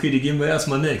nichts, okay, die geben wir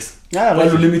erstmal nichts. Ja, weil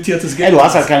du limitiertes Geld hast. Du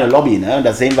hast halt keine Lobby, ne? Und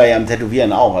das sehen wir ja im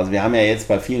Tätowieren auch. Also wir haben ja jetzt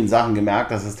bei vielen Sachen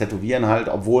gemerkt, dass das Tätowieren halt,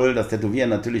 obwohl das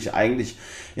Tätowieren natürlich eigentlich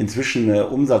inzwischen eine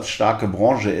umsatzstarke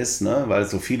Branche ist, ne? Weil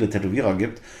es so viele Tätowierer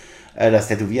gibt, das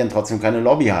Tätowieren trotzdem keine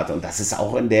Lobby hat. Und das ist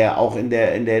auch in der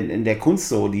Kunst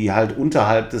so, die halt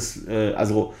unterhalb des,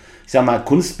 also ich sag mal,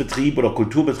 Kunstbetrieb oder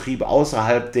Kulturbetrieb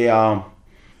außerhalb der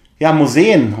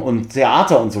Museen und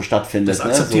Theater und so stattfindet. Das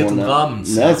akzeptierten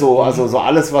Rahmens. Ne, so, also so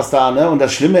alles, was da, ne? Und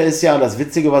das Schlimme ist ja, das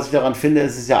Witzige, was ich daran finde,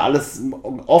 ist ja alles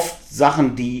oft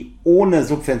Sachen, die ohne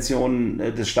Subventionen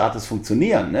des Staates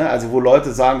funktionieren. Ne? Also wo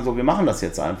Leute sagen, so, wir machen das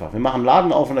jetzt einfach. Wir machen einen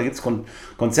Laden auf und da gibt es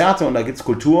Konzerte und da gibt es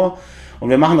Kultur und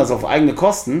wir machen das auf eigene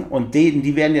Kosten und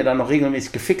die werden ja dann noch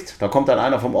regelmäßig gefickt. Da kommt dann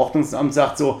einer vom Ordnungsamt und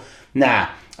sagt so, na,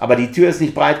 aber die Tür ist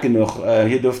nicht breit genug,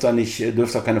 hier dürft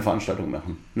ihr keine Veranstaltung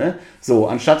machen. Ne? So,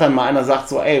 anstatt dann mal einer sagt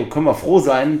so, ey, können wir froh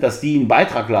sein, dass die einen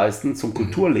Beitrag leisten zum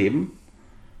Kulturleben.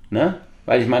 Ne?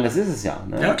 Weil ich meine, das ist es ja.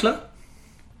 Ne? Ja, klar.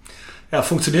 Ja,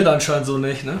 funktioniert anscheinend so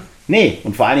nicht, ne? Nee,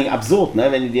 und vor allen Dingen absurd,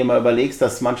 ne? Wenn du dir mal überlegst,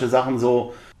 dass manche Sachen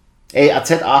so,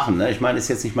 AZ Aachen, ne? Ich meine, ist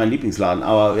jetzt nicht mein Lieblingsladen,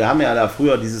 aber wir haben ja da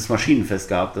früher dieses Maschinenfest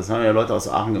gehabt, das haben ja Leute aus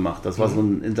Aachen gemacht, das war so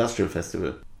ein Industrial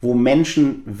Festival, wo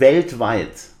Menschen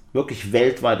wirklich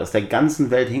weltweit, aus der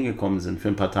ganzen Welt hingekommen sind für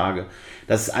ein paar Tage.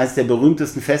 Das ist eines der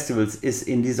berühmtesten Festivals ist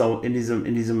in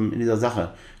dieser Sache.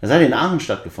 Das hat in Aachen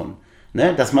stattgefunden.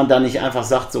 Ne? Dass man da nicht einfach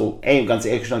sagt, so, ey, ganz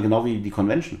ehrlich gesagt, genau wie die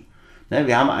Convention. Ne?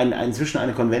 Wir haben inzwischen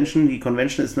eine Convention. Die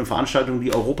Convention ist eine Veranstaltung,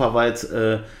 die europaweit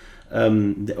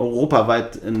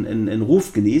in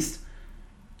Ruf genießt.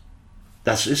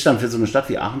 Das ist dann für so eine Stadt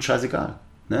wie Aachen scheißegal.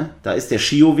 Ne? Da ist der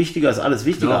Schio wichtiger, ist alles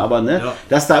wichtiger, aber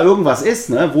dass da irgendwas ist,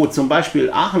 ne? Wo zum Beispiel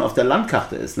Aachen auf der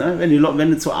Landkarte ist, ne? Wenn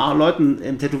du zu Leuten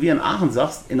im Tätowieren Aachen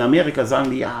sagst, in Amerika sagen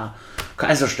die, ja,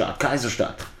 Kaiserstadt,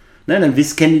 ne? Dann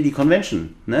kennen die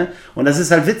Convention, ne? Und das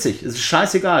ist halt witzig, es ist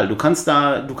scheißegal, du kannst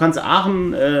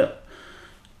Aachen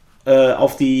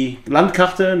auf die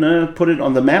Landkarte, ne, put it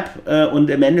on the map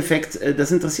und im Endeffekt,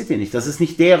 das interessiert die nicht. Das ist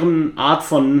nicht deren Art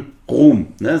von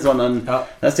Ruhm, ne, sondern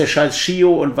das ist der scheiß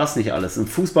Schio und was nicht alles. Ein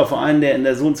Fußballverein, der in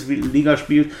der so und so vielen Liga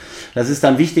spielt, das ist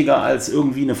dann wichtiger als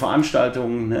irgendwie eine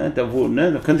Veranstaltung, ne, da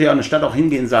könnte ja eine Stadt auch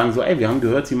hingehen und sagen, so, ey, wir haben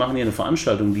gehört, sie machen hier eine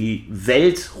Veranstaltung, die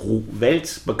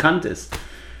weltbekannt ist.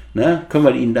 Ne, können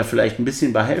wir ihnen da vielleicht ein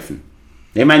bisschen bei helfen?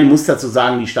 Ich meine, ich muss dazu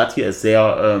sagen, die Stadt hier ist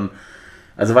sehr...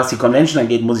 Also was die Convention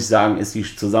angeht, muss ich sagen, ist die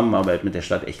Zusammenarbeit mit der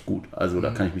Stadt echt gut. Also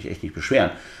da kann ich mich echt nicht beschweren.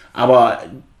 Aber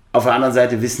auf der anderen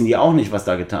Seite wissen die auch nicht, was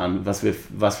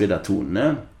wir da tun.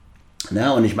 Ne?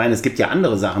 Ne? Und ich meine, es gibt ja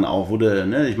andere Sachen auch,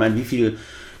 ich meine, wie viel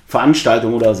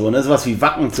Veranstaltungen oder so, ne? Sowas wie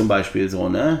Wacken zum Beispiel, so,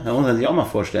 ne? Da muss man sich auch mal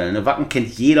vorstellen. Ne? Wacken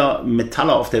kennt jeder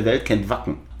Metaller auf der Welt, kennt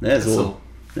Wacken. Ne? So.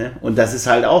 Ne? Und das ist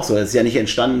halt auch so. Es ist ja nicht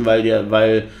entstanden,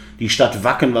 weil die Stadt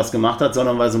Wacken was gemacht hat,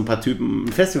 sondern weil so ein paar Typen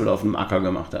ein Festival auf dem Acker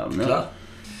gemacht haben. Ne? Klar.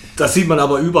 Das sieht man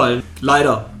aber überall,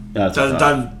 leider. Ja,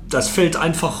 das fällt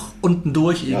einfach unten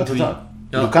durch irgendwie. Ja, total.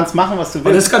 Ja. Du kannst machen, was du willst.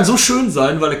 Und es kann so schön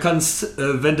sein, weil du kannst,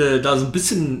 wenn du da so ein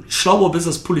bisschen schlauer bist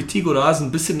als Politik oder hast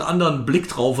ein bisschen einen anderen Blick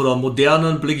drauf oder einen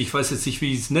modernen Blick, ich weiß jetzt nicht,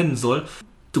 wie ich es nennen soll,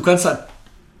 du kannst halt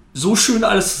so schön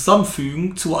alles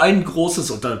zusammenfügen zu ein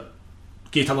großes, und da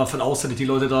geht halt mal von aus, dass die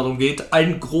Leute darum geht,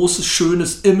 ein großes,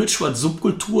 schönes Image, was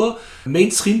Subkultur,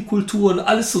 Mainstream-Kultur und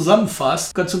alles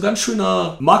zusammenfasst. Kannst du eine ganz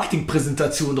schöne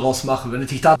Marketingpräsentation draus machen, wenn es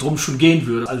dich darum schon gehen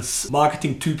würde. Als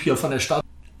Marketing-Typ hier von der Stadt.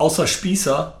 Außer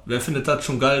Spießer, wer findet das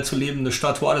schon geil zu leben, eine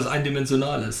Stadt, wo alles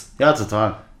eindimensional ist? Ja,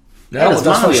 total. Ja,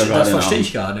 das verstehe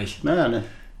ich gar nicht. Naja, ne.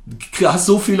 Du hast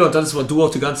so viele und dann ist du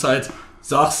auch die ganze Zeit,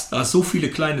 sagst, da hast so viele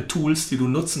kleine Tools, die du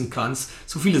nutzen kannst,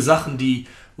 so viele Sachen,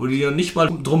 wo du dir nicht mal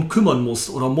drum kümmern musst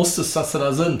oder musstest, dass sie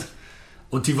da sind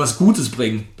und die was Gutes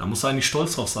bringen. Da musst du eigentlich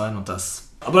stolz drauf sein und das.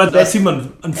 Aber da sieht man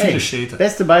an viele Städte.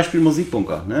 Beste Beispiel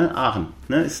Musikbunker, ne? Aachen.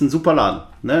 Ne? Ist ein super Laden.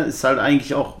 Ne? Ist halt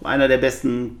eigentlich auch einer der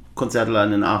besten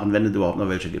Konzertladen in Aachen, wenn es überhaupt noch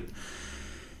welche gibt.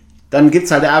 Dann gibt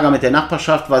es halt Ärger mit der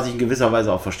Nachbarschaft, was ich in gewisser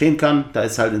Weise auch verstehen kann. Da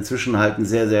ist halt inzwischen halt ein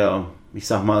sehr, sehr, ich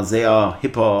sag mal, sehr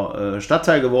hipper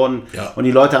Stadtteil geworden. Ja. Und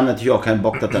die Leute haben natürlich auch keinen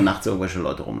Bock, dass da nachts irgendwelche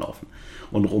Leute rumlaufen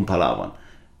und rumpalavern.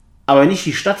 Aber wenn ich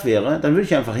die Stadt wäre, dann würde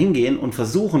ich einfach hingehen und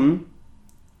versuchen,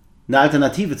 eine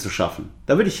Alternative zu schaffen.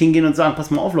 Da würde ich hingehen und sagen,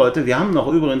 pass mal auf Leute, wir haben noch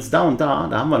übrigens da und da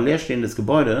haben wir ein leerstehendes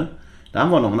Gebäude, da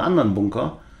haben wir noch einen anderen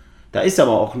Bunker, da ist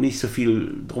aber auch nicht so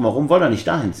viel drumherum, wollen wir nicht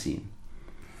dahin ziehen.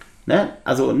 Ne?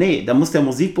 Also nee, da muss der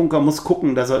Musikbunker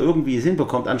gucken, dass er irgendwie es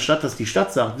hinbekommt, anstatt dass die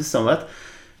Stadt sagt, wisst ihr was,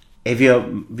 ey,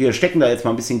 wir stecken da jetzt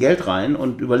mal ein bisschen Geld rein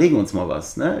und überlegen uns mal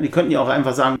was. Ne? Die könnten ja auch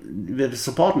einfach sagen, wir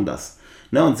supporten das.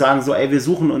 Ne, und sagen so, ey, wir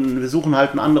suchen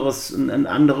halt eine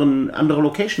andere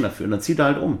Location dafür und dann zieht er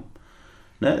halt um.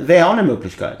 Ne, wäre ja auch eine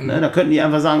Möglichkeit. Ne? Da könnten die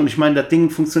einfach sagen, und ich meine, das Ding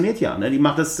funktioniert ja. Ne? Die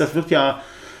macht das wird ja,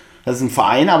 das ist ein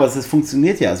Verein, aber es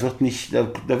funktioniert ja. Es wird nicht,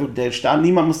 der Staat,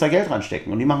 niemand muss da Geld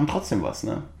reinstecken und die machen trotzdem was.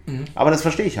 Ne? Aber das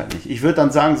verstehe ich halt nicht. Ich würde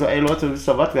dann sagen so, ey Leute, wisst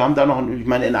ihr was, wir haben da noch, ich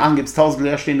meine, in Aachen gibt es 1000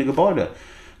 leerstehende Gebäude,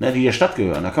 ne, die der Stadt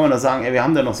gehören. Da kann man da sagen, ey, wir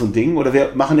haben da noch so ein Ding oder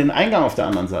wir machen den Eingang auf der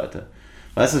anderen Seite.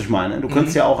 Weißt du, was ich meine? Du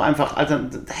könntest ja auch einfach, Alter,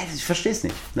 ich verstehe es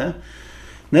nicht.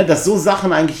 Ne, dass so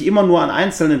Sachen eigentlich immer nur an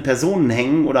einzelnen Personen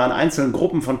hängen oder an einzelnen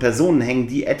Gruppen von Personen hängen,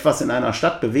 die etwas in einer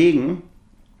Stadt bewegen.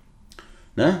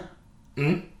 Ne?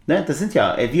 Ne, das sind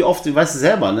ja, ey, wie oft, du weißt es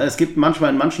selber, ne? Es gibt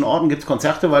manchmal in manchen Orten gibt's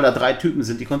Konzerte, weil da 3 Typen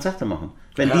sind, die Konzerte machen.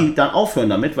 Wenn die dann aufhören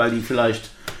damit, weil die vielleicht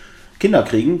Kinder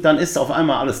kriegen, dann ist auf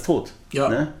einmal alles tot. Ja,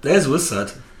 ne? So ist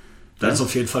das. Das ist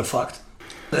auf jeden Fall Fakt.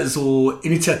 So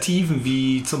Initiativen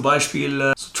wie zum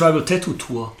Beispiel so Tribal Tattoo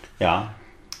Tour. Ja.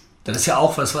 Das ist ja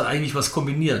auch was eigentlich was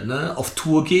kombiniert, ne? Auf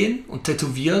Tour gehen und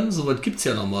tätowieren, sowas gibt es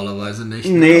ja normalerweise nicht.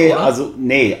 Nee,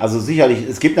 also sicherlich,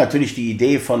 es gibt natürlich die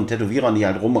Idee von Tätowierern, die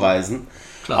halt rumreisen,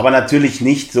 klar, aber natürlich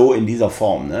nicht so in dieser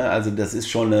Form. Ne? Also das ist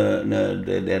schon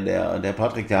der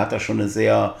Patrick, der hat da schon eine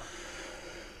sehr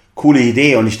coole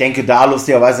Idee und ich denke da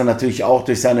lustigerweise natürlich auch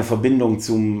durch seine Verbindung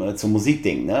zum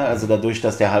Musikding, ne? Also dadurch,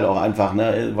 dass der halt auch einfach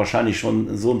wahrscheinlich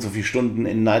schon so und so viele Stunden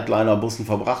in Nightliner-Bussen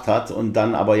verbracht hat und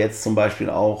dann aber jetzt zum Beispiel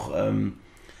auch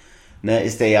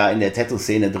ist der ja in der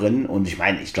Tattoo-Szene drin und ich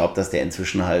meine, ich glaube, dass der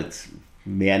inzwischen halt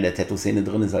mehr in der Tattoo-Szene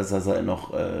drin ist, als dass er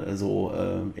noch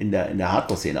in der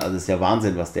Hardcore-Szene, also das ist ja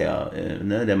Wahnsinn, was der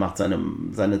macht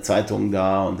seine Zeitungen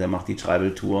da und der macht die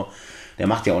Tribal-Tour, der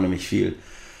macht ja auch nämlich viel.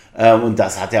 Und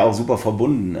das hat er auch super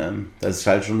verbunden. Ne? Das ist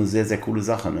halt schon eine sehr, sehr coole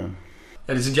Sache. Ne?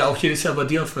 Ja, die sind ja auch jedes Jahr bei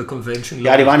dir auf der Convention.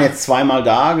 Ja, die waren jetzt 2-mal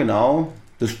da, genau.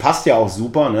 Das passt ja auch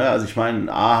super. Ne? Also ich meine,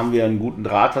 haben wir einen guten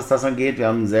Draht, was das angeht. Wir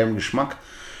haben denselben Geschmack.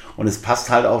 Und es passt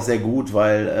halt auch sehr gut,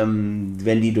 weil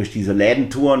wenn die durch diese Läden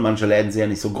touren, manche Läden sind ja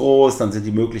nicht so groß, dann sind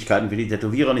die Möglichkeiten für die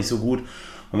Tätowierer nicht so gut.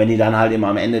 Und wenn die dann halt immer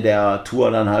am Ende der Tour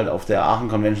dann halt auf der Aachen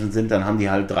Convention sind, dann haben die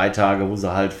halt 3 Tage, wo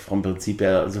sie halt vom Prinzip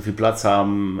her so viel Platz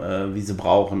haben, wie sie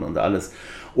brauchen und alles.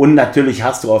 Und natürlich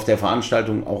hast du auf der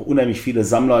Veranstaltung auch unheimlich viele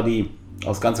Sammler, die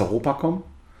aus ganz Europa kommen.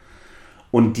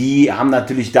 Und die haben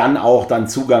natürlich dann auch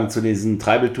Zugang zu diesen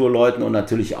Tribal-Tour-Leuten und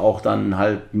natürlich auch dann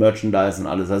halt Merchandise und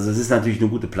alles. Also es ist natürlich eine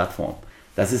gute Plattform.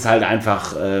 Das ist halt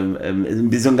einfach so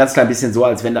ein ganz klein bisschen so,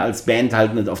 als wenn du als Band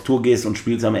halt nicht auf Tour gehst und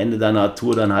spielst am Ende deiner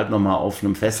Tour dann halt nochmal auf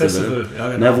einem Festival. Ja,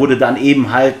 genau. Wo du dann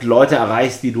eben halt Leute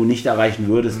erreichst, die du nicht erreichen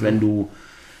würdest, wenn du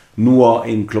nur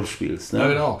in Clubs spielst. Ne? Ja,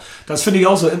 genau. Das finde ich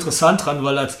auch so interessant dran,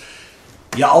 weil das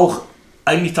ja auch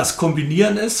eigentlich das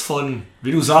Kombinieren ist von,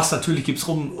 wie du sagst, natürlich gibt es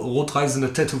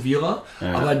rotreisende Tätowierer,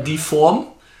 aber die Form,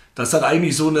 das ist dann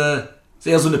eigentlich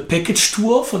eher so eine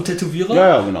Package-Tour von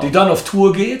Tätowierern, genau, die dann auf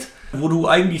Tour geht, wo du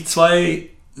eigentlich 2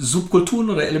 Subkulturen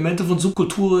oder Elemente von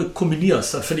Subkultur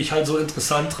kombinierst. Das finde ich halt so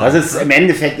interessant dran. Also im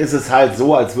Endeffekt ist es halt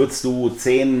so, als würdest du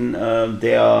 10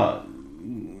 der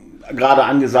gerade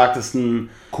angesagtesten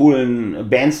coolen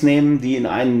Bands nehmen, die in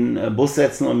einen Bus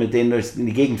setzen und mit denen in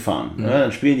die Gegend fahren. Mhm.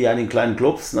 Dann spielen die an den kleinen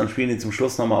Clubs, dann spielen die zum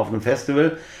Schluss nochmal auf einem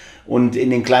Festival. Und in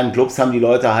den kleinen Clubs haben die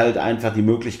Leute halt einfach die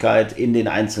Möglichkeit, in den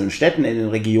einzelnen Städten, in den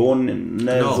Regionen,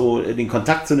 genau, so den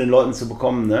Kontakt zu den Leuten zu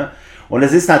bekommen. Ne? Und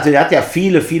es ist natürlich, hat ja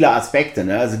viele, viele Aspekte.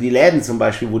 Ne? Also die Läden zum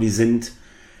Beispiel, wo die sind,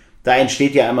 da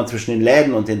entsteht ja immer zwischen den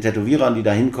Läden und den Tätowierern, die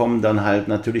da hinkommen, dann halt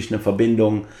natürlich eine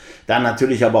Verbindung. Dann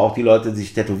natürlich aber auch die Leute, die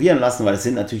sich tätowieren lassen, weil es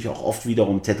sind natürlich auch oft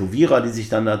wiederum Tätowierer, die sich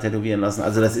dann da tätowieren lassen.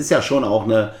 Also das ist ja schon auch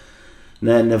eine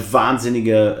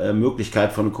wahnsinnige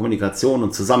Möglichkeit von Kommunikation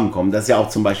und Zusammenkommen. Das ist ja auch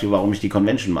zum Beispiel, warum ich die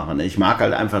Convention mache. Ne? Ich mag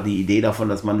halt einfach die Idee davon,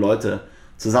 dass man Leute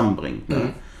zusammenbringt.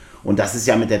 Ne? Und das ist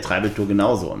ja mit der Tribal Tour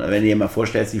genauso. Ne? Wenn du dir mal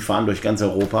vorstellst, die fahren durch ganz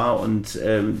Europa und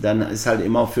dann ist halt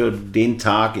immer für den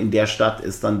Tag in der Stadt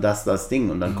ist dann das Ding.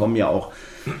 Und dann kommen ja auch,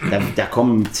 da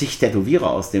kommen zig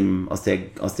Tätowierer aus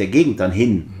der Gegend dann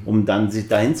hin, um dann sich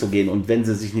dahin zu gehen. Und wenn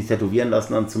sie sich nicht tätowieren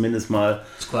lassen, dann zumindest mal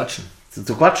zu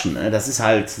quatschen. Ne? Das ist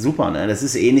halt super. Ne? Das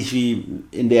ist ähnlich wie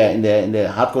in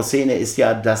der Hardcore-Szene ist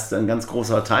ja das ein ganz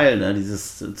großer Teil, ne?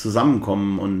 Dieses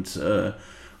Zusammenkommen und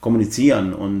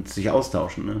kommunizieren und sich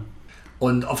austauschen. Ne?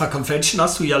 Und auf der Convention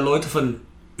hast du ja Leute von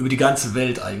über die ganze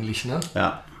Welt eigentlich, ne?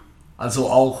 Ja. Also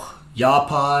auch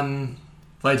Japan,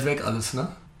 weit weg alles, ne?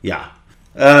 Ja.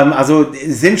 Also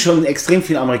es sind schon extrem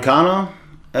viele Amerikaner.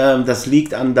 Das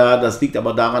liegt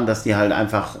aber daran, dass die halt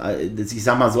einfach, ich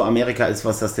sag mal so, Amerika ist,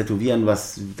 was das Tätowieren,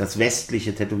 was das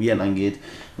westliche Tätowieren angeht,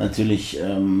 natürlich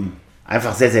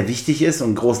einfach sehr, sehr wichtig ist und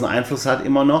einen großen Einfluss hat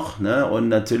immer noch. Ne? Und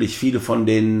natürlich viele von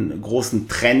den großen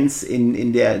Trends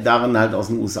darin halt aus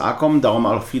den USA kommen, darum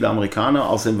auch viele Amerikaner,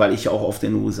 außerdem weil ich auch oft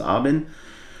in den USA bin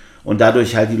und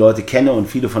dadurch halt die Leute kenne und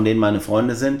viele von denen meine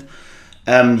Freunde sind.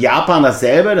 Japan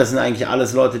dasselbe, das sind eigentlich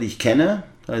alles Leute, die ich kenne.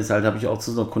 Da ist halt, habe ich auch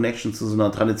so eine Connection zu so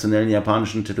einer traditionellen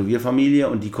japanischen Tätowierfamilie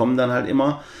und die kommen dann halt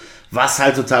immer. Was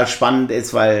halt total spannend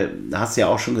ist, weil, da hast du ja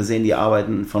auch schon gesehen, die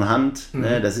arbeiten von Hand.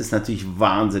 Ne? Das ist natürlich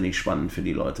wahnsinnig spannend für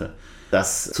die Leute,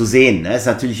 das zu sehen. Ne? Ist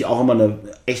natürlich auch immer eine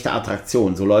echte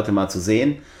Attraktion, so Leute mal zu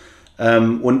sehen.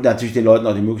 Und natürlich den Leuten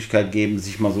auch die Möglichkeit geben,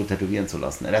 sich mal so tätowieren zu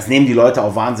lassen. Das nehmen die Leute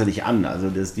auch wahnsinnig an. Also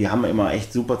die haben immer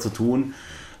echt super zu tun,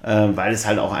 weil es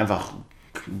halt auch einfach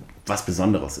was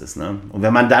Besonderes ist. Ne? Und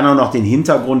wenn man dann auch noch den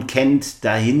Hintergrund kennt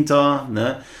dahinter,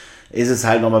 ne, ist es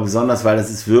halt nochmal besonders, weil das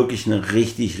ist wirklich eine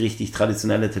richtig, richtig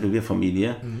traditionelle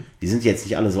Tätowierfamilie. Die sind jetzt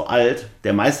nicht alle so alt.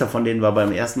 Der Meister von denen war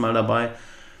beim ersten Mal dabei.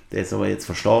 Der ist aber jetzt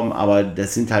verstorben. Aber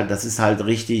das ist halt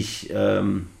richtig,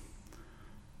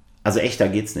 also echter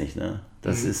geht's nicht. Ne?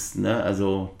 Das ist, ne,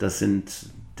 also das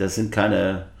sind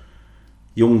keine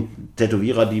jungen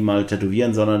Tätowierer, die mal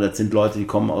tätowieren, sondern das sind Leute, die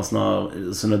kommen aus einer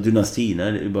Dynastie,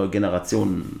 ne, über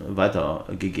Generationen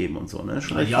weitergegeben und so. Ne?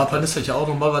 Japan ist ja auch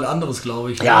nochmal was anderes,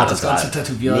 glaube ich. Ja, ne? Das ganze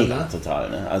Tätowieren. Mega, ne? Total.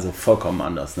 Ne? Also vollkommen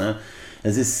anders. Ne?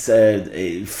 Es ist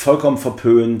vollkommen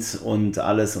verpönt und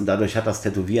alles und dadurch hat das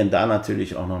Tätowieren da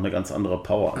natürlich auch noch eine ganz andere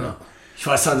Power. Ne? Ja. Ich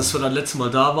weiß ja, dass wir das letzte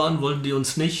Mal da waren, wollten die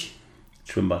uns nicht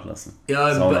Schwimmbad lassen. Ja,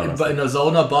 in der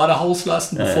Sauna Badehaus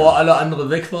lassen, bevor alle anderen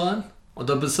weg waren. Und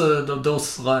dann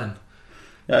durfst du rein.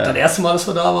 Ja. Das erste Mal, dass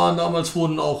wir da waren, damals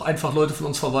wurden auch einfach Leute von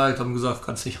uns verweigert, haben gesagt,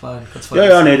 kannst nicht rein.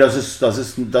 Nee, das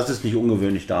ist nicht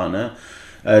ungewöhnlich da, ne?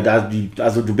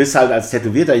 Also du bist halt als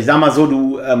Tätowierter, ich sag mal so,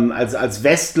 du als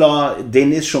Westler,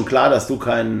 denen ist schon klar, dass du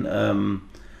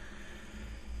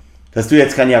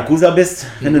jetzt kein Yakuza bist,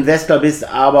 wenn du ein Westler bist,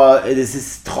 aber es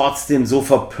ist trotzdem so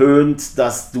verpönt,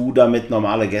 dass du damit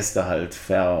normale Gäste halt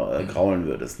vergraulen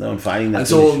würdest. Ne? Und vor allen Dingen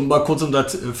also mal kurz, um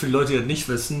das für die Leute, die das nicht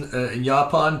wissen, in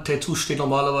Japan, Tattoos steht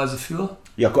normalerweise für?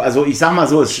 Ja, also ich sag mal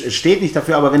so, es steht nicht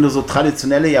dafür, aber wenn du so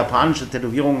traditionelle japanische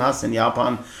Tätowierungen hast in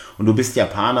Japan und du bist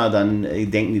Japaner, dann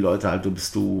denken die Leute halt, du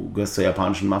gehörst zur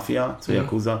japanischen Mafia, zur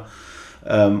Yakuza.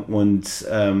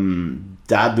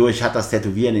 Dadurch hat das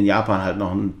Tätowieren in Japan halt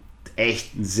noch einen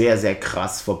echt sehr, sehr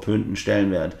krass verpönten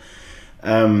Stellenwert.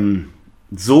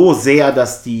 So sehr,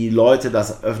 dass die Leute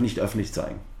das nicht öffentlich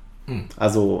zeigen.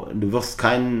 Also du wirst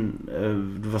keinen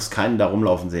da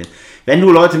rumlaufen sehen. Wenn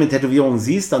du Leute mit Tätowierungen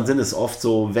siehst, dann sind es oft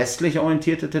so westlich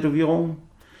orientierte Tätowierungen.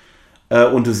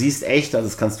 Und du siehst echt, also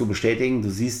das kannst du bestätigen, du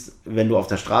siehst, wenn du auf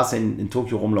der Straße in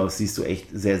Tokio rumläufst, siehst du echt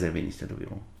sehr, sehr wenig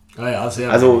Tätowierungen. Ja,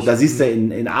 sehr also wenig. Da siehst du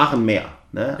in Aachen mehr.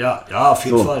 Ne? Ja, auf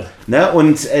jeden Fall. Ne?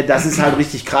 Und das ist halt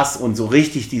richtig krass. Und so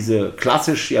richtig diese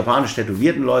klassisch japanisch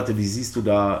tätowierten Leute, die siehst du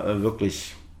da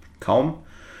wirklich kaum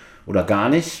oder gar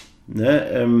nicht.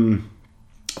 Ne?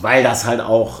 Weil das halt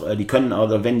auch, die können,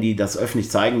 oder wenn die das öffentlich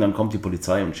zeigen, dann kommt die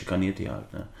Polizei und schikaniert die halt.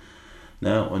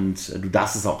 Ne? Und du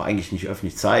darfst es auch eigentlich nicht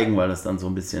öffentlich zeigen, weil das dann so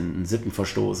ein bisschen ein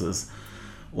Sittenverstoß ist.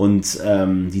 Und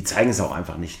die zeigen es auch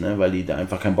einfach nicht, ne? Weil die da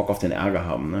einfach keinen Bock auf den Ärger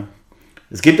haben. Ne?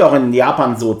 Es gibt auch in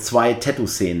Japan so 2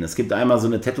 Tattoo-Szenen. Es gibt einmal so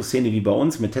eine Tattoo-Szene wie bei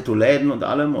uns mit Tattoo-Läden und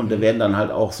allem und da werden dann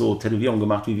halt auch so Tätowierungen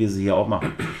gemacht, wie wir sie hier auch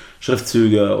machen.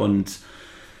 Schriftzüge und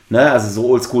also so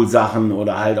Oldschool-Sachen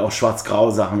oder halt auch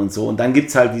Schwarz-Grau-Sachen und so. Und dann gibt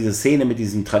es halt diese Szene mit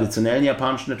diesem traditionellen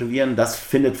japanischen Tätowieren. Das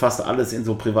findet fast alles in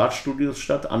so Privatstudios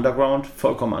statt. Underground,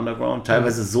 vollkommen underground.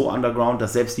 Teilweise so underground,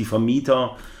 dass selbst die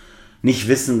Vermieter nicht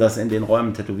wissen, dass in den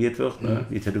Räumen tätowiert wird. Ne?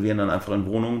 Die tätowieren dann einfach in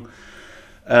Wohnungen.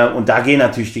 Und da gehen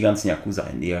natürlich die ganzen Yakuza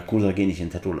hin. Die Yakuza gehen nicht in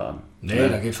den Tattoo-Laden. Nee,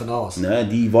 da geht von aus. Ne?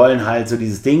 Die wollen halt so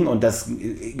dieses Ding und das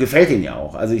gefällt ihnen ja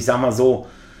auch. Also ich sag mal so,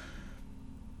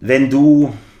 wenn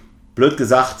du, blöd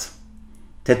gesagt,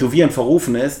 Tätowieren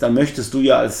verrufen ist, dann möchtest du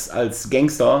ja als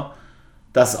Gangster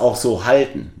das auch so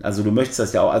halten. Also du möchtest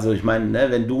das ja auch, also ich meine, ne,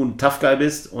 wenn du ein Tough Guy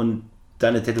bist und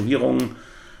deine Tätowierungen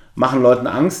machen Leuten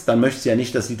Angst, dann möchtest du ja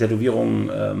nicht, dass die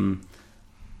Tätowierungen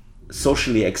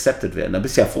socially accepted werden. Da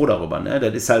bist du ja froh darüber, ne?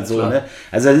 Das ist halt so, ne?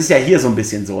 Also das ist ja hier so ein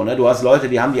bisschen so, ne? Du hast Leute,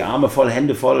 die haben die Arme voll,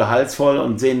 Hände voll, Hals voll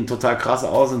und sehen total krass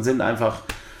aus und sind einfach,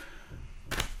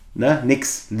 ne?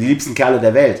 Nix. Die liebsten Kerle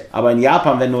der Welt. Aber in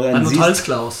Japan, wenn du einen siehst...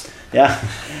 Halsklaus. Ja,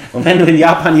 und wenn du in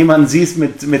Japan jemanden siehst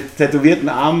mit tätowierten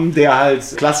Armen, der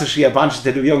halt klassische japanische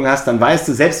Tätowierungen hast, dann weißt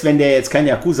du, selbst wenn der jetzt kein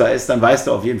Yakuza ist, dann weißt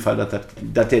du auf jeden Fall,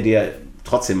 dass der dir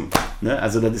trotzdem, ne,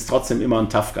 also das ist trotzdem immer ein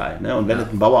Tough Guy, ne, und wenn das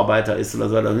ein Bauarbeiter ist oder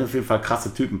so, das sind auf jeden Fall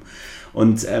krasse Typen.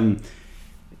 Und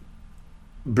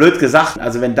blöd gesagt,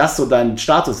 also wenn das so dein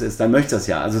Status ist, dann möchtest du das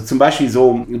ja. Also zum Beispiel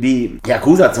so wie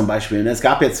Yakuza zum Beispiel, ne, es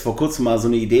gab jetzt vor kurzem mal so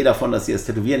eine Idee davon, dass sie das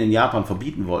Tätowieren in Japan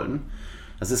verbieten wollten.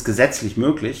 Das ist gesetzlich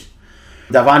möglich.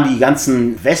 Da waren die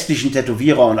ganzen westlichen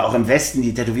Tätowierer und auch im Westen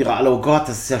die Tätowierer alle, oh Gott,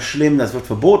 das ist ja schlimm, das wird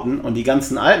verboten. Und die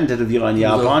ganzen alten Tätowierer in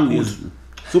Japan, die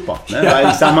super. Ne? Ja. Weil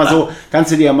ich sag mal so,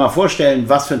 kannst du dir ja mal vorstellen,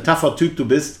 was für ein tougher Typ du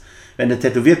bist, wenn du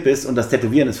tätowiert bist und das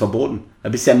Tätowieren ist verboten. Da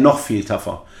bist du ja noch viel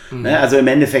tougher. Mhm. Ne? Also im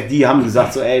Endeffekt, die haben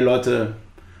gesagt so, ey Leute,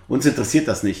 uns interessiert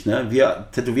das nicht. Ne? Wir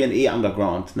tätowieren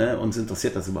underground. Ne? Uns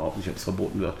interessiert das überhaupt nicht, ob es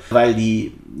verboten wird. Weil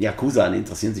die Yakuza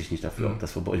interessieren sich nicht dafür, ob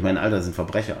das verboten ist. Ich meine, Alter, das sind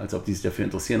Verbrecher, als ob die sich dafür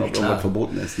interessieren, ob irgendwas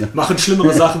verboten ist. Ne? Machen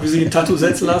schlimmere Sachen, wie sie ein Tattoo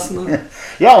setzen lassen. Ne?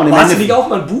 Ja, und hast du nicht auch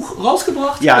mal ein Buch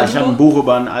rausgebracht? Ja, ich habe ein Buch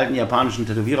über einen alten japanischen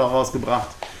Tätowierer rausgebracht,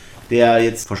 der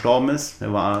jetzt verstorben ist.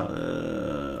 Der war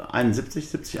 71.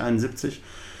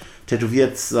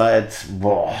 Tätowiert seit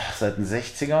den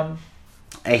 60ern.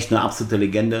 Echt eine absolute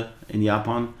Legende in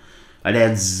Japan. Weil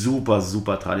der super,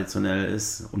 super traditionell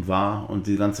ist und war und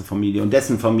die ganze Familie und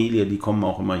dessen Familie, die kommen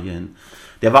auch immer hier hin.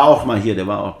 Der war auch mal hier, der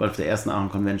war auch auf der ersten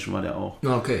Aachen Convention, war der auch.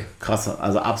 Okay. Krasser,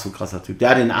 also absolut krasser Typ. Der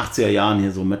hat in den 80er Jahren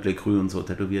hier so Mötley Crüe und so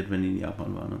tätowiert, wenn die in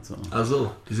Japan waren und so. Also,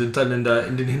 die sind dann in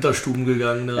den Hinterstuben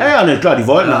gegangen. Ne? Ja, ne, klar, die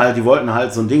wollten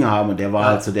halt so ein Ding haben und der war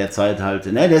halt zu der Zeit halt,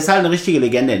 ne, der ist halt eine richtige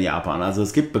Legende in Japan. Also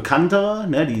es gibt bekanntere,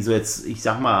 ne, die so jetzt, ich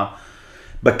sag mal,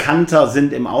 bekannter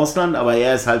sind im Ausland, aber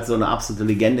er ist halt so eine absolute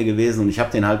Legende gewesen und ich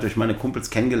habe den halt durch meine Kumpels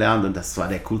kennengelernt und das war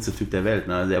der coolste Typ der Welt.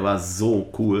 Ne? Also er war so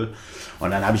cool und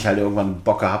dann habe ich halt irgendwann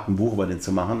Bock gehabt, ein Buch über den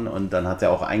zu machen und dann hat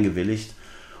er auch eingewilligt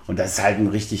und das ist halt ein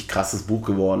richtig krasses Buch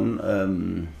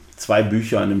geworden. 2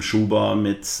 Bücher in einem Schuber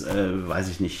mit, weiß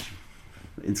ich nicht,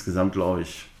 insgesamt glaube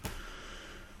ich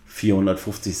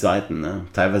 450 Seiten. Ne?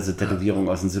 Teilweise Tätowierungen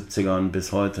aus den 70ern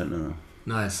bis heute. Ne?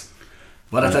 Nice.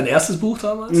 War das dein erstes Buch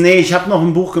damals? Nee, ich habe noch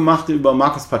ein Buch gemacht über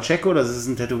Marcus Pacheco. Das ist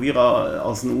ein Tätowierer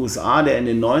aus den USA, der in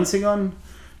den 90ern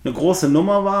eine große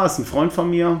Nummer war. Das ist ein Freund von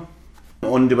mir.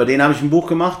 Und über den habe ich ein Buch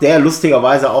gemacht, der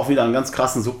lustigerweise auch wieder einen ganz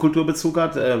krassen Subkulturbezug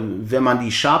hat. Wenn man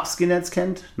die Sharp Skinheads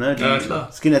kennt, ne, die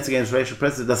Skinheads Against Racial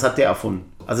Prejudice, das hat der erfunden.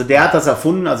 Also der hat das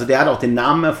erfunden, also der hat auch den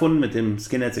Namen erfunden mit dem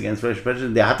Skinheads Against Racial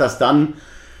Prejudice. Der hat das dann,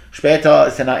 später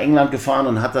ist er nach England gefahren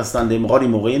und hat das dann dem Roddy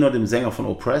Moreno, dem Sänger von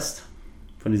Oppressed,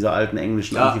 von dieser alten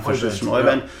englischen antifaschistischen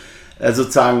Oilband,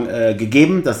 sozusagen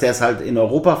gegeben, dass der es halt in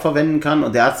Europa verwenden kann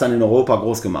und der hat es dann in Europa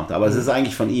groß gemacht. Aber es ist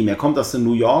eigentlich von ihm. Er kommt aus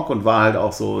New York und war halt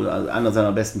auch so, also einer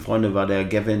seiner besten Freunde war der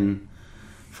Gavin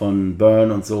von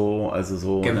Burn und so. Also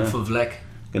so Gavin von Black.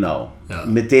 Genau. Ja.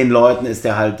 Mit den Leuten ist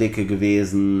er halt dicke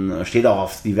gewesen. Steht auch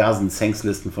auf diversen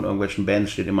Thankslisten von irgendwelchen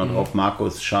Bands, steht immer drauf,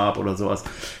 Marcus Sharp oder sowas.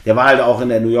 Der war halt auch in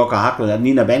der New Yorker Hardcore, der hat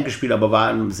nie in der Band gespielt, aber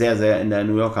war sehr, sehr in der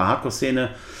New Yorker Hardcore-Szene.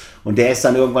 Und der ist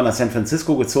dann irgendwann nach San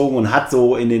Francisco gezogen und hat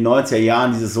so in den 90er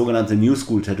Jahren dieses sogenannte New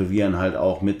School-Tätowieren halt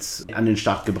auch mit an den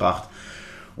Start gebracht.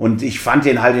 Und ich fand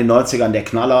den halt in den 90ern der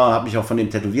Knaller, habe mich auch von dem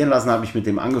tätowieren lassen, habe mich mit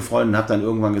dem angefreundet und habe dann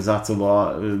irgendwann gesagt, so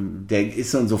der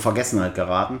ist in so Vergessenheit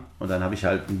geraten. Und dann habe ich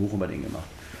halt ein Buch über den gemacht.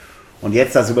 Und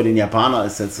jetzt das über den Japaner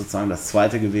ist jetzt sozusagen das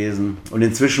zweite gewesen. Und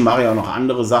inzwischen mache ich auch noch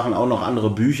andere Sachen, auch noch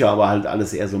andere Bücher, aber halt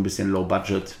alles eher so ein bisschen low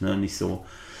budget, ne? Nicht so.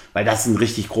 Weil das sind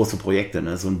richtig große Projekte,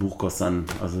 ne? So ein Buch kostet dann,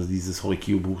 also dieses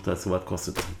Horikyu-Buch, das sowas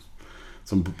kostet,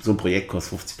 so ein Projekt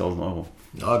kostet 50.000 Euro.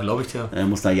 Ja, glaube ich dir. Er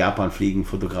muss nach Japan fliegen,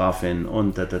 Fotografin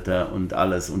und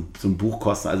alles. Und so ein Buch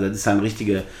kostet, also das ist ein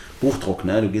richtiger Buchdruck,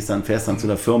 ne? Du fährst dann zu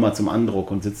der Firma zum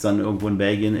Andruck und sitzt dann irgendwo in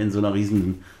Belgien in so einer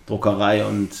riesen Druckerei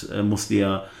und musst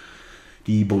dir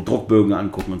die Druckbögen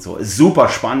angucken und so. Ist super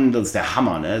spannend, das ist der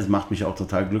Hammer, ne? Es macht mich auch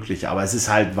total glücklich, aber es ist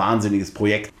halt ein wahnsinniges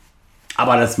Projekt.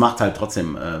 Aber das macht halt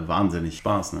trotzdem wahnsinnig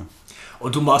Spaß, ne?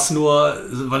 Und du machst nur,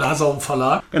 weil du hast auch einen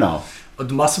Verlag. Genau. Und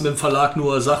du machst mit dem Verlag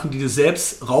nur Sachen, die du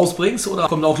selbst rausbringst, oder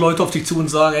kommen auch Leute auf dich zu und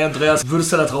sagen, hey Andreas,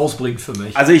 würdest du das rausbringen für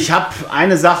mich? Also ich habe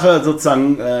eine Sache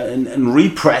sozusagen, ein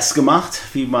Repress gemacht,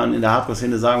 wie man in der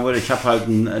Hardcore-Szene sagen würde. Ich habe halt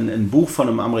ein Buch von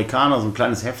einem Amerikaner, so ein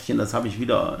kleines Heftchen, das habe ich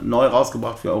wieder neu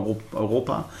rausgebracht für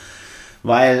Europa.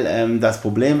 Weil das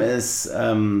Problem ist,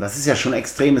 das ist ja schon ein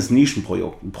extremes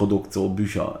Nischenprodukt, so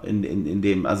Bücher in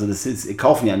dem, also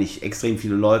kaufen ja nicht extrem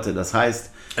viele Leute, das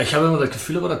heißt... Ich habe immer das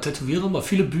Gefühl, aber das Tätowieren mal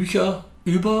viele Bücher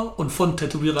über und von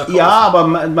Tätowierer kaufen. Ja, aber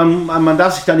man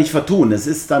darf sich da nicht vertun. Es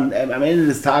ist dann am Ende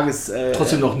des Tages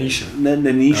trotzdem noch Nische.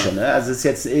 Eine Nische. Ja. Ne? Also es ist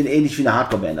jetzt ähnlich wie eine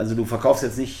Hardcore-Band. Also du verkaufst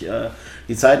jetzt nicht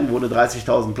die Zeiten, wo du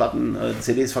 30.000 Platten,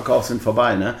 CDs verkaufst, sind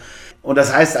vorbei. Ne? Und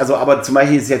das heißt also, aber zum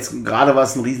Beispiel ist jetzt gerade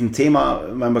was ein Riesenthema.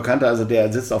 Mein Bekannter, also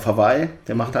der sitzt auf Hawaii,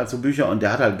 der macht halt so Bücher und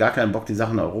der hat halt gar keinen Bock, die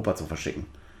Sachen in Europa zu verschicken.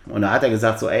 Und da hat er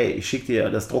gesagt so, ey, ich schicke dir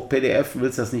das Druck-PDF,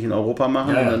 willst du das nicht in Europa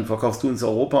machen? Ja. Und dann verkaufst du ins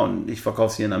Europa und ich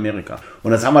verkauf's hier in Amerika.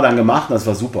 Und das haben wir dann gemacht und das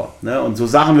war super. Ne? Und so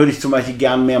Sachen würde ich zum Beispiel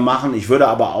gern mehr machen. Ich würde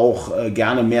aber auch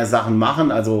gerne mehr Sachen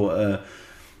machen. Also,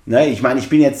 ne, ich meine, ich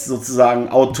bin jetzt sozusagen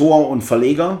Autor und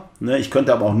Verleger. Ne? Ich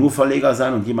könnte aber auch nur Verleger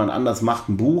sein und jemand anders macht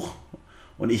ein Buch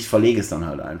und ich verlege es dann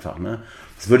halt einfach. Ne?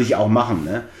 Das würde ich auch machen,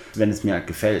 ne? Wenn es mir halt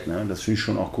gefällt. Ne? Das finde ich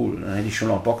schon auch cool. Da hätte ich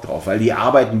schon auch Bock drauf. Weil die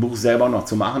Arbeit, ein Buch selber noch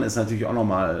zu machen, ist natürlich auch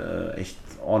nochmal echt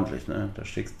ordentlich. Ne? Da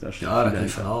steht ja, da kann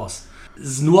ich von aus.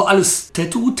 Ist nur alles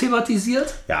Tattoo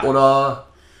thematisiert? Ja. Oder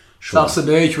schon. Sagst du,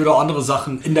 nee, ich würde auch andere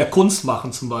Sachen in der Kunst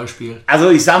machen zum Beispiel?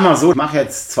 Also ich sag mal so, ich mache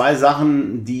jetzt 2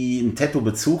 Sachen, die einen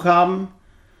Tattoo-Bezug haben,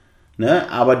 ne?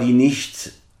 Aber die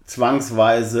nicht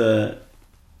zwangsweise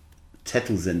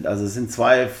Tattoo sind. Also es sind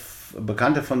 2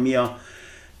 Bekannte von mir,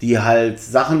 die halt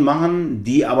Sachen machen,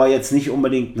 die aber jetzt nicht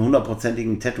unbedingt einen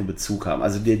 100%igen Tattoo-Bezug haben.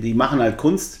 Also die machen halt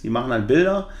Kunst, die machen halt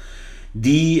Bilder,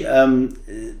 die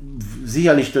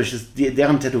sicherlich durch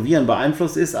deren Tätowieren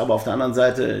beeinflusst ist, aber auf der anderen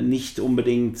Seite nicht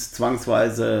unbedingt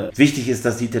zwangsweise wichtig ist,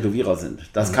 dass die Tätowierer sind.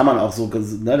 Das kann man auch so,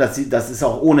 ne, das ist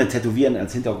auch ohne Tätowieren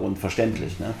als Hintergrund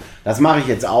verständlich. Ne? Das mache ich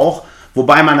jetzt auch.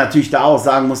 Wobei man natürlich da auch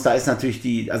sagen muss, da ist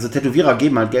natürlich also Tätowierer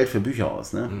geben halt Geld für Bücher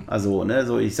aus. Ne? Also, ne,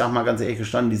 so ich sag mal ganz ehrlich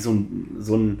gestanden,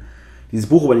 dieses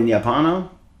Buch über den Japaner,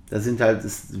 das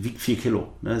wiegt 4 Kilo,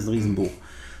 ne? Das ist ein Riesenbuch.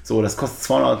 So, das kostet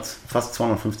fast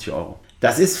 250 Euro.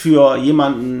 Das ist für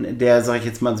jemanden, der, sag ich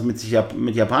jetzt mal,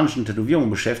 mit japanischen Tätowierungen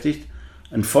beschäftigt,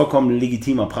 ein vollkommen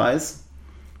legitimer Preis,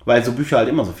 weil so Bücher halt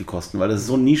immer so viel kosten, weil das ist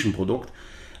so ein Nischenprodukt.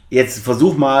 Jetzt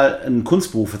versuch mal ein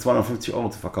Kunstbuch für 250 Euro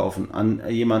zu verkaufen an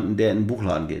jemanden, der in einen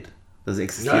Buchladen geht. Das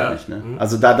existiert nicht. Ne?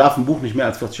 Also da darf ein Buch nicht mehr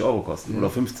als 40 Euro kosten oder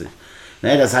 50.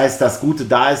 Ne, das heißt, das Gute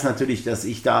da ist natürlich, dass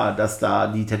da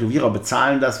die Tätowierer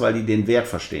bezahlen das, weil die den Wert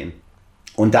verstehen.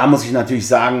 Und da muss ich natürlich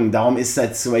sagen, darum ist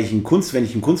jetzt zum Beispiel wenn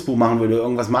ich ein Kunstbuch machen würde,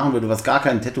 irgendwas machen würde, was gar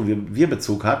keinen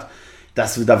Tätowierbezug hat, da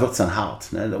wird es dann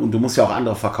hart. Ne? Und du musst ja auch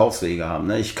andere Verkaufswege haben.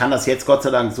 Ne? Ich kann das jetzt Gott sei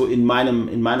Dank so in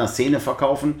meiner Szene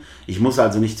verkaufen. Ich muss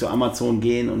also nicht zu Amazon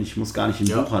gehen und ich muss gar nicht in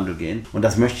den Buchhandel gehen. Und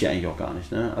das möchte ich eigentlich auch gar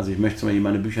nicht. Ne? Also ich möchte zum Beispiel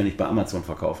meine Bücher nicht bei Amazon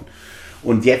verkaufen.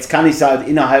 Und jetzt kann ich es halt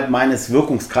innerhalb meines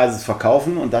Wirkungskreises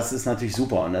verkaufen und das ist natürlich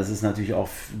super. Und das ist natürlich auch,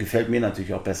 gefällt mir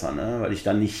natürlich auch besser, ne? Weil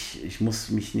ich muss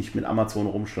mich nicht mit Amazon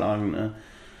rumschlagen.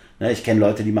 Ne? Ich kenne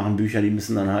Leute, die machen Bücher, die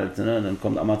müssen dann halt, ne? Dann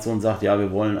kommt Amazon und sagt, ja, wir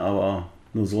wollen aber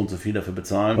nur so und so viel dafür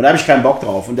bezahlen. Und da habe ich keinen Bock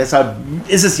drauf. Und deshalb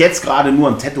ist es jetzt gerade nur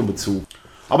ein Tattoo-Bezug.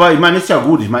 Aber ich meine, ist ja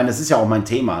gut. Ich meine, das ist ja auch mein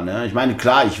Thema. Ne? Ich meine,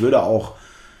 klar, ich würde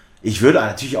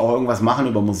natürlich auch irgendwas machen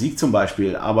über Musik zum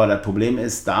Beispiel. Aber das Problem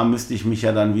ist, da müsste ich mir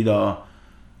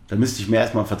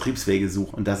erstmal Vertriebswege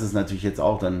suchen. Und das ist natürlich jetzt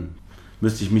auch, dann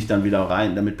müsste ich mich dann wieder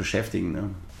damit beschäftigen. Ne?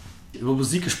 Über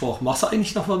Musik gesprochen. Machst du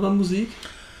eigentlich noch mal Musik?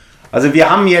 Also wir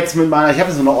haben jetzt ich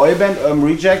habe so eine Oi-Band,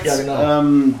 Rejects, ja,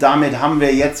 genau. Damit haben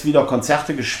wir jetzt wieder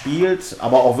Konzerte gespielt,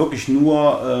 aber auch wirklich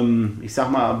nur, ich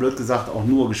sag mal blöd gesagt, auch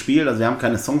nur gespielt, also wir haben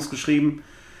keine Songs geschrieben,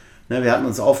 ne, wir hatten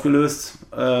uns aufgelöst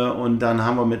und dann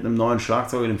haben wir mit einem neuen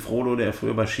Schlagzeuger, dem Frodo, der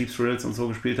früher bei Sheep Thrills und so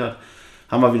gespielt hat,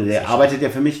 der arbeitet ja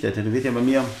für mich, der tätowiert ja bei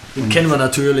mir. Den kennen wir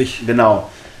natürlich. Genau.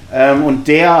 Und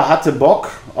der hatte Bock,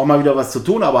 auch mal wieder was zu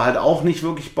tun, aber halt auch nicht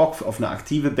wirklich Bock auf eine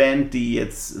aktive Band, die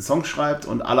jetzt Songs schreibt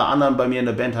und alle anderen bei mir in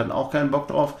der Band hatten auch keinen Bock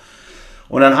drauf.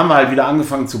 Und dann haben wir halt wieder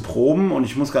angefangen zu proben und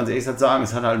ich muss ganz ehrlich sagen,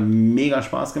 es hat halt mega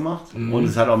Spaß gemacht und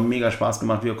es hat auch mega Spaß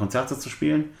gemacht, wieder Konzerte zu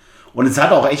spielen. Und es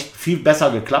hat auch echt viel besser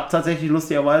geklappt tatsächlich,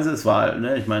 lustigerweise. Es war halt,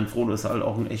 ne, ich meine, Frodo ist halt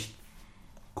auch ein echt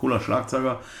cooler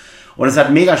Schlagzeuger. Und es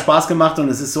hat mega Spaß gemacht und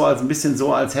es ist ein bisschen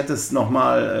so, als hätte es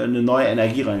nochmal eine neue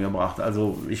Energie reingebracht.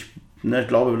 Also ich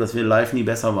glaube, dass wir live nie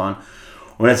besser waren.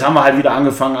 Und jetzt haben wir halt wieder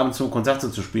angefangen, ab und zu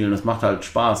Konzerte zu spielen. Das macht halt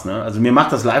Spaß. Ne? Also mir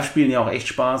macht das Live-Spielen ja auch echt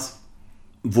Spaß.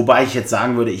 Wobei ich jetzt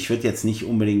sagen würde, ich würde jetzt nicht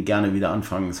unbedingt gerne wieder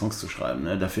anfangen, Songs zu schreiben.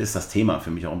 Ne? Dafür ist das Thema für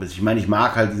mich auch ein bisschen. Ich meine, ich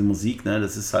mag halt diese Musik. Ne?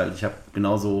 Das ist halt, ich habe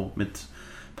genauso mit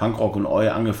Punkrock und Oi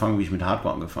angefangen, wie ich mit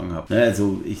Hardcore angefangen habe. Ne?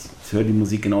 Also ich höre die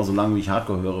Musik genauso lange, wie ich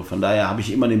Hardcore höre. Von daher habe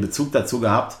ich immer den Bezug dazu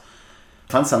gehabt.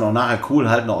 Fand es dann auch nachher cool,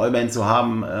 halt eine Oi-Band zu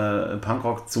haben,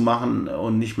 Punkrock zu machen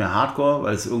und nicht mehr Hardcore,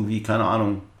 weil es irgendwie, keine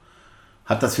Ahnung,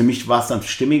 hat das für mich, war es dann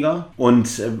stimmiger und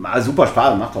super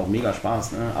Spaß, macht auch mega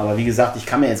Spaß. Ne? Aber wie gesagt, ich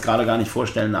kann mir jetzt gerade gar nicht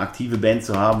vorstellen, eine aktive Band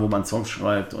zu haben, wo man Songs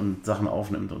schreibt und Sachen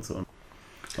aufnimmt und so.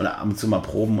 Oder ab und zu mal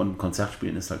proben und ein Konzert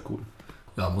spielen ist halt cool.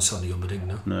 Ja, muss ja nicht unbedingt,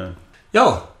 ne? Nee.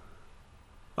 Ja,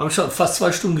 haben schon fast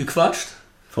 2 Stunden gequatscht.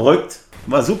 Verrückt,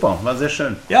 war super, war sehr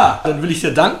schön. Ja, dann will ich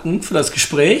dir danken für das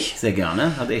Gespräch. Sehr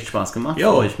gerne, hat echt Spaß gemacht,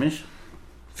 Jo. freue ich mich.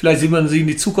 Vielleicht sieht man sie in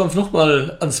die Zukunft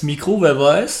nochmal ans Mikro, wer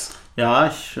weiß. Ja,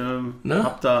 ich Ne?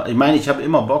 habe da, ich meine, ich habe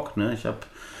immer Bock, ne? Ich habe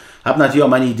natürlich auch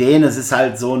meine Ideen. Es ist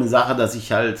halt so eine Sache, dass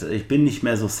ich bin nicht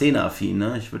mehr so szeneaffin,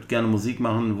 ne? Ich würde gerne Musik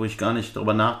machen, wo ich gar nicht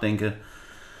drüber nachdenke,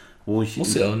 wo ich...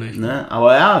 Muss ja auch nicht. Ne?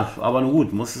 Aber ja, aber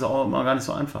gut, muss es auch immer gar nicht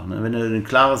so einfach, ne? Wenn du ein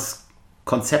klares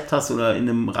Konzept hast oder in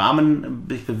einem Rahmen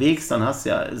dich bewegst, dann ist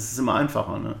es immer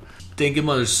einfacher, ne? Ich denke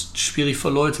immer, es ist schwierig für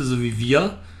Leute so wie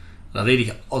wir, da rede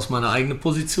ich aus meiner eigenen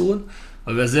Position,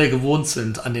 weil wir sehr gewohnt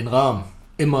sind an den Rahmen.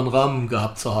 Immer einen Rahmen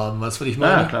gehabt zu haben, weißt du, was ich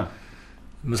meine? Ja, klar.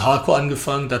 Mit Hardcore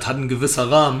angefangen, das hat ein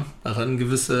gewisser Rahmen, das hat eine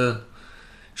gewisse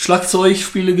Schlagzeug,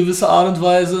 spiele eine gewisse Art und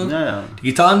Weise. Ja. Die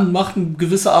Gitarren machen eine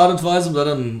gewisse Art und Weise, um da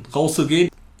dann rauszugehen.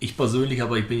 Ich persönlich,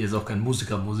 aber ich bin jetzt auch kein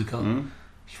Musiker.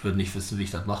 Ich würde nicht wissen, wie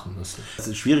ich das machen müsste.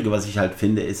 Das Schwierige, was ich halt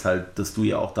finde, ist halt, dass du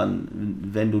ja auch dann,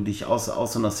 wenn du dich aus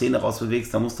so einer Szene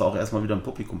rausbewegst, dann musst du auch erstmal wieder ein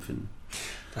Publikum finden.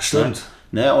 Das stimmt.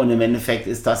 Ne? Und im Endeffekt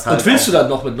ist das halt... Was willst du dann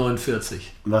noch mit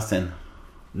 49? Was denn?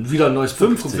 Wieder ein neues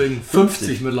Publikum wegen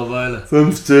 50 mittlerweile.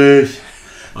 50.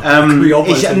 Ich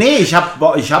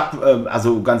Ich habe,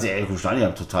 also ganz ehrlich,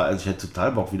 ich hätte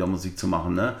total Bock, wieder Musik zu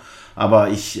machen, ne? Aber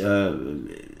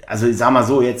also ich sag mal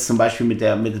so, jetzt zum Beispiel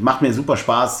macht mir super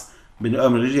Spaß, mit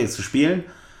Urban Rejects zu spielen,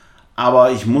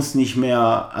 aber ich muss nicht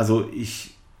mehr, also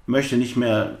ich möchte nicht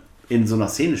mehr in so einer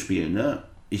Szene spielen, ne?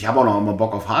 Ich habe auch noch immer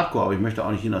Bock auf Hardcore, aber ich möchte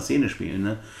auch nicht in einer Szene spielen,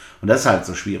 ne? Und das ist halt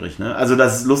so schwierig, ne? Also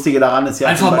das Lustige daran ist ja...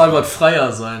 Einfach mal was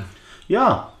freier sein.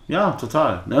 Ja,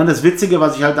 total. Und das Witzige,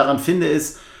 was ich halt daran finde,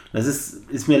 ist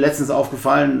mir letztens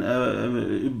aufgefallen,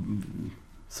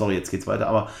 sorry, jetzt geht's weiter,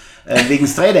 aber wegen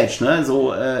Straight Edge, ne?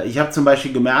 So, ich habe zum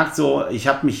Beispiel gemerkt, so, ich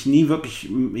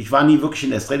war nie wirklich in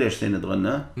der Straight Edge Szene drin,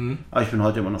 ne? Aber ich bin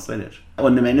heute immer noch Straight Edge.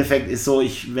 Und im Endeffekt ist so,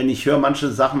 wenn ich höre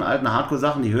manche Sachen, alten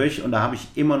Hardcore-Sachen, die höre ich und da habe ich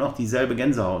immer noch dieselbe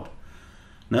Gänsehaut.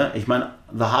 Ne? Ich meine,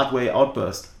 The Hard Way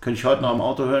Outburst, könnte ich heute noch im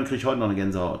Auto hören, kriege ich heute noch eine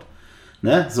Gänsehaut.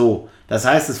 Ne? So, das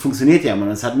heißt, es funktioniert ja immer.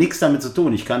 Das hat nichts damit zu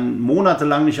tun. Ich kann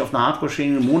monatelang nicht auf einer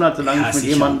Hardcore-Schiene, monatelang nicht mit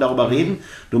jemandem darüber reden.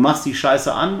 Du machst die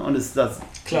Scheiße an und es ist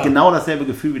genau dasselbe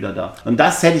Gefühl wieder da. Und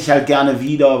das hätte ich halt gerne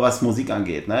wieder, was Musik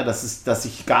angeht. Ne? Dass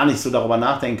ich gar nicht so darüber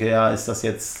nachdenke, ja, ist das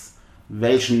jetzt,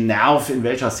 welchen Nerv in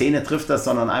welcher Szene trifft das,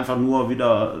 sondern einfach nur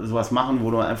wieder sowas machen, wo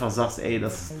du einfach sagst, ey,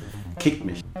 das kickt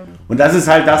mich. Und das ist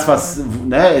halt das, was,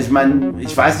 ne, ich meine,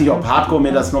 ich weiß nicht, ob Hardcore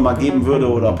mir das nochmal geben würde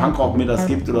oder Punkrock mir das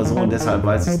gibt oder so und deshalb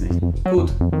weiß ich es nicht.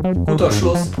 Gut, guter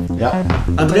Schluss. Ja.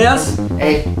 Andreas,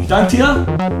 Ey, ich danke dir.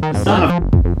 Bis dann.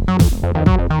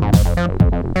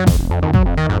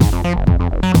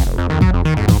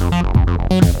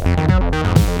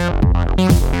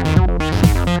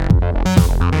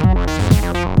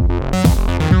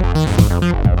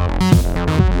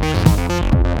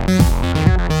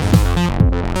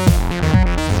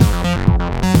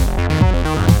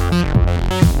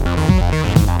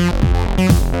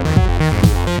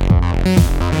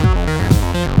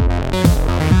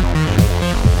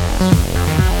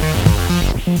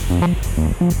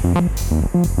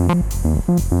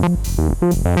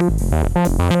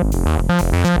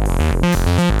 Thank you.